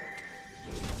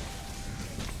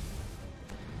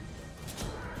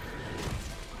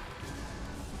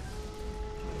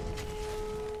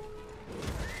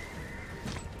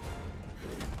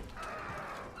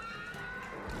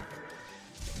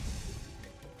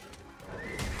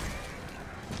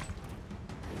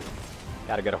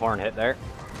 Got a good horn hit there.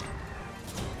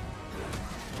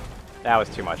 That was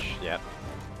too much, yeah.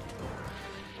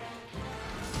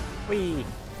 Whee!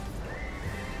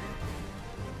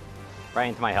 Right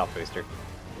into my health booster.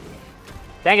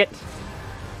 Dang it!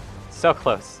 So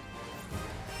close.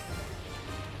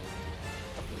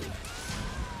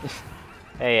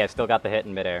 Hey, I still got the hit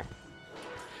in midair.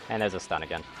 And there's a stun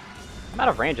again. I'm out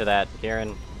of range of that,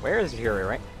 Kirin. Where's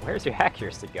your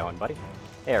accuracy going, buddy?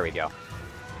 There we go.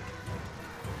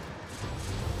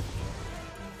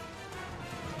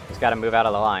 Just gotta move out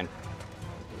of the line.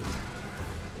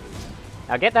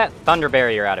 Now get that thunder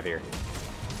barrier out of here.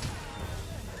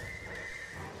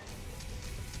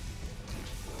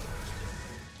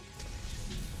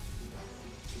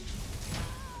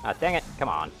 Ah, dang it. Come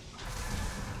on.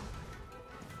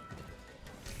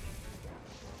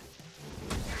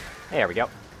 There we go.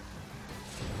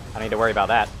 I don't need to worry about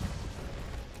that.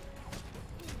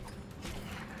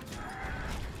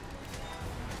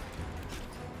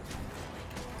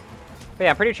 But yeah,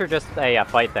 I'm pretty sure just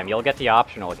fight them. You'll get the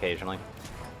optional occasionally.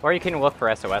 Or you can look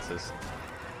for SOSs.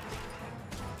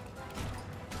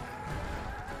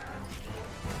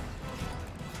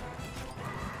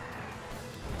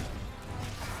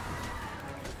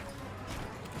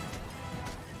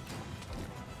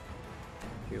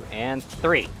 Two and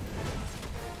three.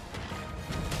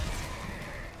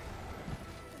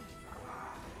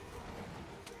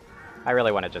 I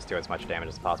really want to just do as much damage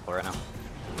as possible right now.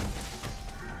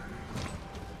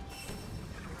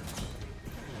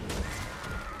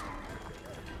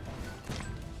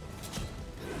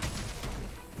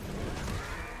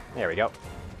 There we go.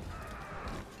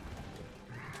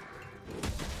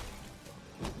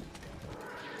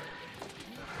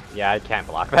 Yeah, I can't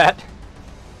block that.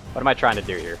 What am I trying to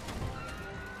do here?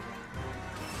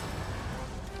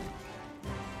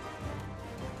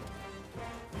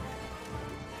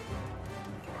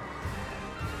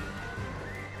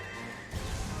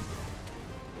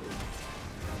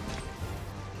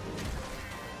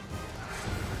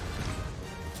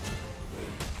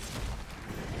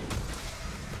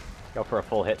 Go for a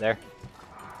full hit there.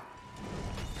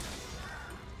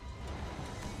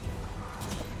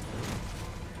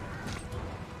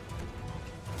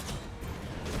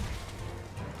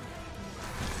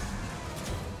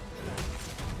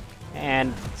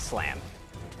 And slam.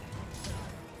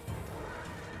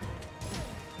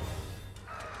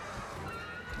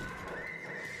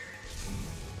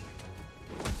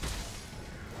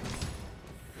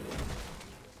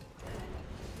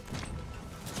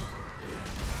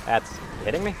 That's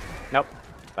hitting me? Nope.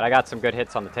 But I got some good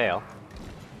hits on the tail.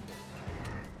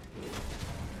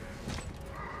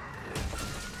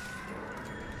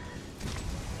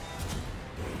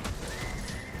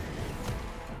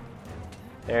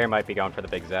 There might be going for the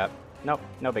big zap. Nope,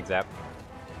 no big zap.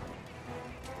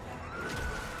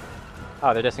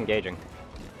 Oh, they're disengaging.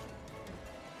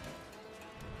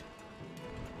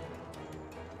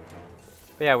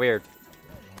 But yeah, weird.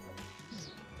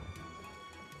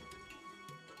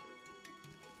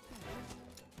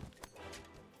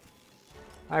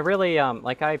 I really,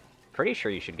 like, I'm pretty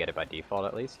sure you should get it by default,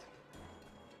 at least.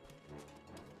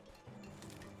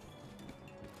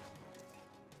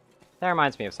 That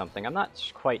reminds me of something. I'm not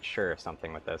quite sure of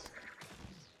something with this.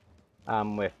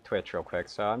 With Twitch real quick,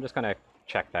 so I'm just gonna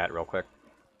check that real quick.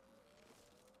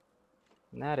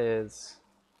 And that is...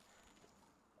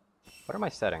 What are my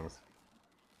settings?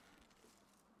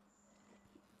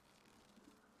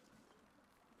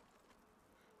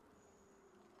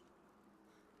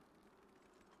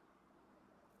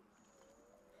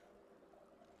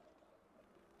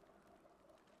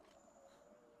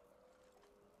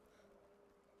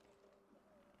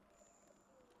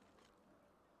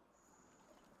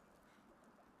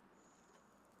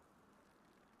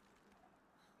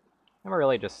 I'm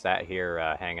really just sat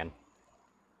here hanging.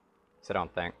 So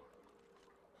don't think.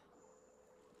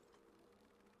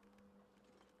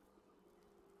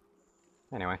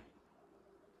 Anyway.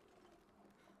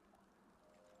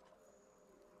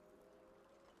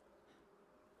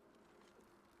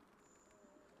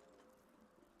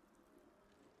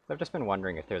 I've just been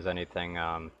wondering if there's anything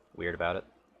weird about it.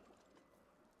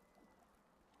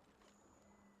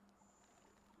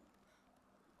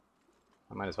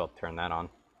 I might as well turn that on.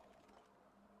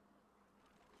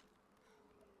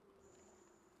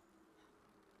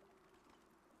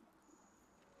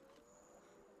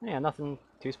 Yeah, nothing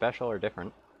too special or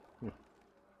different.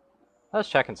 I was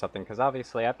checking something, because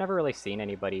obviously I've never really seen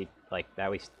anybody, like,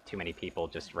 at least too many people,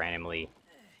 just randomly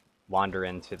wander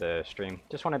into the stream.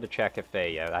 Just wanted to check if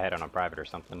they, I had it on private or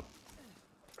something.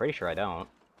 Pretty sure I don't.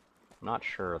 I'm not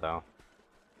sure, though.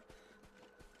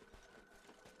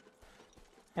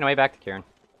 Anyway, back to Kirin.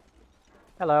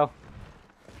 Hello.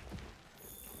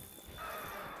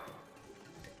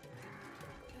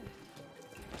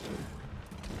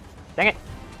 Dang it!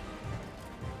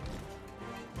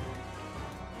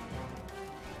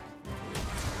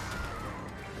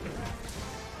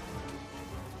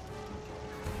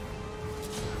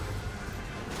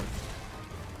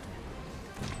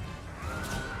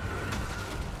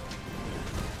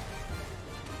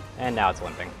 And now it's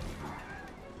limping.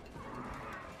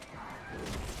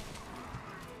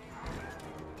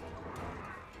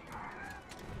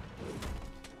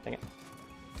 Dang it.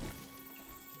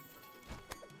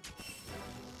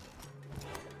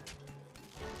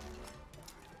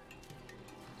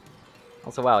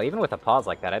 Also, wow, even with a pause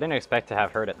like that, I didn't expect to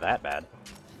have heard it that bad.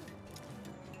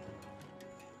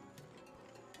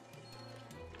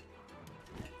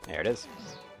 There it is.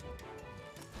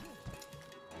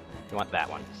 You want that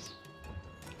one.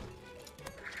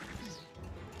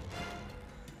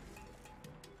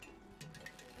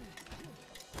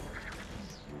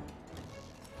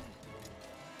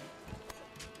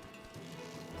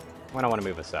 I don't want to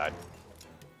move aside.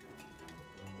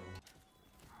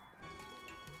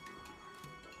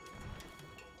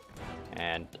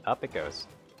 And up it goes.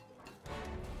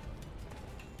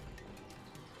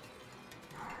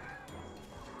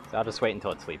 So I'll just wait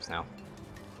until it sleeps now.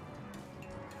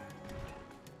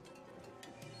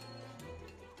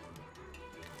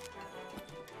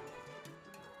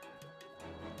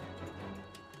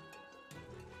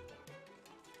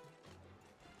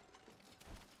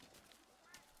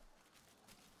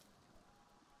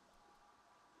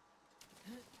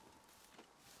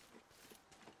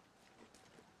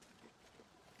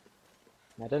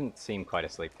 That didn't seem quite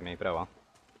asleep to me, but oh well.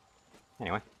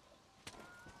 Anyway.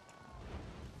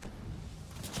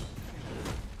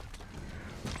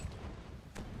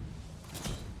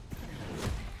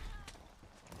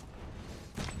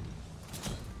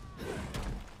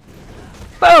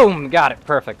 Boom! Got it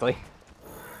perfectly.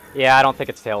 Yeah, I don't think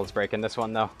its tail is breaking this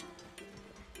one, though.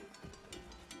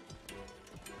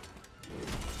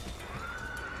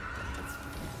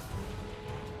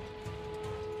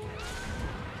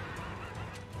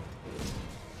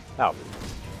 Oh.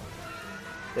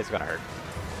 This is gonna hurt.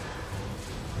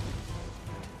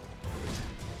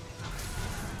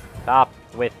 Stop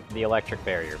with the electric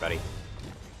barrier, buddy.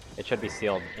 It should be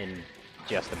sealed in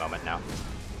just a moment now.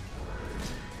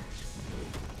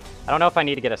 I don't know if I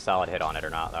need to get a solid hit on it or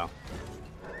not, though.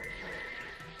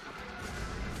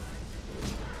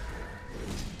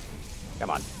 Come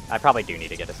on. I probably do need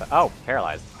to get a... Oh,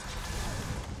 paralyzed.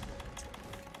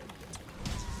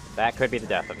 That could be the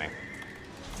death of me.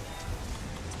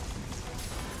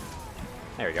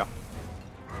 There we go.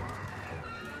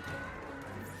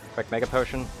 Quick Mega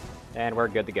Potion, and we're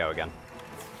good to go again.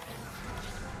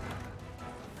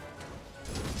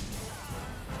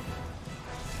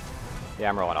 Yeah,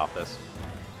 I'm rolling off this.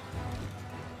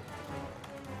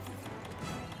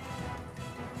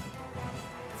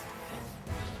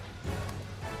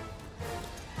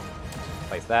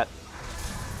 Place that.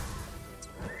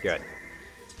 Good.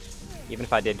 Even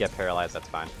if I did get paralyzed, that's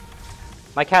fine.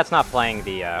 My cat's not playing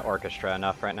the orchestra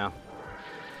enough right now.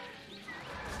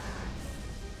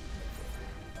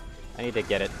 I need to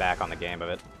get it back on the game of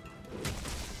it.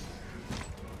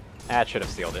 That should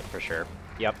have sealed it for sure.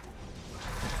 Yep.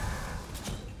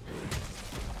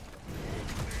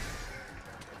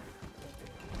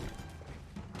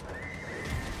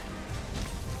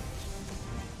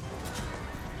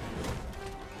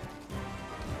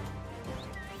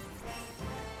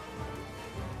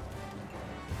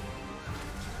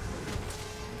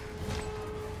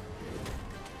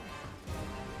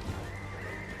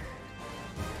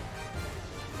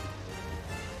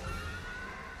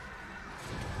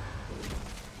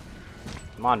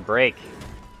 Come on, break.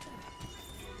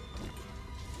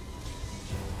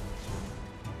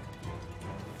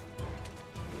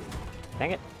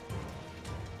 Dang it.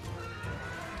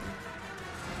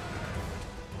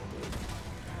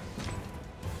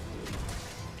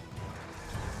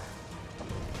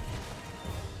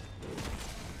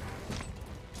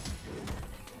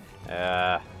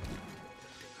 I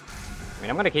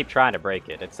mean, I'm gonna keep trying to break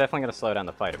it. It's definitely gonna slow down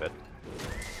the fight a bit.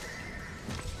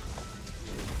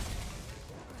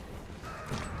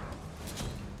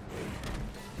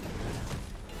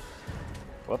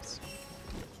 Whoops.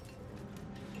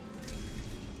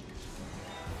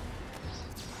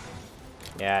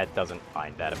 Yeah, it doesn't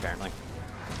find that, apparently.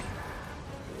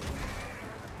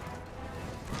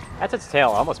 That's its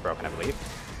tail almost broken, I believe.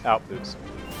 Oh, oops.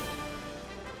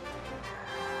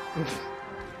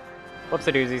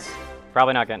 Whoopsie-doozies.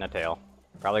 Probably not getting a tail.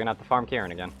 Probably gonna have to farm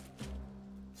Kirin again.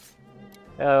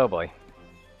 Oh boy.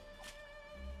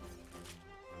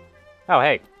 Oh,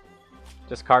 hey.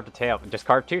 Just carved a tail. Just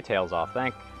carved 2 tails off.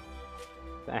 Dang.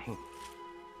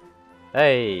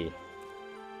 Hey.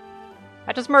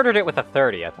 I just murdered it with a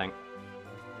 30, I think.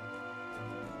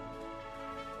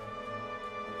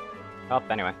 Oh,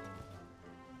 anyway.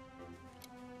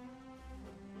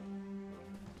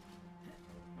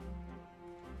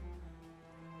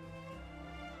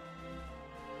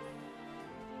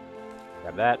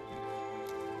 Grab that.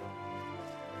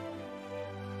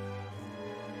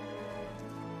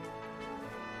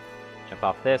 Jump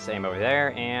off this, aim over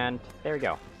there, and there we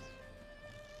go.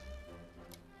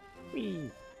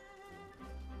 Whee!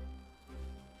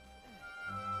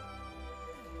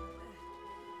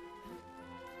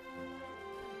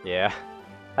 Yeah,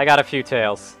 I got a few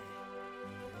tails.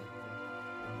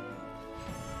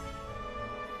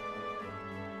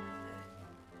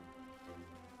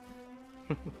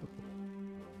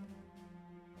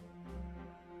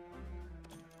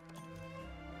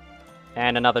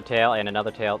 And another tail, and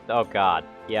another tail. Oh god.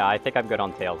 Yeah, I think I'm good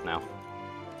on tails now.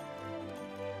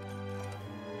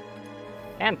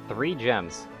 And 3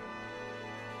 gems.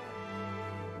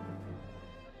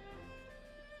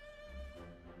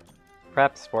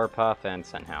 Prep, Spore Puff, and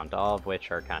Sunhound, all of which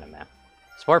are kind of meh.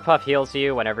 Spore Puff heals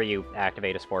you whenever you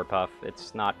activate a Spore Puff.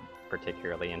 It's not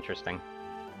particularly interesting.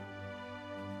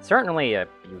 Certainly a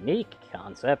unique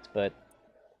concept, but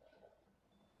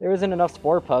there isn't enough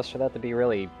Spore Puffs for that to be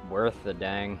really worth the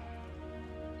dang.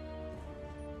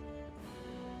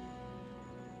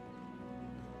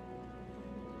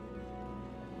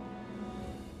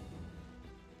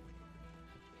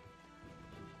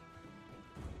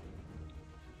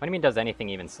 What do you mean, does anything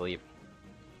even sleep?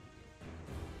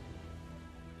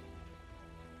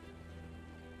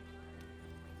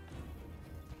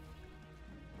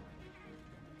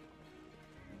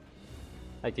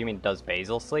 Like, do you mean, does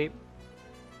Basil sleep?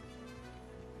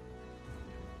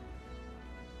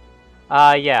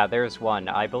 Yeah, there's one.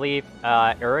 I believe,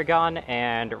 Uragon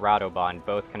and Radoban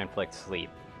both can inflict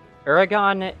sleep.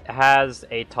 Uragon has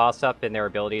a toss-up in their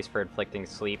abilities for inflicting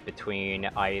sleep between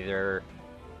either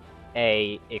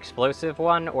a explosive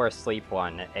one or a sleep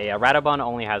one. A Radoban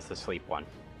only has the sleep one.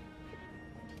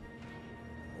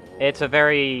 It's a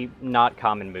very not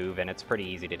common move, and it's pretty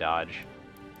easy to dodge.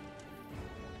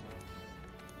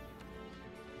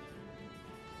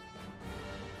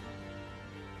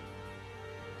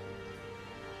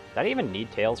 Did I even need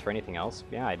tails for anything else?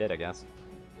 Yeah, I did, I guess.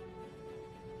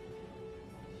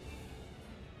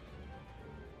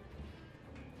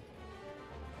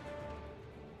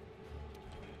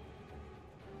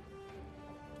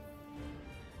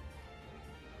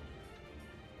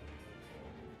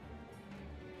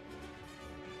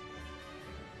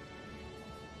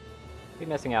 Be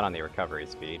missing out on the recovery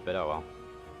speed, but oh well.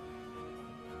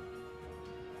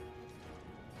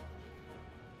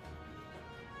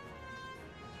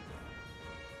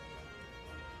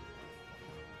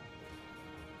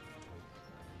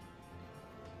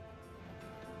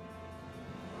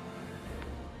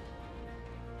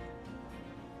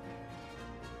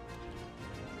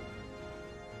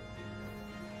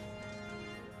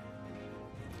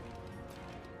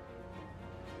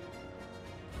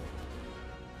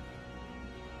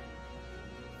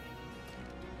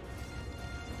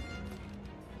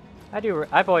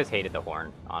 I've always hated the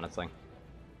horn, honestly.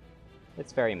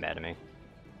 It's very meh to me.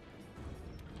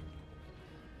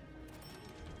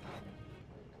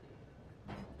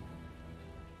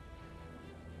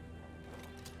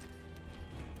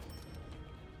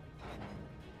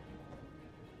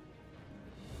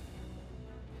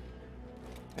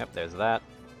 Yep, there's that.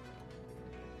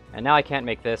 And now I can't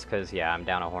make this because, yeah, I'm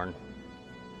down a horn.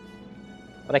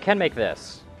 But I can make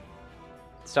this.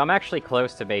 So I'm actually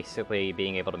close to basically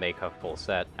being able to make a full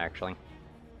set, actually.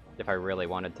 If I really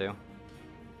wanted to.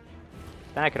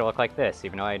 Then I could look like this,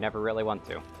 even though I never really want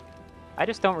to. I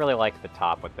just don't really like the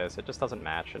top with this. It just doesn't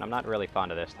match, and I'm not really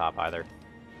fond of this top either.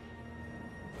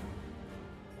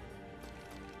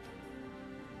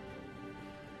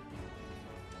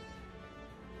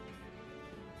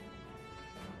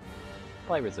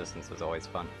 Play resistance is always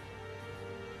fun.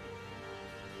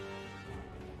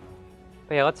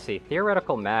 But yeah, let's see.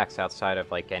 Theoretical max outside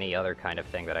of like any other kind of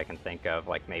thing that I can think of,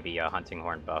 like maybe a hunting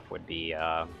horn buff would be,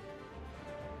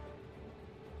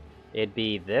 it'd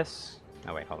be this.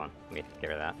 Oh wait, hold on. Let me get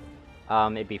rid of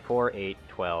that. It'd be 4, 8,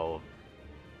 12,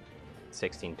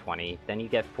 16, 20. Then you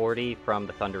get 40 from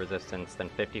the thunder resistance, then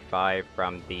 55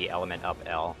 from the element up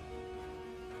L.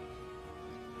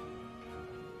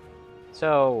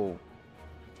 So...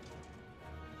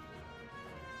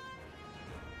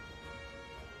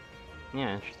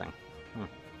 yeah, interesting.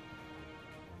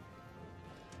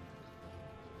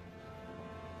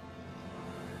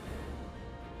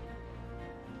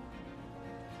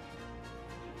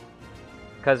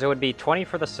 Because it would be 20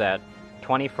 for the set,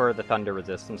 20 for the thunder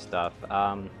resistance stuff.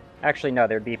 Actually, no,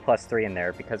 there'd be +3 in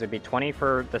there, because it'd be 20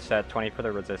 for the set, 20 for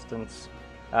the resistance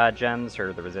gems,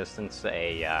 or the resistance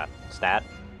stat.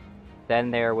 Then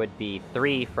there would be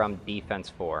 3 from defense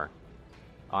 4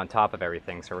 on top of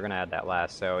everything, so we're going to add that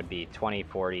last. So it would be 20,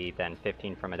 40, then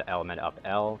 15 from an element up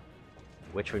L,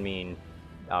 which would mean,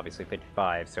 obviously,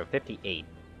 55, so 58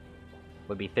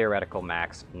 would be theoretical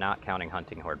max, not counting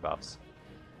hunting horde buffs.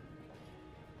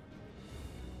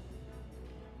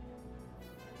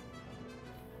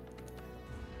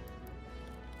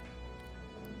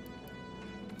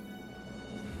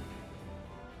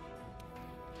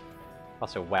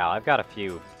 Also, wow, I've got a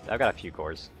few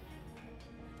cores.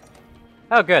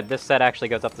 Oh good, this set actually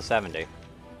goes up to 70.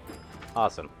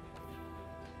 Awesome.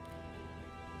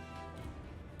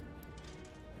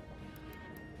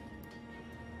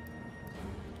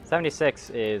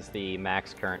 $76 is the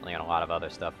max currently on a lot of other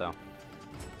stuff, though.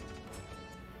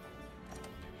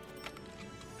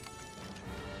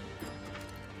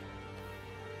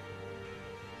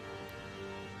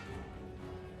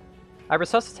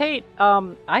 Resuscitate,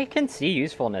 I can see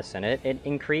usefulness in it.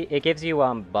 It gives you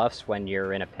buffs when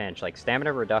you're in a pinch. Like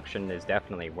stamina reduction is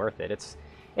definitely worth it.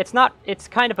 It's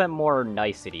kind of a more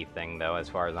nicety thing though, as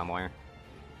far as I'm aware.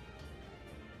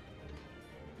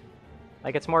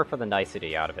 Like it's more for the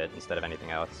nicety out of it instead of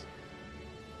anything else.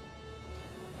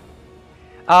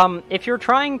 If you're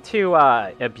trying to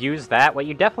abuse that, what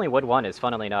you definitely would want is,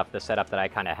 funnily enough, the setup that I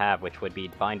kind of have, which would be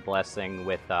Divine Blessing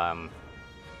with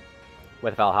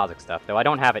Valhazic stuff, though I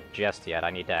don't have it just yet. I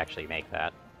need to actually make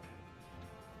that.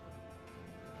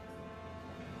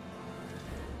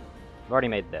 I've already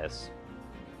made this.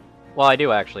 Well, I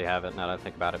do actually have it, now that I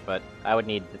think about it, but I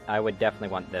would definitely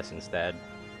want this instead.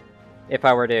 If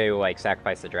I were to, like,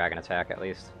 sacrifice the dragon attack, at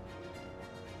least.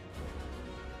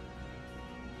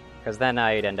 Because then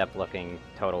I'd end up looking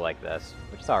total like this,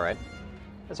 which is alright.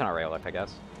 It's an alright look, I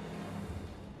guess.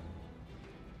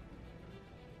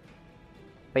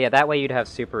 But yeah, that way you'd have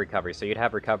super recovery, so you'd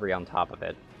have recovery on top of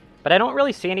it. But I don't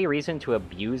really see any reason to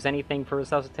abuse anything for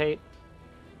Resuscitate.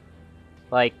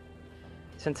 Like,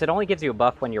 since it only gives you a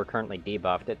buff when you're currently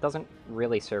debuffed, it doesn't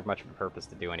really serve much of a purpose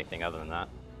to do anything other than that.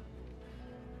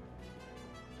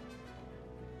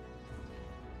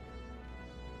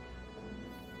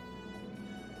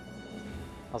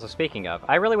 Also, speaking of,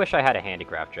 I really wish I had a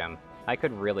handicraft gem. I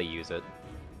could really use it.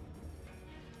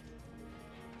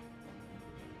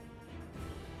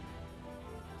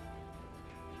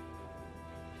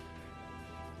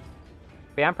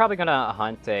 But yeah, I'm probably gonna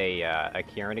hunt a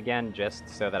Kirin again, just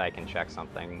so that I can check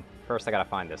something. First, I gotta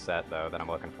find this set, though, that I'm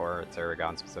looking for. It's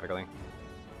Aragon, specifically.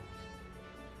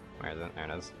 Where is it? There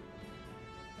it is.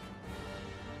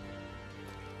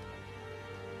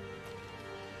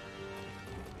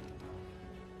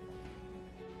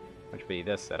 Which would be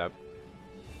this setup.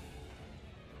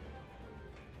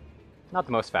 Not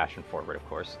the most fashion-forward, of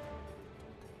course.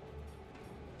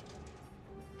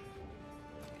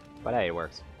 But hey, it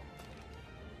works.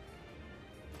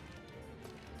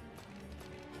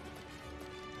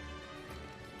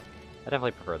 I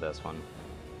definitely prefer this one.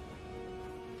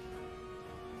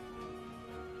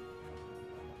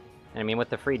 And I mean, with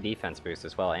the free defense boost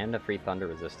as well, and the free thunder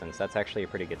resistance, that's actually a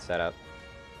pretty good setup.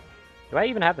 Do I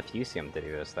even have the Fusium to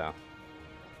do this, though?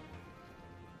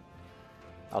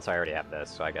 Also, I already have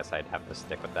this, so I guess I'd have to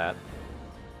stick with that.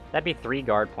 That'd be 3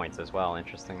 guard points as well,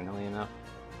 interestingly enough.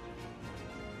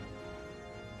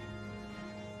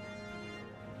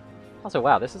 Also,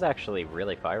 wow, this is actually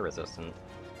really fire resistant.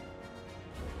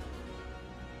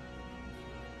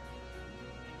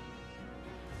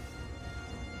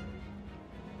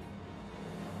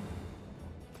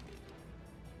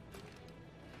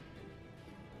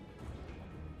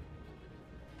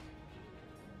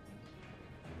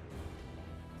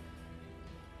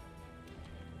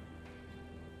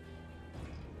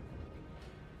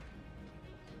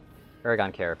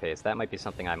 Aragon Carapace, that might be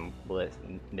something I'm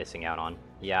missing out on.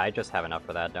 Yeah, I just have enough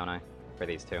for that, don't I? For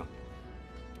these two.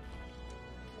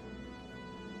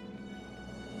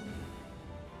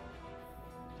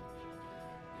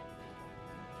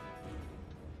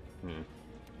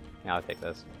 Yeah, I'll take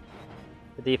this.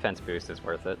 The defense boost is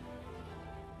worth it.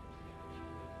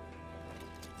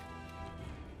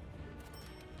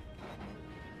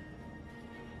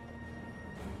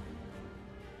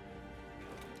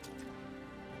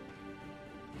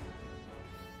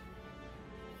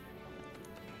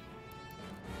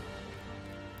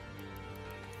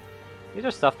 These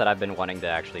are stuff that I've been wanting to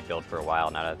actually build for a while,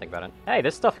 now that I think about it. Hey,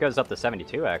 this stuff goes up to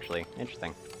 72, actually.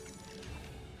 Interesting.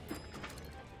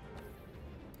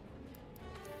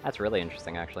 That's really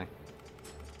interesting, actually.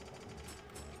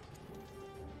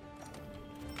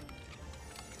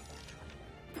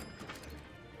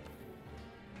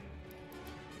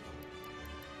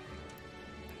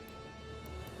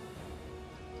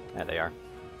 There they are.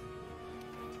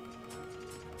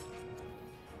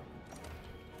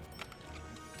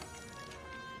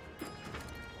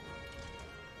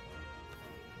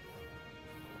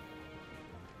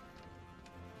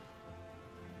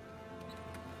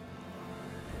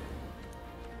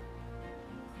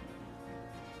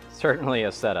 Certainly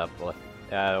a setup look,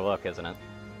 isn't it?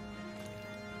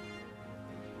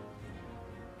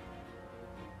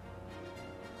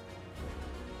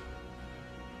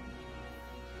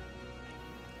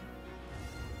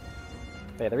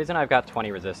 Okay, the reason I've got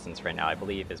 20 resistance right now, I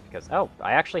believe, is because... Oh,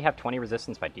 I actually have 20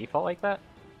 resistance by default like that?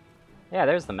 Yeah,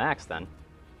 there's the max then.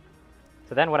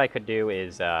 So then what I could do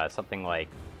is something like...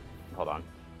 Hold on.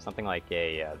 Something like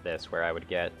a this, where I would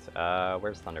get...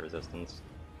 where's thunder resistance?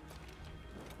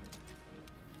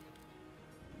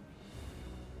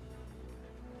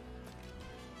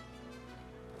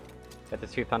 Get the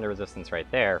 2 thunder resistance right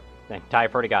there. Then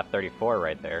I've already got 34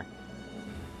 right there.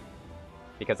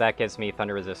 Because that gives me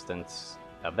thunder resistance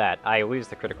of that. I lose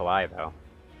the critical eye, though.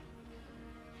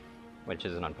 Which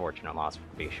is an unfortunate loss, to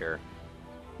be sure.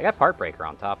 I got Part Breaker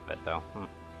on top of it, though.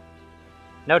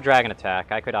 No dragon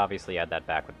attack. I could obviously add that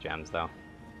back with gems, though.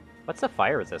 What's the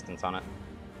fire resistance on it?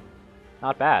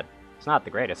 Not bad. It's not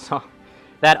the greatest.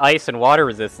 That ice and water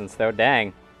resistance, though,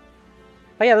 dang.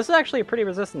 But yeah, this is actually a pretty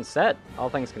resistant set, all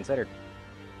things considered.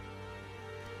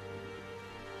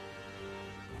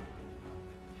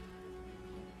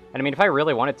 And I mean, if I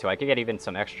really wanted to, I could get even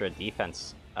some extra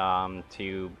defense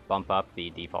to bump up the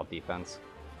default defense.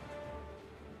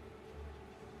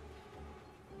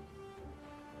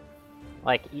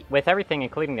 Like, with everything,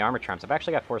 including the armor charms, I've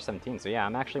actually got 417, so yeah,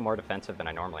 I'm actually more defensive than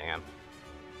I normally am.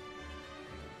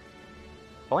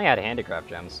 If only I had handicraft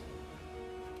gems.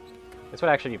 This would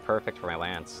actually be perfect for my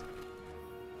lance.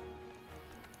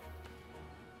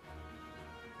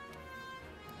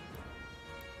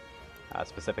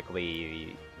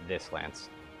 Specifically, this lance.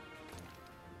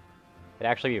 It'd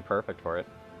actually be perfect for it.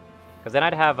 Because then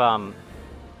I'd have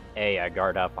a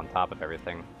guard up on top of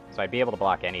everything, so I'd be able to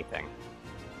block anything.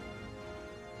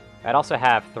 I'd also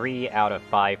have 3 out of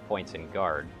 5 points in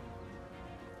guard.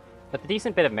 But the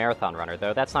decent bit of Marathon Runner,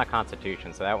 though, that's not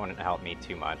Constitution, so that wouldn't help me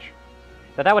too much.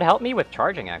 But that would help me with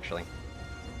charging, actually.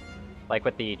 Like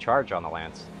with the charge on the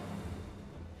lance.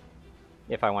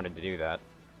 If I wanted to do that.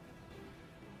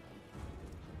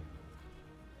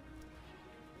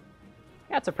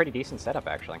 Yeah, it's a pretty decent setup,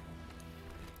 actually.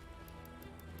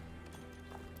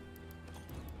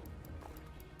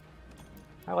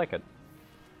 I like it.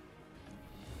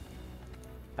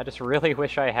 I just really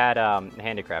wish I had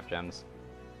handicraft gems.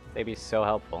 They'd be so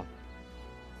helpful.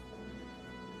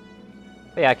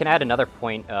 But yeah, I can add another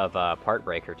point of Part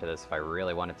Breaker to this if I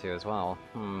really wanted to as well.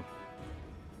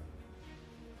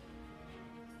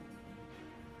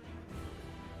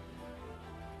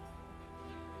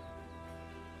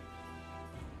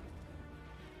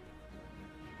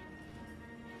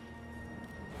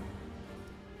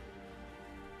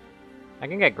 I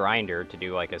can get Grinder to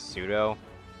do like a pseudo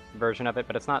version of it,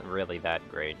 but it's not really that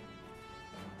great.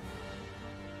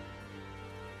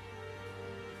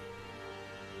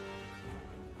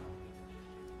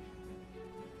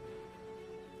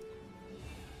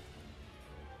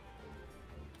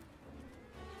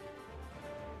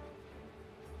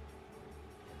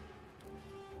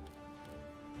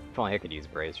 If only I could use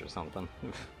Brace or something.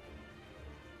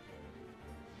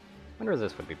 Wind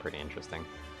Resist would be pretty interesting.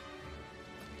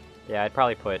 Yeah, I'd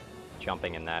probably put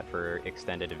jumping in that for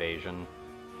extended evasion.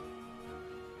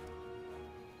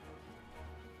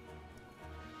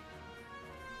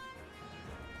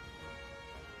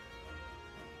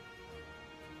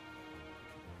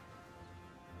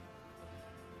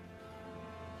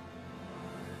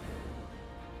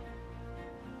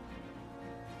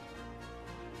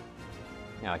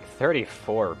 Yeah, like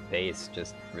 34 base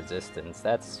just resistance.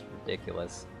 That's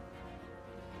ridiculous.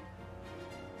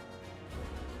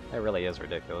 That really is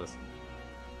ridiculous.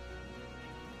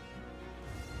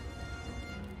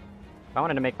 If I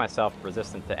wanted to make myself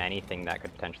resistant to anything that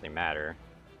could potentially matter.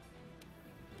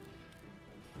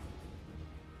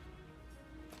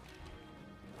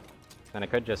 Then I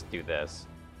could just do this.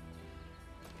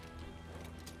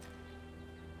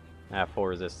 I have full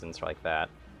resistance like that.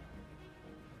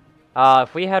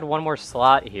 If we had one more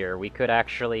slot here, we could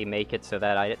actually make it so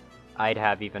that I'd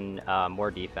have even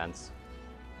more defense.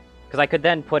 Because I could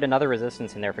then put another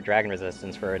resistance in there for dragon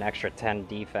resistance for an extra 10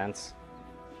 defense.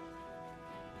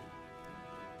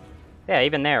 Yeah,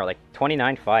 even there, like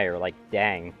 29 fire, like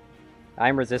dang.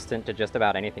 I'm resistant to just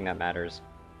about anything that matters.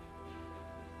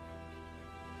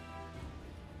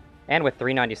 And with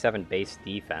 397 base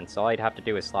defense, all I'd have to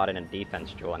do is slot in a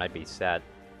defense jewel and I'd be set.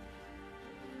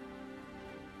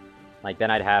 Like,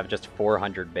 then I'd have just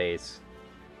 400 base.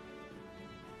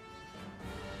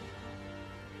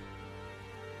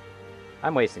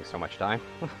 I'm wasting so much time.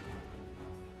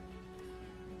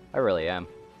 I really am.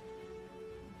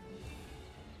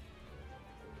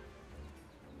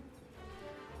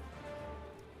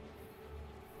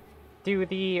 Do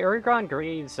the Nergigante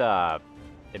Greaves, the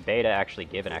beta actually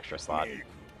give an extra slot?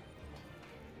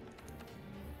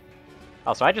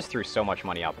 Also, I just threw so much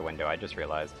money out the window, I just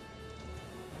realized.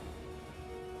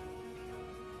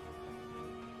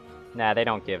 Nah, they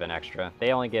don't give an extra.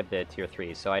 They only give the tier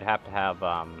 3, so I'd have to have,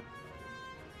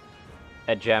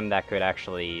 a gem that could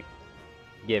actually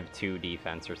give 2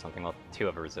 defense or something. Well, 2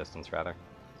 of a resistance, rather.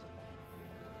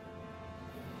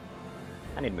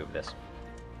 I need to move this.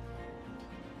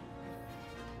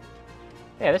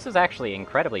 Yeah, this is actually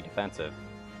incredibly defensive.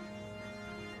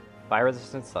 Fire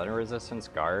resistance, thunder resistance,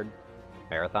 guard,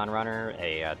 marathon runner,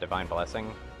 a divine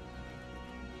blessing.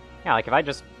 Yeah, like if I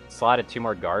just slotted 2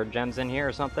 more guard gems in here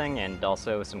or something, and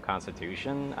also some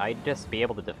constitution, I'd just be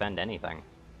able to defend anything.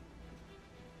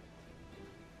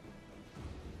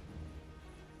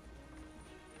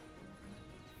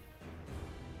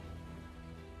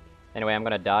 Anyway, I'm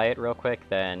gonna diet real quick,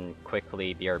 then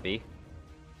quickly BRB.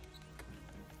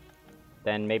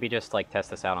 Then maybe just, like,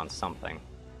 test this out on something.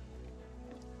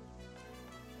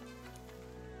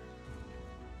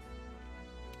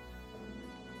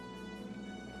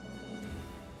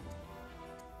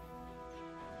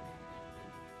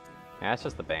 Yeah, that's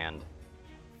just the band.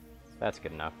 That's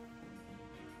good enough.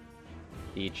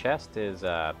 The chest is,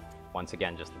 once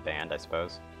again, just the band, I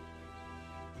suppose.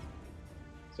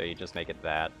 So you just make it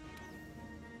that.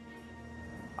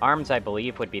 Arms, I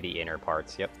believe, would be the inner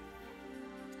parts, yep.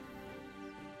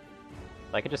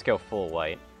 I could just go full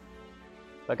white.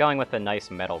 But going with a nice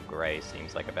metal gray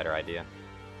seems like a better idea.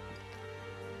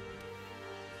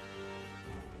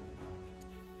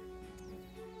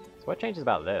 So what changes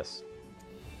about this?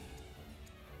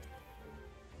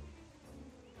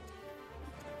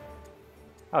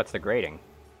 Oh, it's the grading.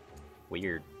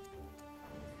 Weird.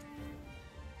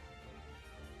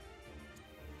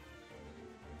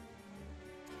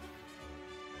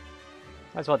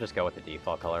 Might as well just go with the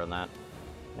default color on that.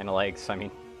 And the legs, I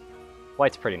mean,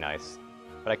 white's pretty nice.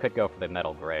 But I could go for the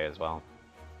metal gray as well.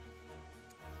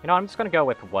 You know, I'm just gonna go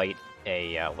with white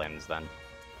limbs then.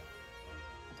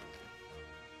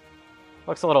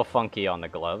 Looks a little funky on the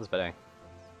gloves, but hey,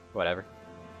 whatever.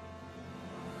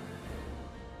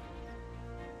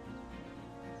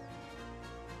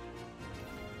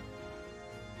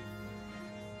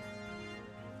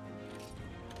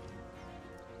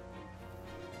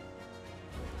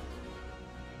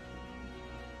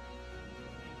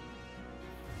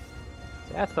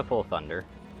 That's the full thunder.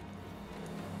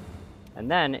 And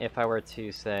then, if I were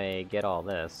to, say, get all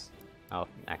this... Oh,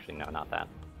 actually, no, not that.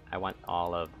 I want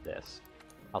all of this.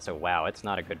 Also, wow, it's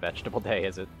not a good vegetable day,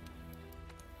 is it?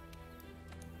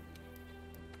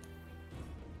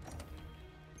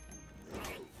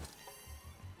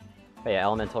 But yeah,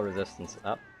 elemental resistance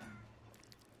up.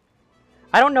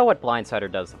 I don't know what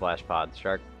Blindsider does to Flash Pods,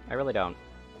 Shark. I really don't.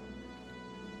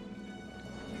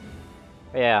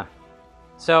 But yeah.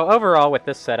 So overall, with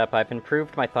this setup, I've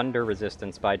improved my Thunder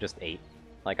resistance by just 8,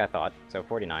 like I thought, so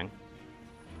 49.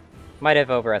 Might have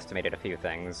overestimated a few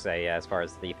things, as far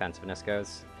as the defensiveness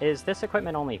goes. Is this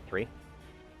equipment only 3?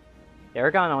 The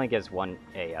Ergon only gives 1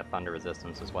 Thunder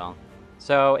resistance as well.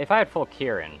 So if I had full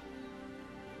Kirin,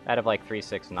 I'd have like 3,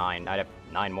 6, 9. I'd have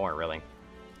 9 more, really.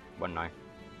 Wouldn't I?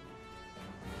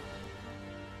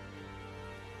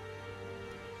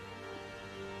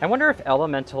 I wonder if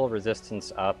elemental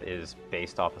resistance up is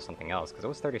based off of something else, because it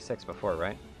was 36 before,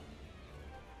 right?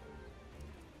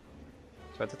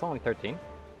 So it's only 13?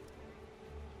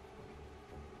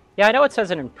 Yeah, I know it says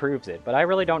it improves it, but I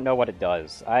really don't know what it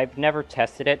does. I've never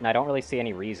tested it, and I don't really see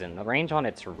any reason. The range on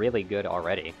it's really good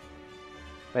already.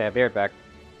 But yeah, be right back.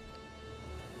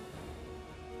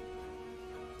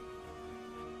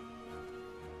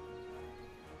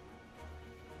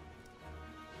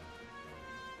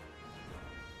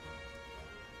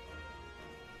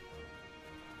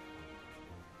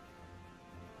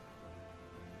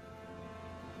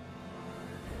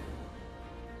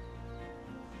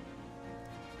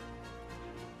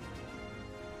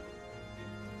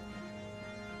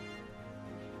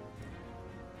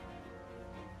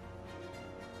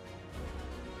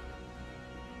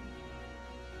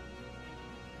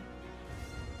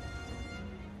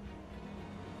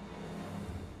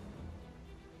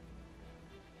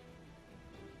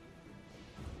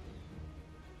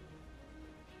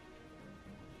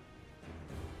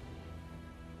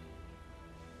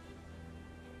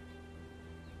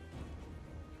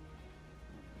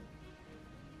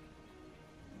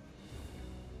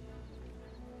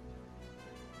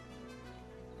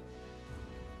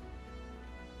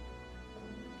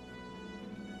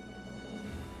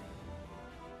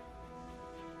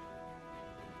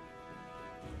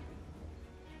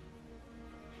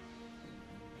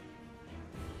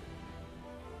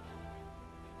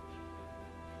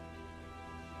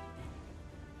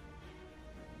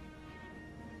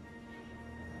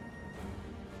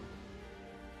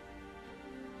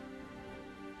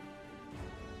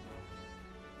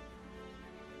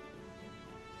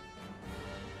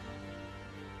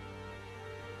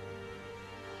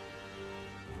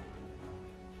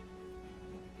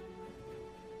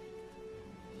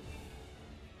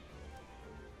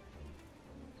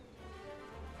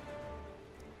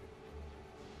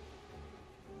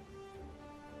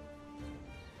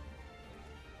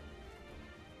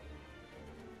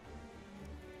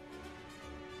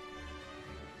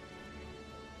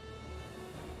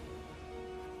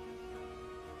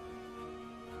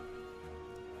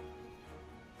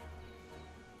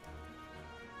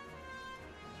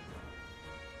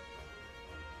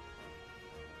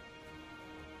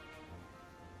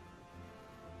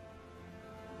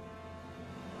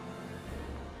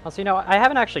 Also, you know, I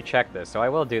haven't actually checked this, so I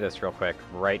will do this real quick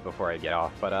right before I get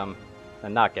off, but,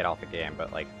 and not get off the game,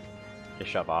 but, like,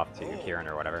 just shove off to Kirin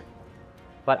or whatever.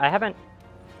 But I haven't...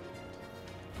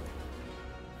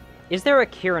 Is there a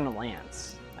Kirin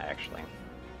Lance, actually?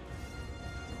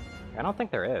 I don't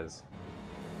think there is.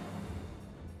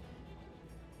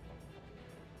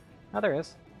 Oh, there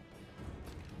is.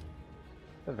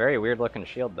 It's a very weird-looking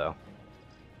shield, though.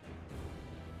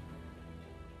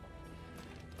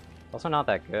 Also not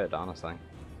that good, honestly.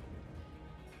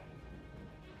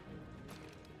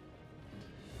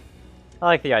 I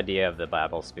like the idea of the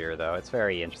Babel Spear, though. It's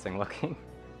very interesting looking.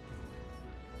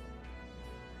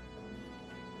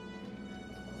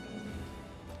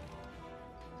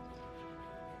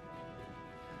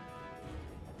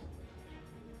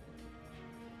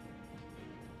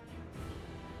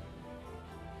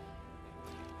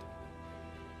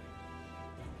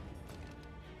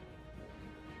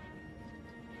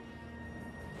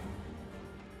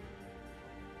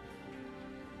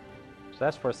 So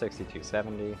that's 460,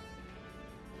 270.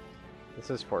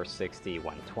 This is 460,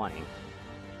 120.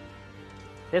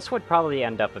 This would probably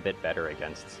end up a bit better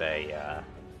against, say,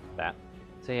 that.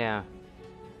 So yeah.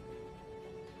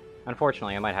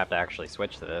 Unfortunately, I might have to actually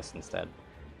switch to this instead.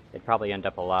 It'd probably end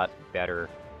up a lot better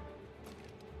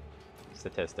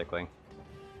statistically.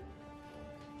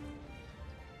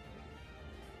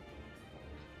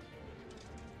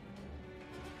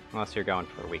 Unless you're going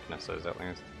for weaknesses, at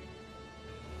least.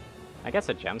 I guess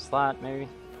a gem slot, maybe?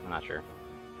 I'm not sure.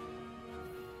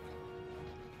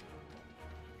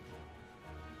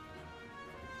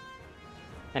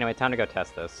 Anyway, time to go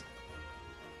test this.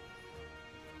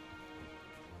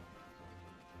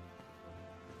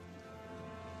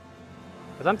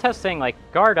 Because I'm testing, like,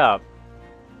 guard up,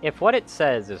 If what it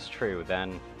says is true,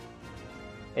 then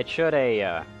it should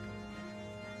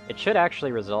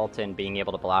actually result in being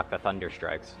able to block the thunder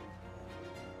strikes.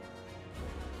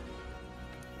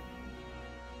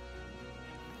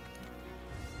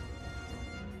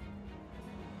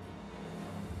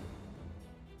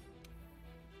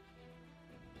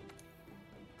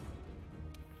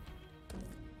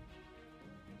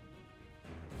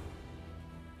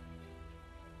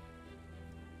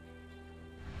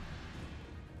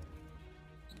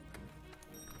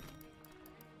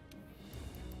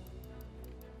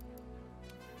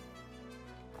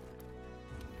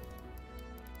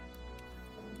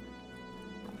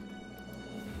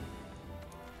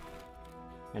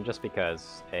 And just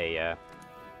because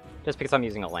I'm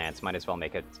using a lance, might as well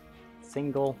make a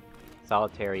single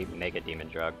solitary Mega Demon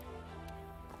Drug,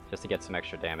 just to get some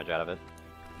extra damage out of it,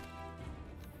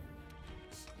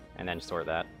 and then store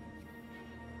that.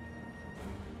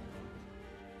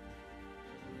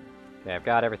 Okay, I've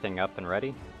got everything up and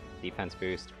ready. Defense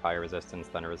boost, fire resistance,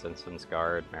 thunder resistance,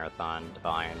 guard, marathon,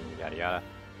 divine, yada yada.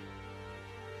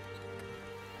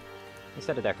 Let me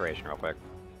set a decoration real quick.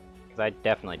 Because I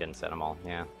definitely didn't set them all,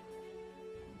 yeah.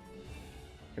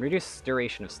 Can reduce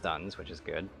duration of stuns, which is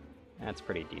good. That's a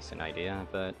pretty decent idea,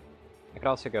 but I could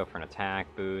also go for an attack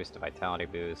boost, a vitality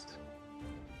boost.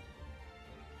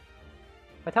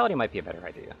 Vitality might be a better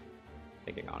idea,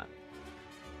 thinking on it.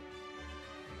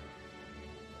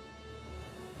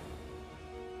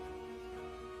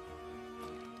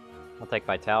 I'll take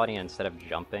vitality instead of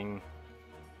jumping.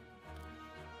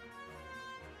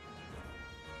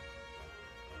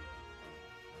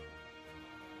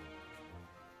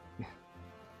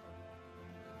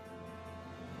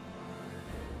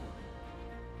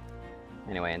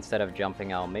 Anyway, instead of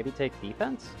jumping, I'll maybe take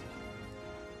defense?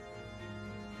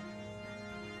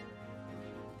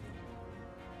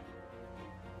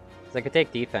 Because I could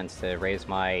take defense to raise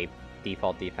my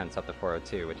default defense up to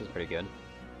 402, which is pretty good.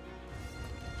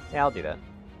 Yeah, I'll do that.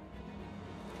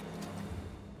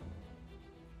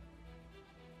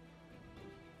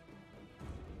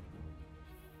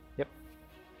 Yep.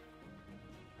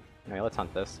 Anyway, let's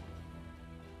hunt this.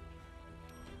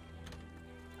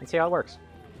 And see how it works.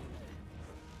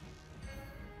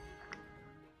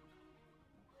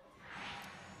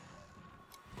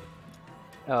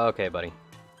 Oh, okay, buddy.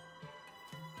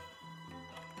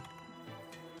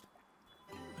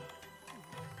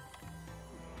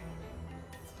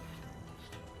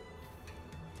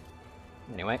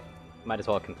 Anyway, might as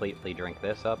well completely drink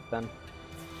this up then.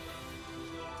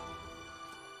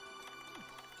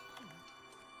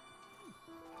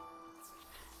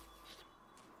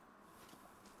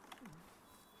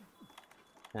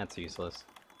 That's useless.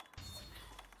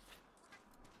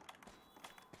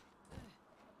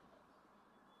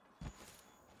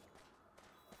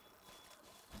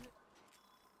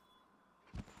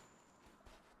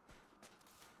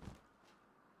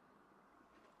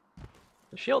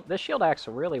 This shield act's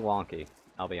really wonky,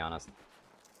 I'll be honest.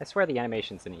 I swear the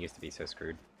animations didn't used to be so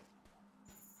screwed.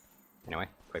 Anyway,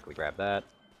 quickly grab that.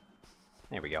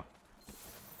 There we go.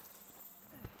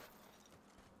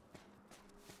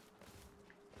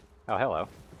 Oh, hello.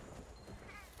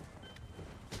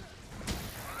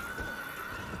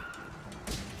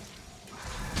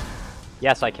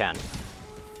 Yes, I can.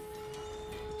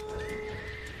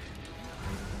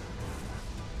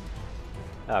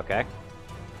 Okay.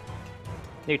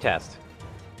 New test.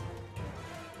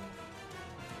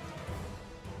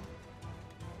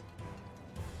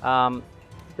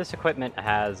 This equipment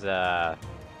has,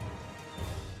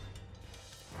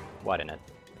 what in it?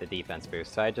 The defense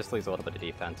boost, so I just lose a little bit of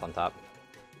defense on top.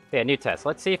 Yeah, new test.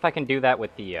 Let's see if I can do that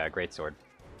with the, greatsword.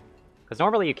 Because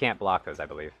normally you can't block those, I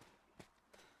believe.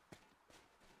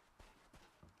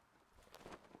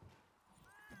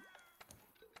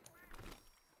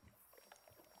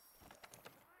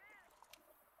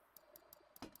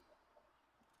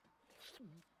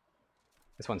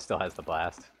 This one still has the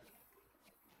blast.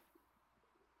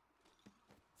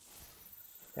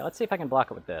 Yeah, let's see if I can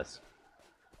block it with this.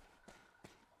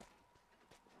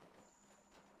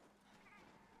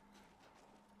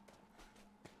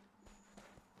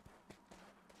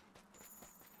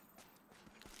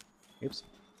 Oops.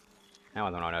 That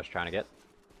wasn't what I was trying to get.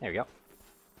 There we go.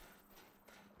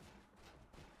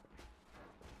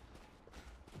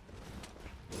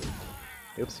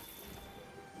 Oops.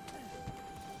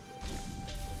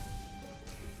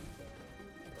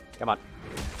 Come on.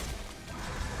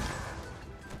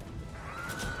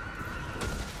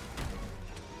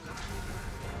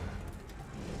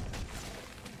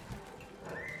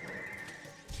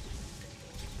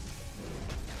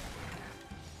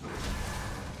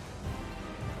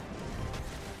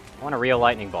 I want a real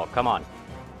lightning bolt. Come on.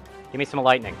 Give me some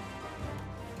lightning.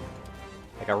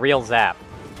 Like a real zap.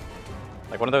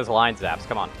 Like one of those line zaps.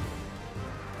 Come on.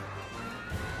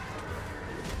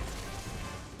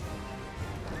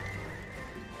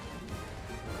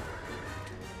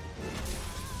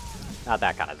 Not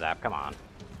that kind of zap. Come on.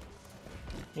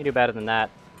 You do better than that.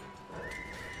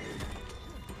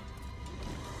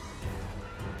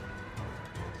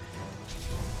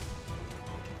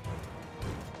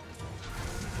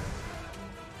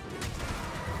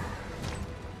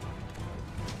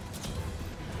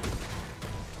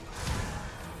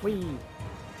 Whee!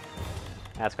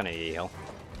 That's gonna heal.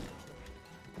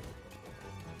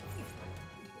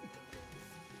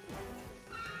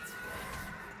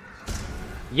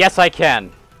 Yes, I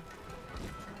can!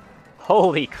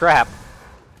 Holy crap!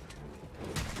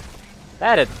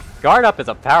 That is... Guard up is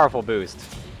a powerful boost.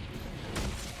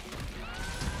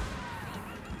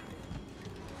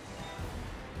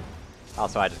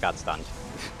 Also, I just got stunned.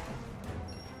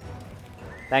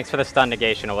 Thanks for the stun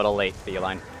negation, a little late,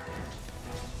 Feline.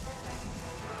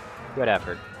 Good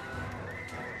effort.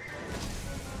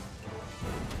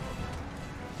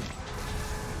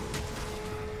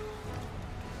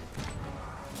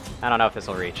 I don't know if this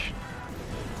will reach.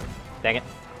 Dang it.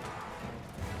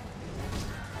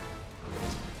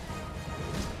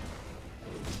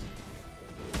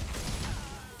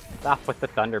 Stop with the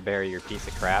Thunderberry, you piece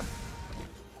of crap.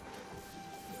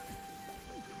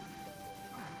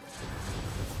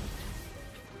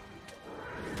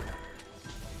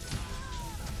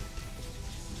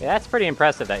 Yeah, that's pretty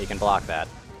impressive that you can block that.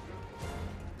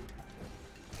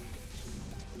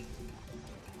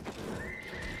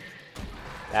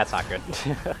 That's not good.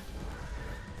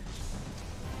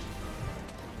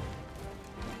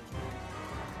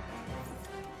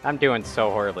 I'm doing so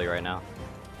horribly right now.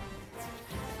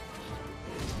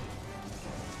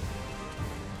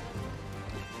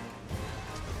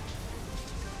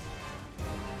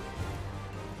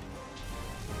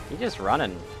 He's just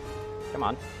running. Come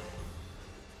on.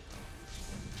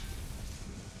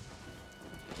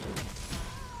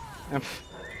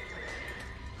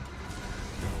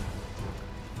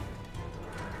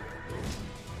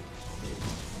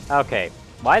 Okay,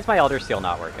 why is my Elder Seal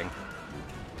not working?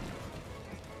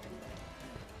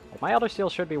 Like, my Elder Seal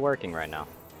should be working right now.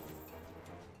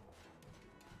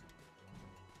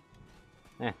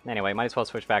 Anyway, might as well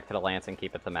switch back to the Lance and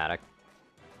keep it thematic.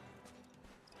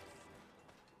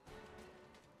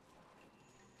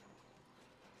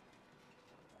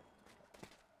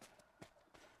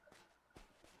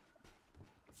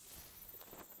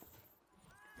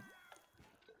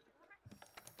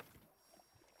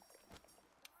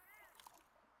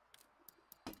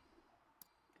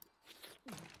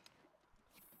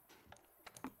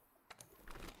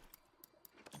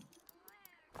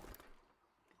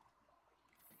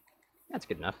 That's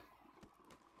good enough.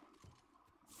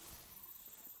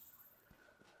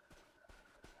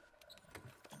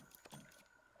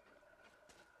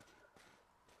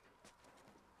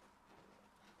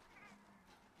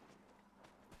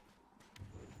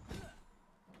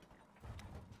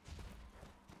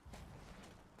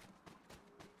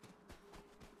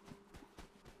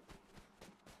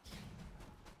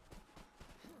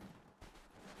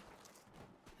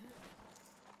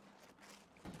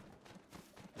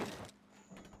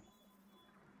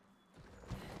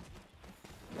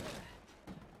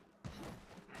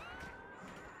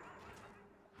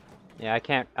 Yeah,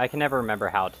 I can never remember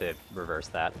how to reverse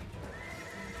that.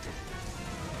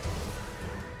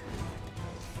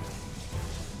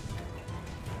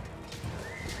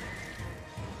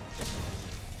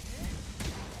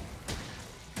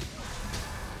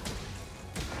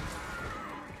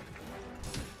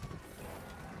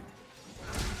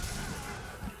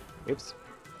 Oops.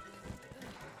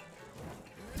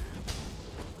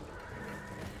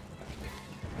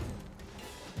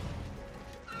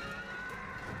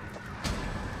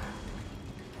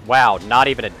 Wow, not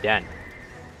even a dent.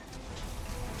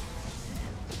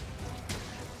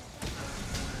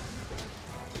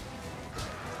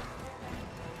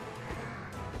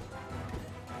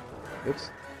 Oops.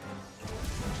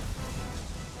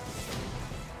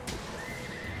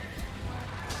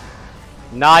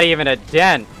 Not even a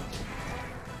dent.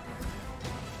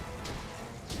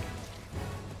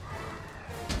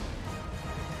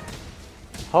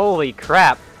 Holy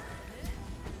crap.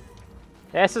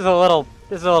 This is a little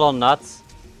nuts.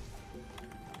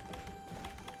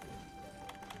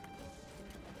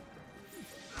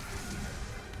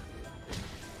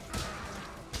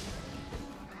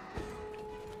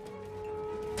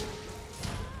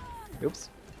 Oops.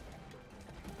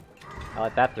 I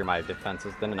let that through my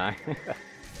defenses, didn't I?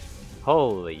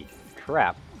 Holy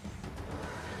crap.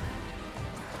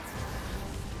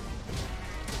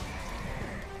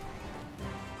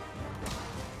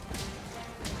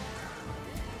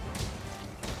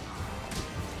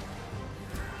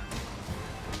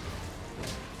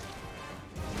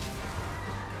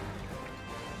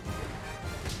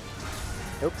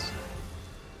 Oops.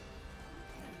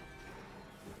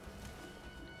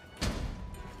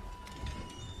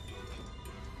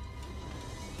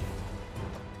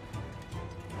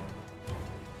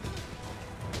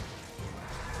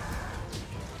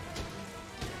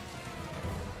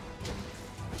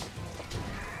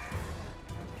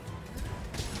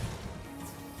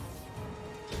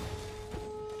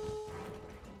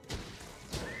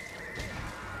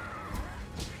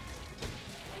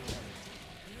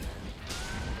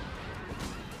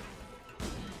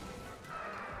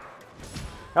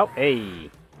 Oh, hey!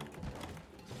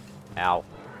 Ow.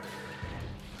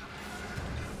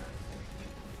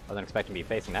 Wasn't expecting to be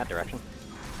facing that direction.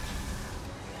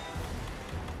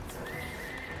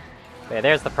 Okay,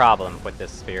 there's the problem with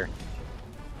this spear.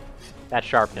 That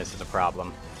sharpness is a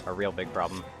problem. A real big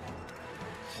problem.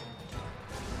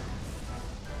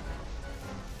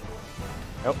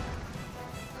 Oh.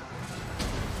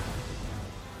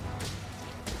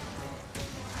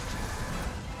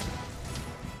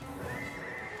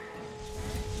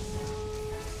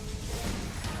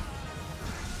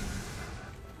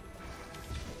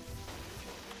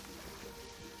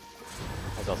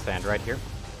 I'll stand right here.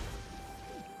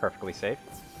 Perfectly safe.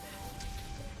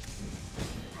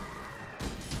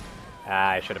 Ah,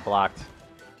 I should have blocked.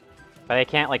 But I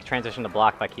can't, like, transition to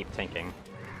block if I keep tinking.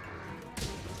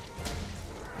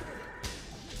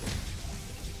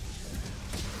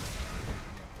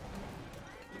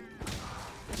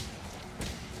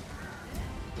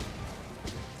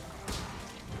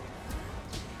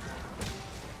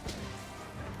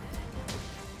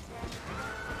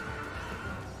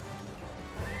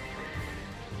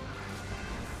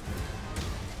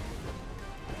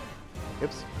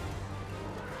 Oops.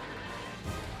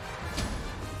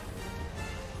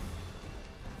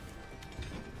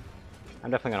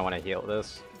 I'm definitely gonna want to heal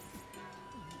this.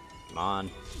 Come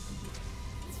on.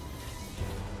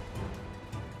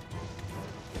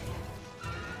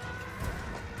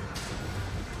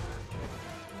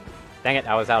 Dang it,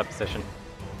 I was out of position.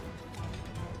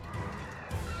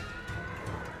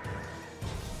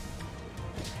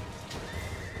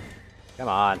 Come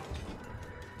on.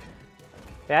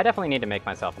 Yeah, I definitely need to make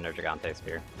myself a Nergigante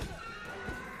spear.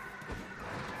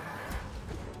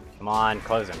 Come on,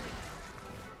 close him.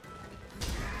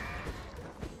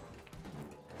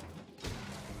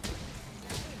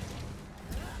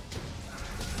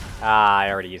 Ah,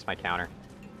 I already used my counter.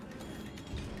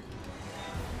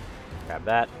 Grab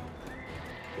that.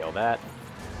 Kill that.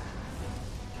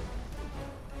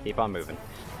 Keep on moving.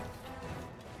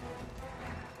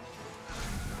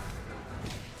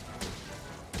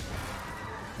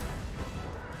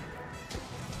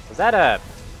 Was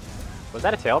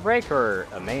that a tail break or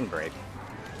a main break?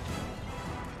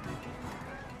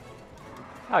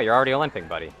 Oh, you're already limping,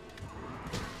 buddy.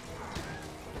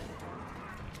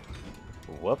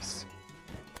 Whoops.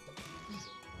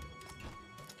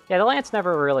 Yeah, the lance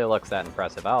never really looks that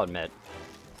impressive, I'll admit.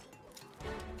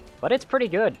 But it's pretty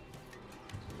good.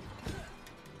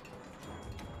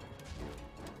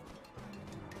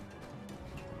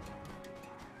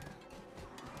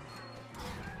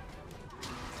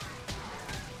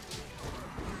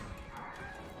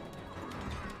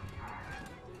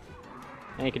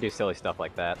 And you can do silly stuff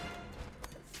like that.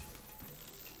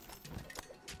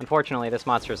 Unfortunately, this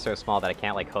monster is so small that I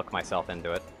can't, like, hook myself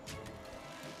into it.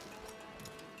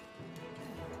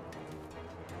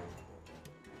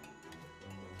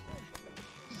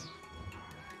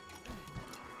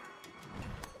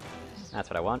 That's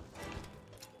what I want.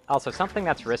 Also, something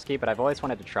that's risky, but I've always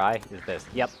wanted to try, is this.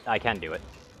 Yep, I can do it.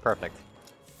 Perfect.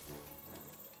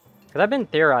 Because I've been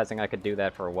theorizing I could do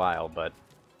that for a while, but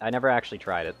I never actually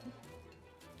tried it.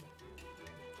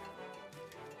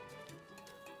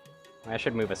 I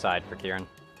should move aside for Kirin.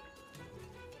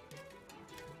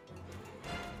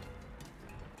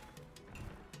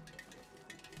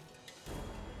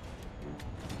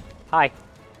 Hi.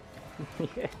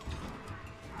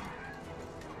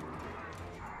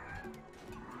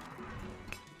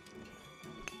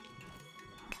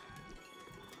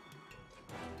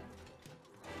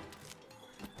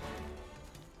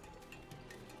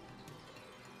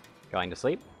 Going to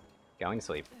sleep. Going to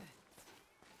sleep.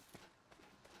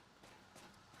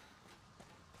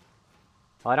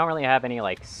 Well, I don't really have any,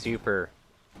 like, super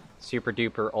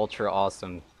duper ultra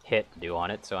awesome hit to do on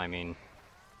it, so I mean,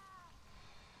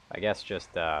 I guess just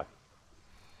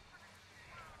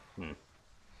Hmm.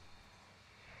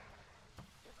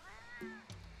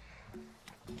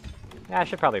 Yeah, I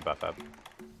should probably buff up.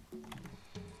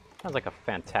 Sounds like a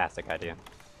fantastic idea.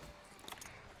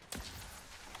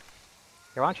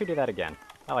 Here, why don't you do that again?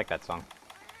 I like that song.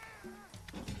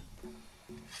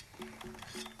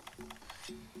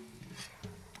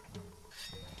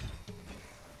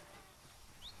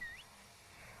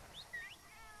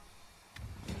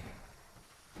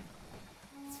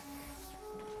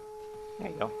 There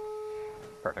you go.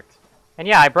 Perfect. And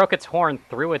yeah, I broke its horn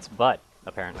through its butt,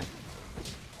 apparently.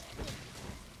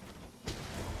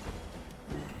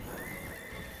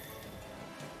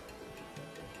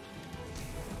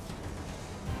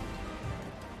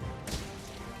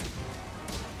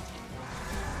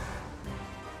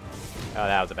 Oh,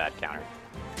 that was a bad counter.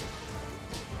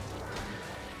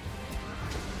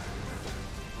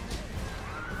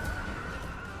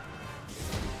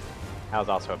 That was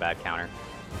also a bad counter.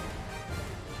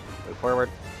 Move forward.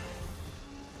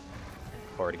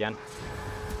 Forward again.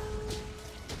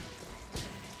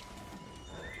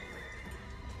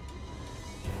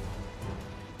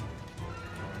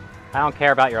 I don't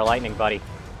care about your lightning, buddy.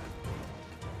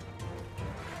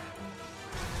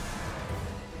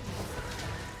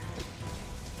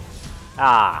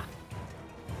 Ah!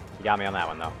 You got me on that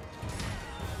one, though.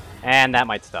 And that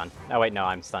might stun. Oh, wait, no,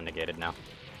 I'm stun negated now.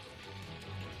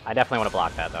 I definitely want to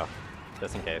block that, though.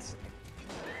 Just in case.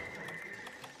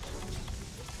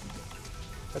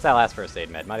 What's that last first aid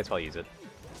med? Might as well use it.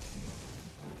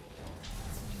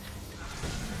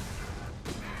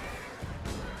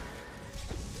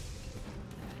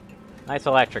 Nice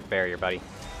electric barrier, buddy.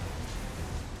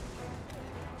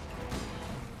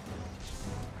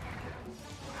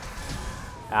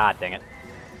 Ah, dang it.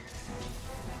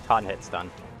 Caught and hit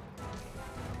stun.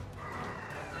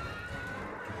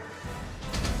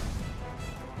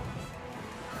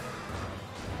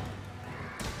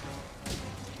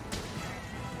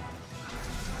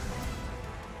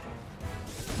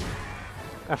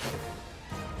 Well,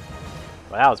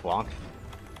 that was wonk.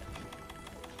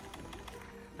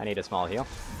 I need a small heal.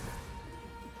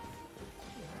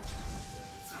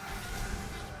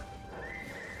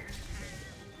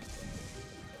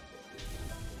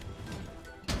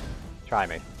 Try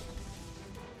me.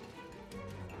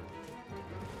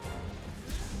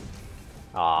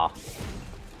 Aw.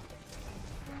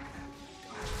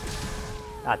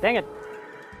 Ah, dang it!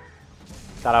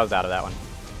 Thought I was out of that one.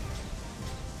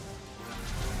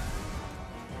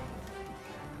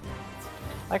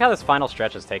 I like how this final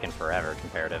stretch has taken forever,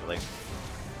 comparatively.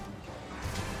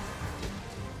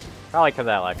 Probably because of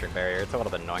that electric barrier, it's a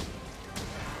little bit annoying.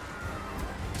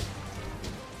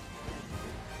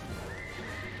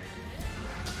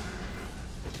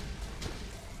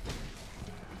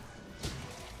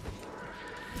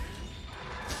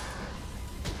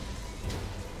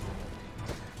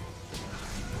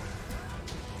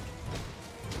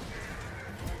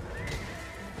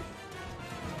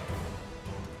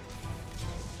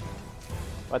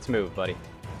 Let's move, buddy.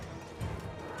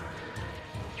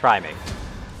 Try me.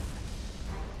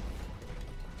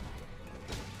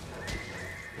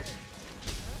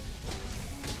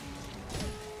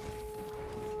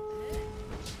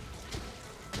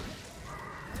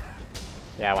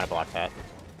 Yeah, I want to block that.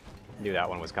 Knew that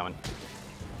one was coming.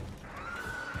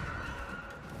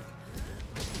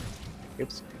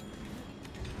 Oops.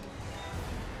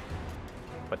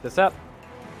 Put this up.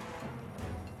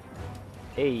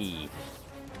 Hey.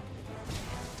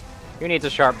 Who needs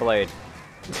a sharp blade?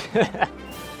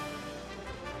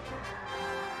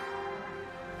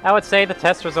 I would say the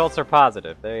test results are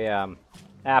positive. They,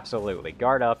 absolutely.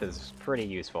 Guard up is pretty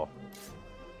useful.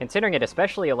 Considering it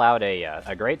especially allowed a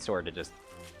greatsword to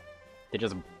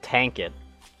just tank it.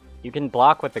 You can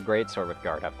block with the greatsword with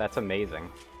guard up. That's amazing.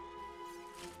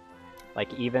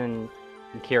 Like, even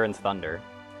Kirin's Thunder.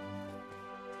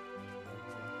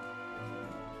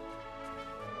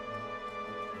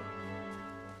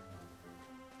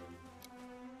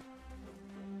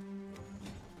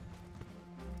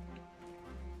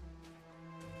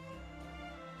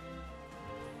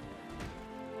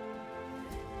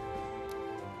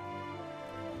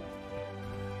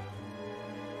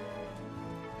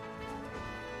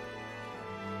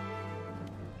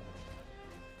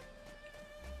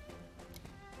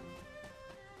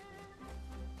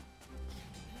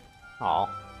 Aw.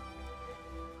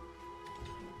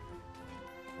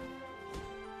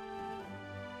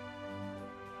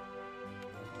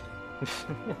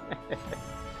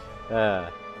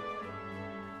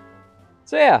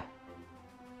 So yeah,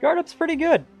 guard up's pretty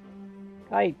good.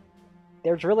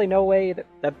 There's really no way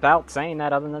about saying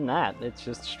that other than that. It's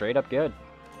just straight up good.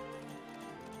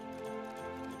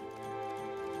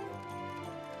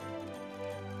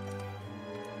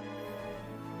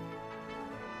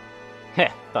 Heh,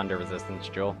 thunder resistance,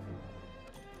 Jewel.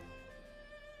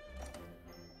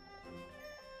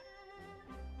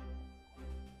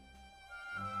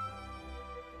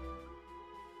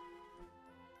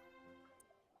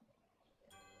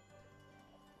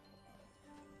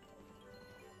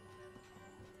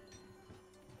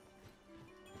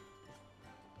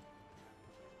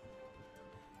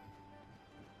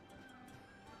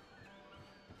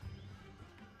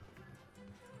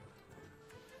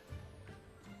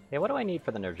 Yeah, what do I need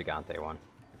for the Nergigante one?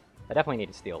 I definitely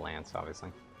need to steal Lance, obviously.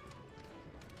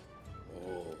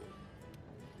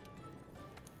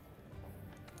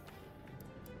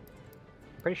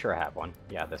 Pretty sure I have one.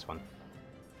 Yeah, this one.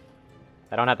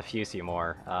 I don't have to fuse you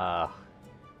more. I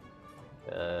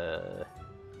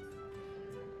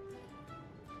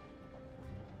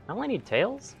only need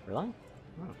tails? Really?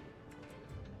 Hmm.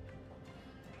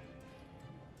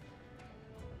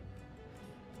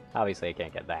 Obviously I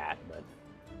can't get that, but...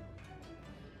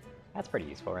 that's pretty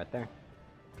useful right there.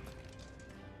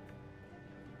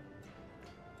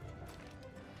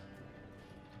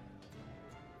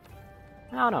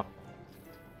 I don't know.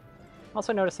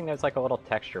 Also noticing there's like a little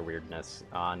texture weirdness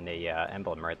on the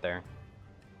emblem right there.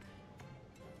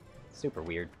 Super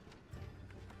weird.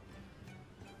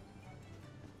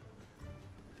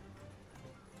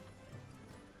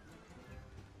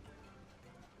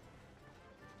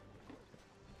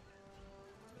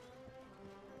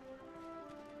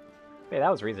 Hey, that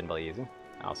was reasonably easy,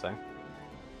 I'll say.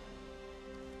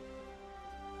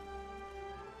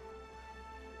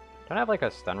 Don't I have like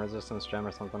a stun resistance gem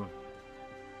or something?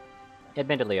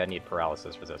 Admittedly, I need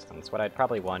paralysis resistance. What I'd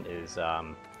probably want is,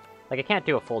 like, I can't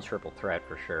do a full triple threat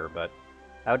for sure, but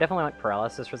I would definitely want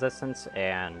paralysis resistance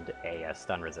and a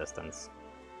stun resistance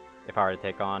if I were to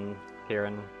take on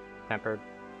Kirin Tempered.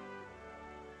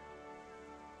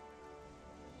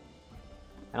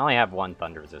 I only have one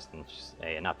thunder resistance,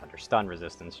 not thunder, stun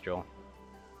resistance jewel,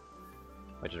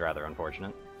 which is rather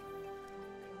unfortunate.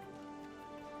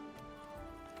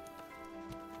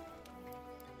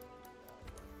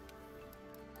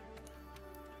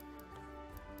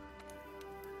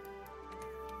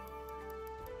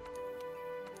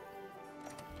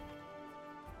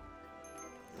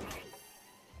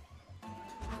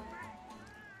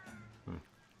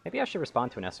 Maybe I should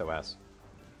respond to an SOS.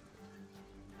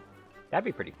 That'd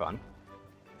be pretty fun.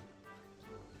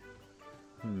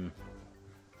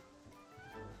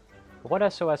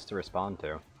 What SOS to respond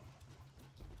to?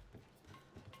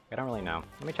 I don't really know.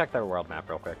 Let me check their world map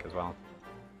real quick as well.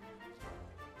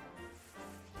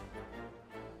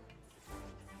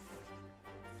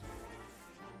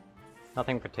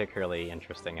 Nothing particularly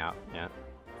interesting out yet.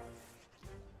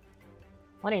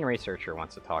 Lenny Researcher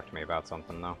wants to talk to me about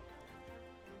something, though.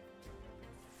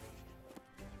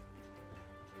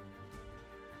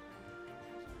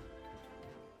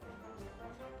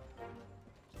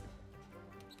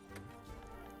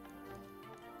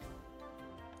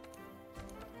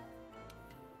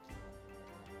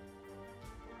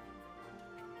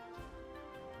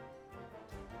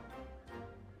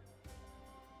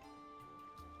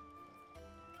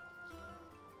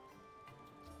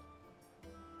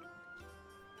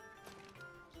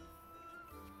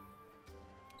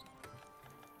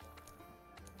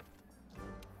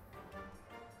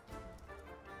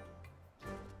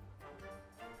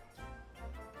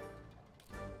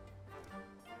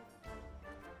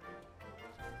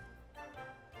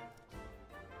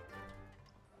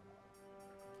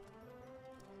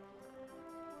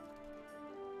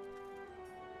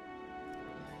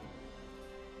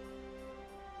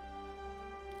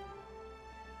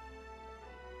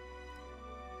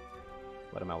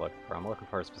 What am I looking for? I'm looking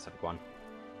for a specific one.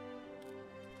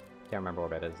 Can't remember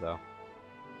what it is, though.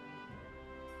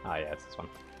 Ah, yeah, it's this one.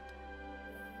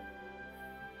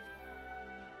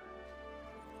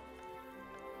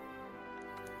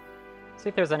 See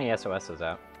if there's any SOSs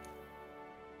out.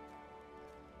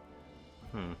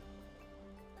 Yeah,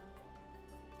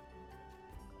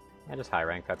 just high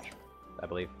rank, I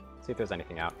believe. See if there's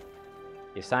anything out.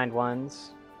 The assigned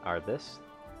ones are this.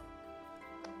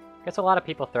 Guess a lot of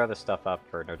people throw this stuff up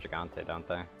for Nergigante, don't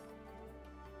they?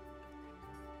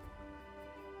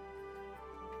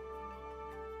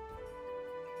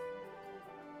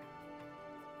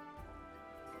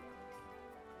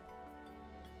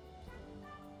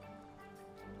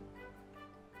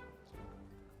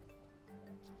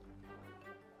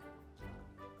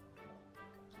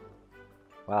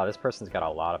 Wow, this person's got a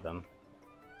lot of them.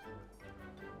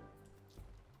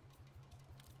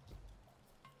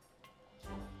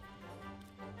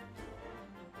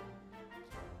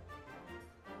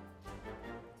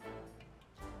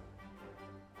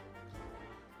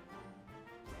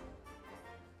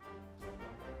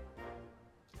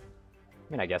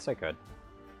 mean, I guess I could.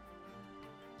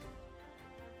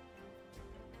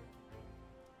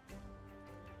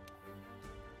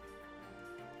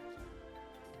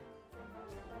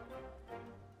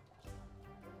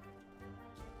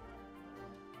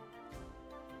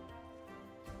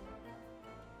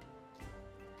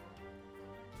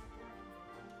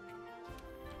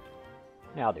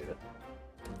 Yeah, I'll do it.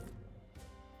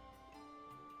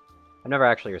 I've never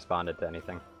actually responded to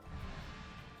anything.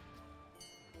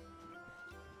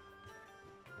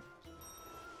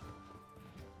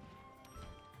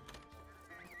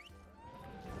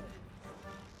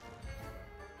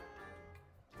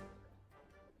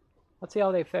 Let's see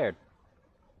how they fared.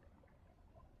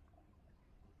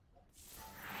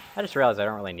 I just realized I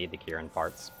don't really need the Kirin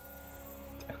parts.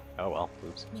 Oh well,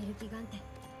 oops. Nergigante.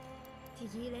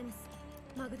 Tigiremus.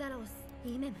 Magdaros.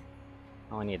 Imem.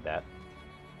 I only need that.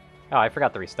 Oh, I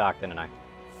forgot to restock, didn't I?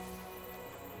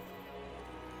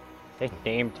 They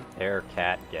named their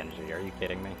cat Genji, are you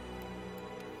kidding me?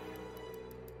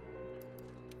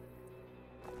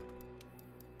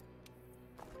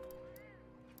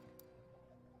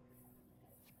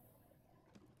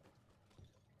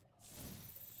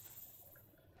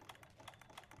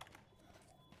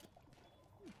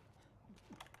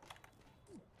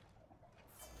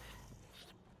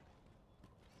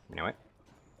 You know what?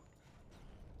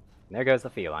 And there goes the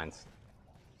felines.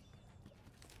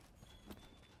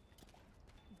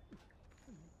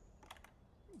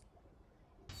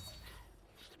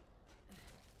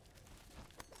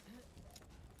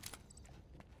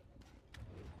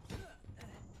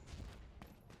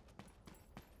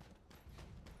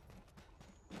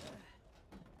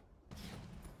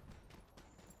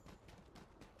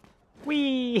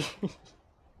 Whee!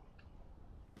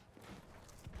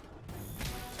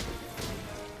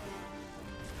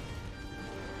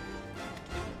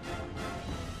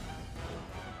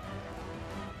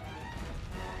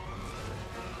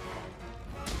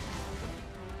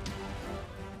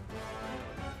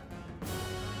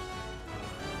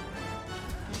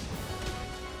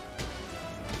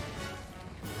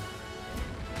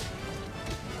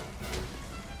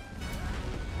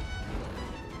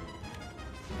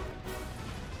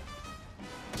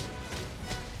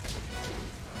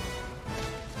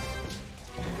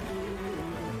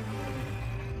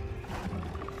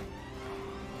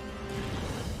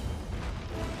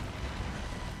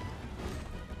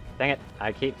 Dang it,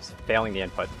 I keep failing the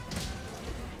input.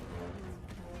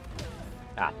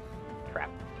 Ah,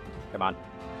 crap. Come on.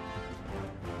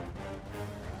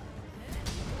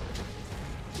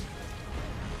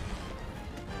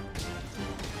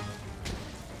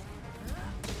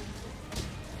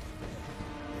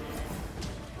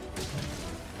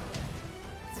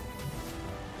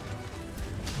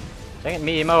 Dang it,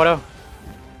 Miyamoto!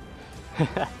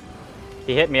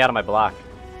 He hit me out of my block.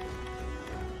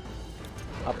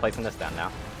 I'm placing this down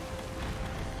now.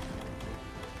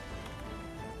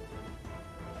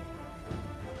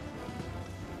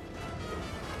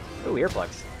 Ooh,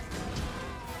 earplugs.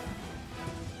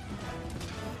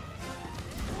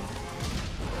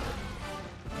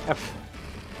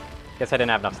 Guess I didn't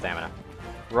have enough stamina.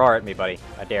 Roar at me, buddy.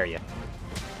 I dare you.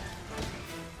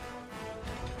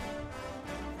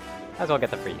 Might as well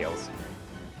get the free heals.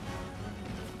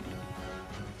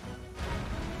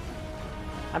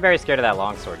 I'm very scared of that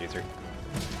longsword user.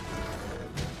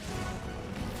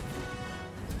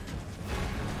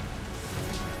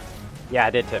 Yeah, I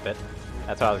did tip it.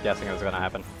 That's what I was guessing was going to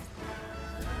happen.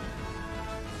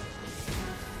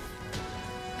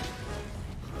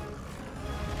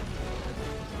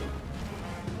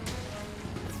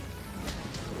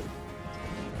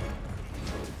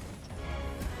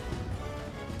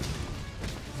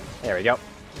 There we go.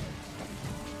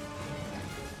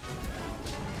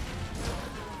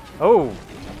 Oh!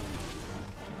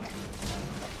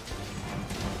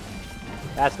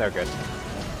 That's no good.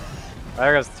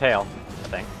 There goes the tail, I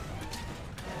think.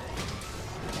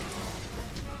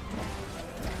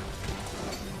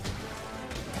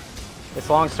 This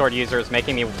longsword user is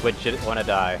making me legit want to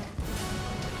die.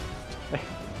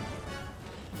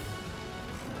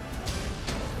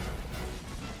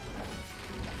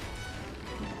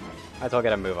 Might as well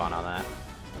get a move on that.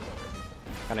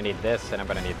 I'm gonna need this, and I'm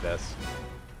gonna need this.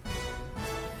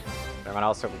 I'm gonna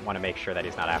also want to make sure that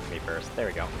he's not after me first. There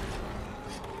we go.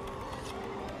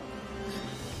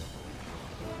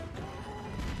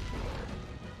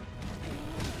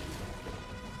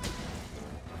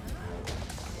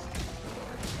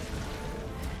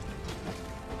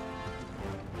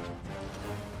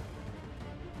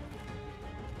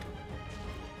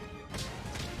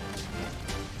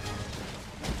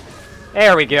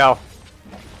 There we go.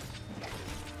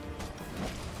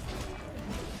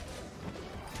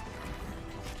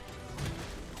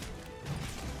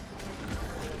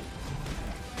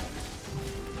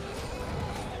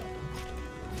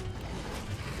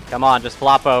 Come on, just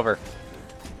flop over.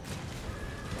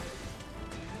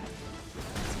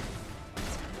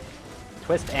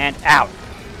 Twist and out.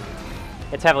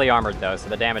 It's heavily armored though, so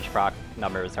the damage proc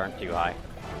numbers aren't too high.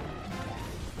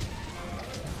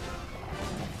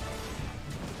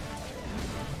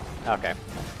 Okay.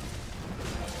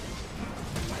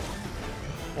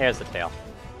 Here's the tail.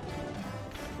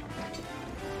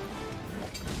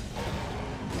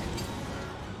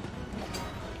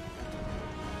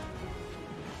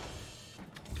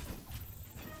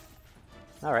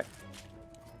 Alright.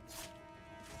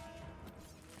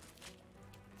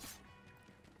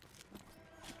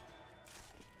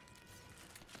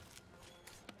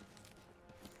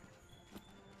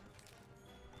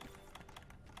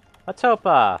 Let's hope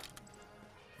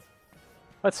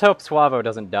Suavo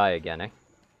doesn't die again, eh?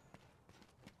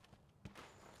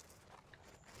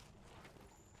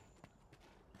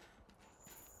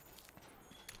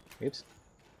 Oops.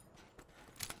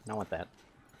 I don't want that.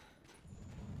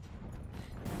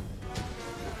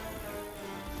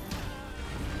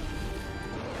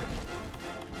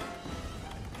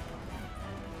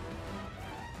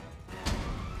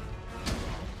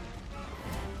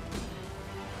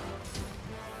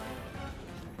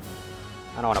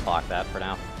 I don't want to block that for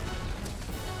now.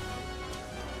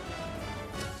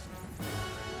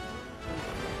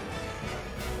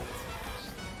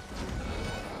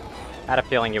 I had a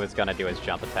feeling he was going to do his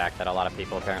jump attack that a lot of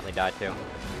people apparently died to.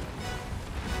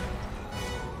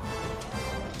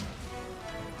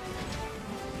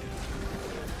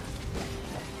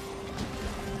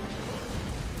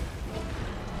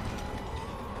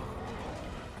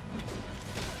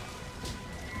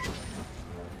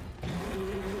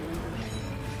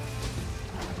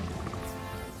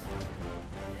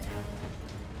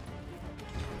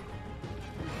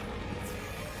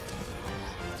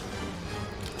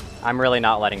 I'm really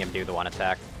not letting him do the one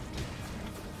attack.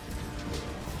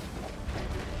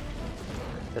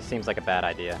 This seems like a bad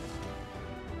idea.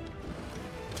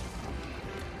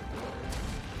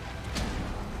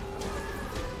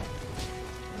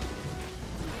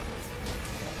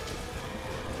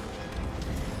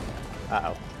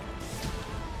 Uh-oh.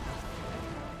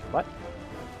 What?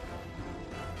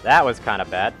 That was kind of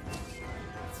bad.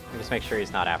 Let me just make sure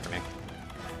he's not after me.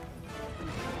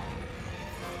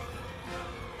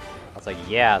 I was like,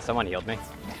 yeah, someone healed me.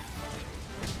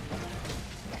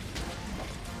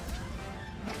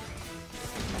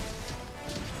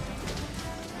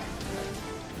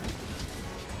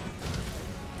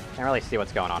 Can't really see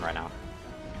what's going on right now.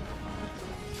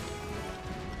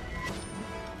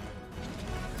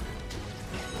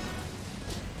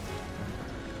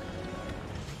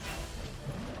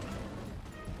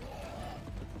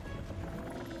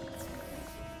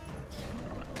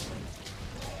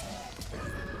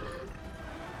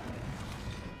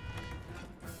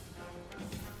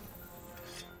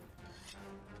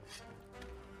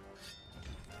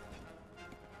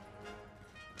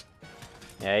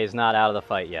 Yeah, he's not out of the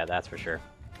fight yet, that's for sure.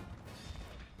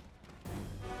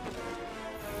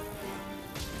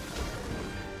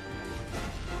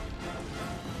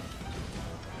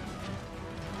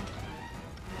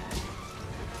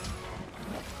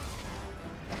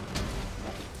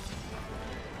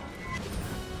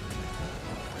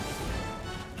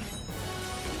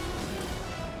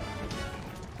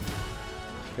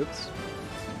 Oops.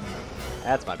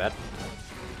 That's my bad.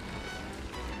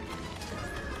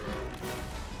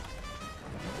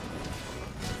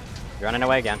 You're running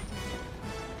away again.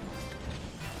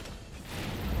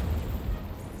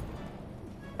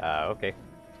 Okay.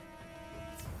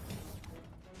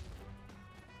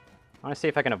 I want to see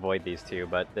if I can avoid these two,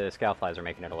 but the Scoutflies are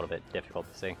making it a little bit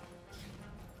difficult to see.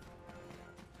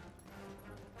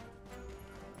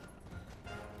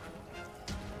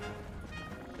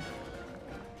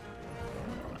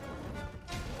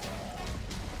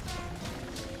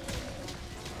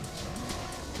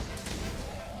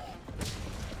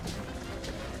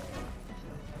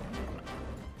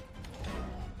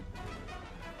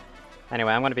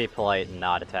 Anyway, I'm going to be polite and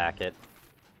not attack it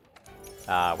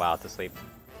while it's asleep.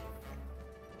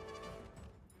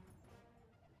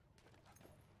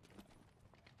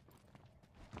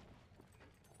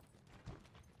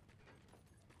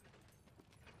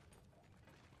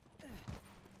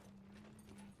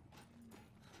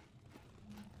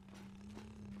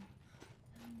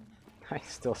 I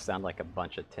still sound like a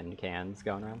bunch of tin cans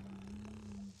going around.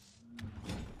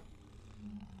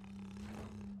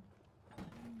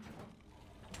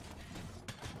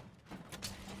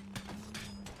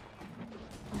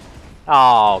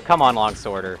 Oh, come on,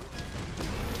 Longsworder.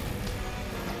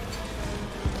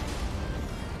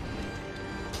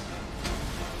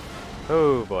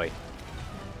 Oh boy.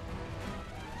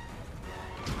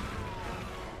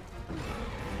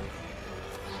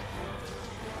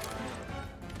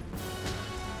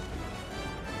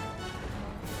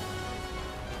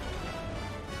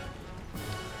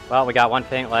 Well, we got one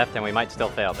feint left, and we might still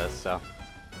fail this, so...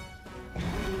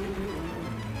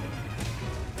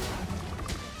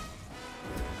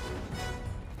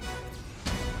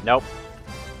 Nope.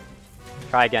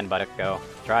 Try again, buttock, go.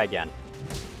 Try again.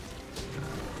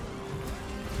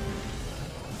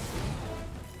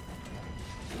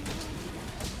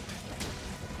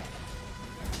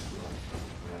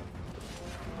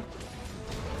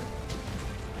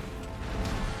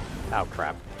 Oh,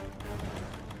 crap.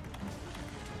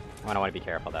 I want to be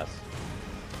careful of this.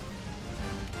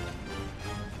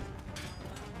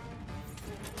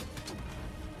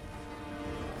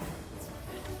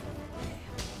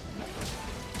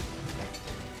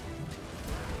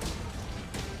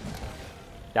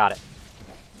 Got it.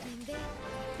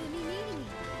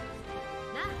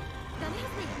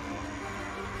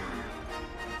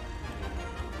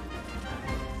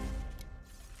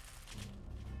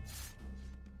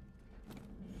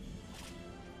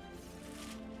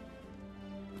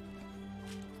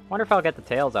 Wonder if I'll get the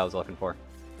tails I was looking for.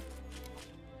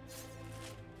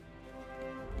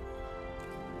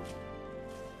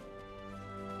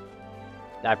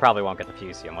 I probably won't get the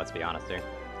Fusium, let's be honest here.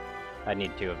 I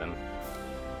need 2 of them.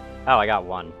 Oh, I got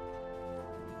 1.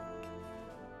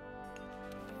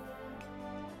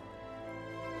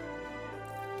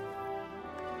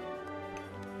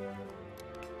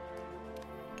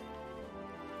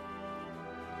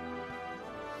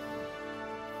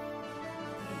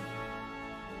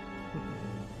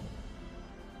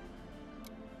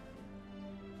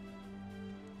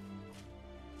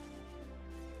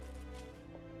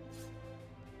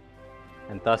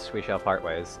 And thus we shall part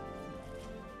ways.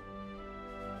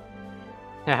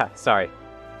 Sorry.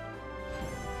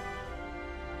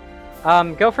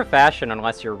 Go for fashion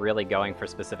unless you're really going for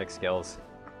specific skills.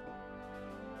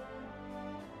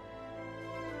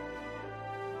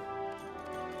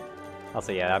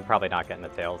 Also, yeah, I'm probably not getting the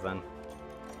tails then.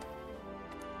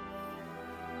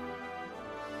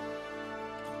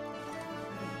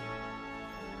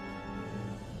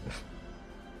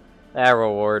 That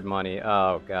reward money,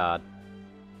 oh god.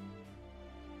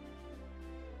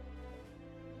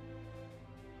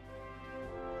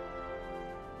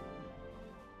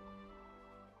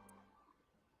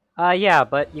 Yeah,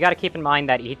 but you gotta keep in mind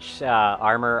that each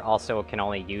armor also can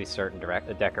only use certain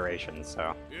decorations,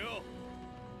 so... Yeah.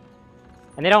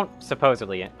 And they don't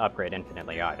supposedly upgrade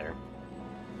infinitely either.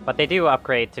 But they do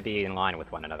upgrade to be in line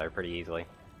with one another pretty easily.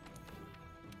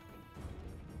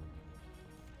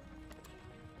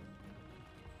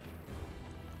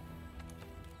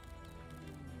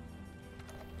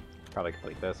 Probably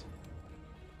complete this.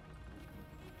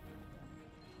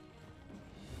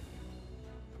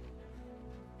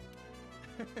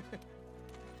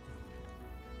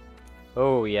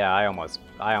 Oh yeah, I almost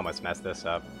messed this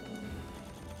up.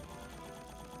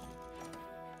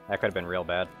 That could have been real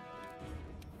bad.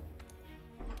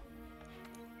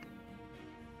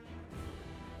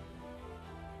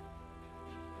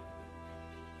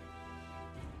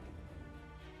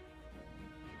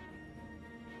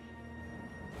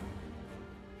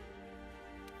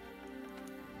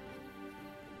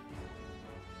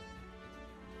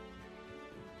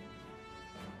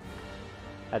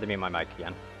 Had to mute my mic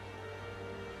again.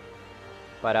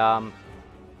 But, I'll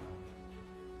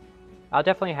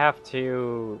definitely have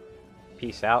to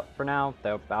peace out for now,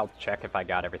 though I'll check if I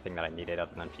got everything that I needed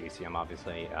other than Fusium,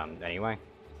 obviously, anyway.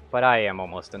 But I am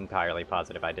almost entirely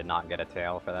positive I did not get a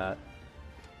tail for that.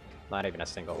 Not even a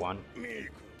single one.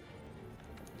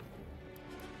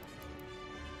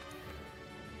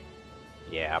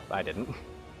 Yeah, I didn't.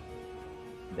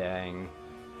 Dang.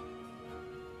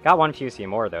 Got 1 Fusium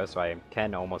more though, so I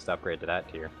can almost upgrade to that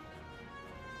tier.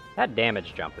 That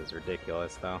damage jump is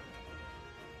ridiculous though.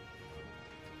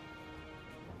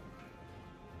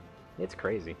 It's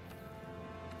crazy.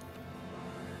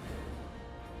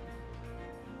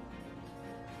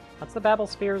 What's the Babel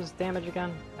Spear's damage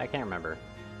again? I can't remember.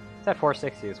 It's at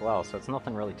 460 as well, so it's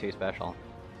nothing really too special.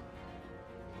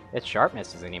 Its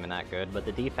sharpness isn't even that good, but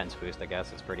the defense boost, I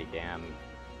guess, is pretty damn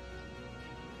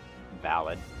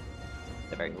valid. At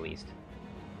the very least.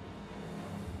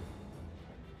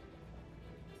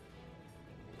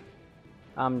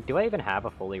 Do I even have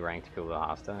a fully ranked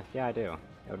Kula-Hasta? Yeah, I do.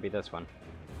 It would be this one.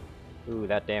 Ooh,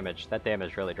 that damage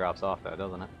really drops off though,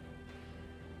 doesn't it?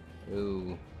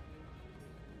 Ooh.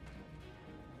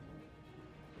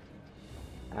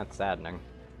 That's saddening.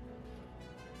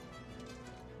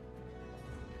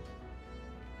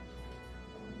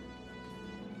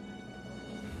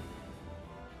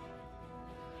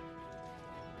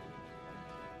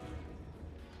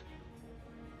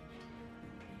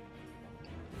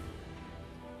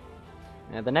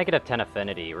 Yeah, the -10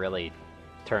 affinity really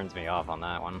turns me off on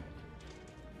that one.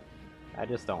 I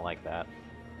just don't like that.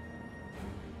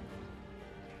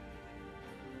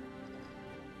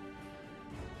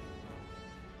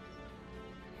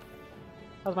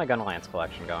 How's my gun lance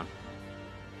collection going?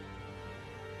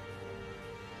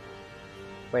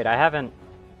 Wait, I haven't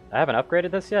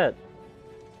upgraded this yet?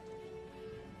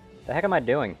 The heck am I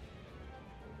doing?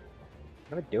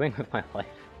 What am I doing with my life?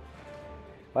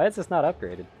 Why is this not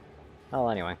upgraded? Oh,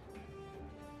 anyway.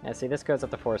 Yeah, see, this goes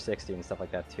up to 460 and stuff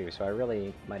like that too, so I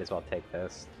really might as well take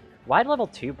this. Wide level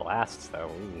 2 blasts, though.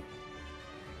 Ooh.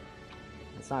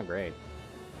 It's not great.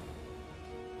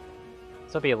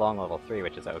 This will be a long level 3,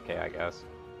 which is okay, I guess.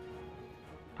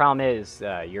 Problem is,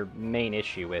 your main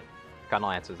issue with gun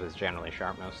lances is generally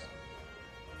sharpness.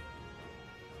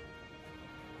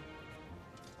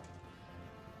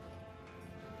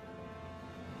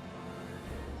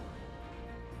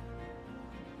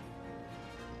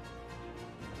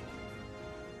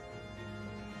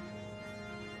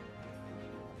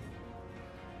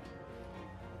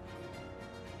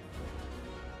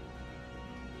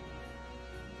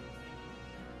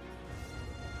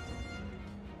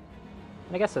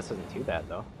 And I guess this isn't too bad,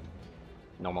 though.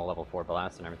 Normal level 4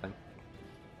 blast and everything.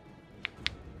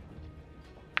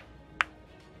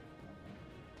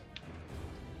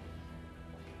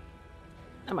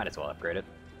 I might as well upgrade it.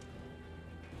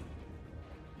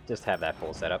 Just have that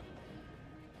full setup.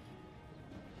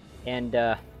 And,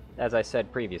 as I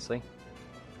said previously,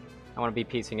 I want to be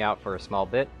piecing out for a small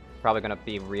bit. Probably going to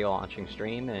be relaunching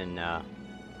stream, and,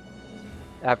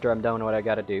 after I'm done what I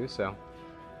gotta do, so...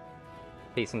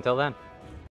 Peace until then.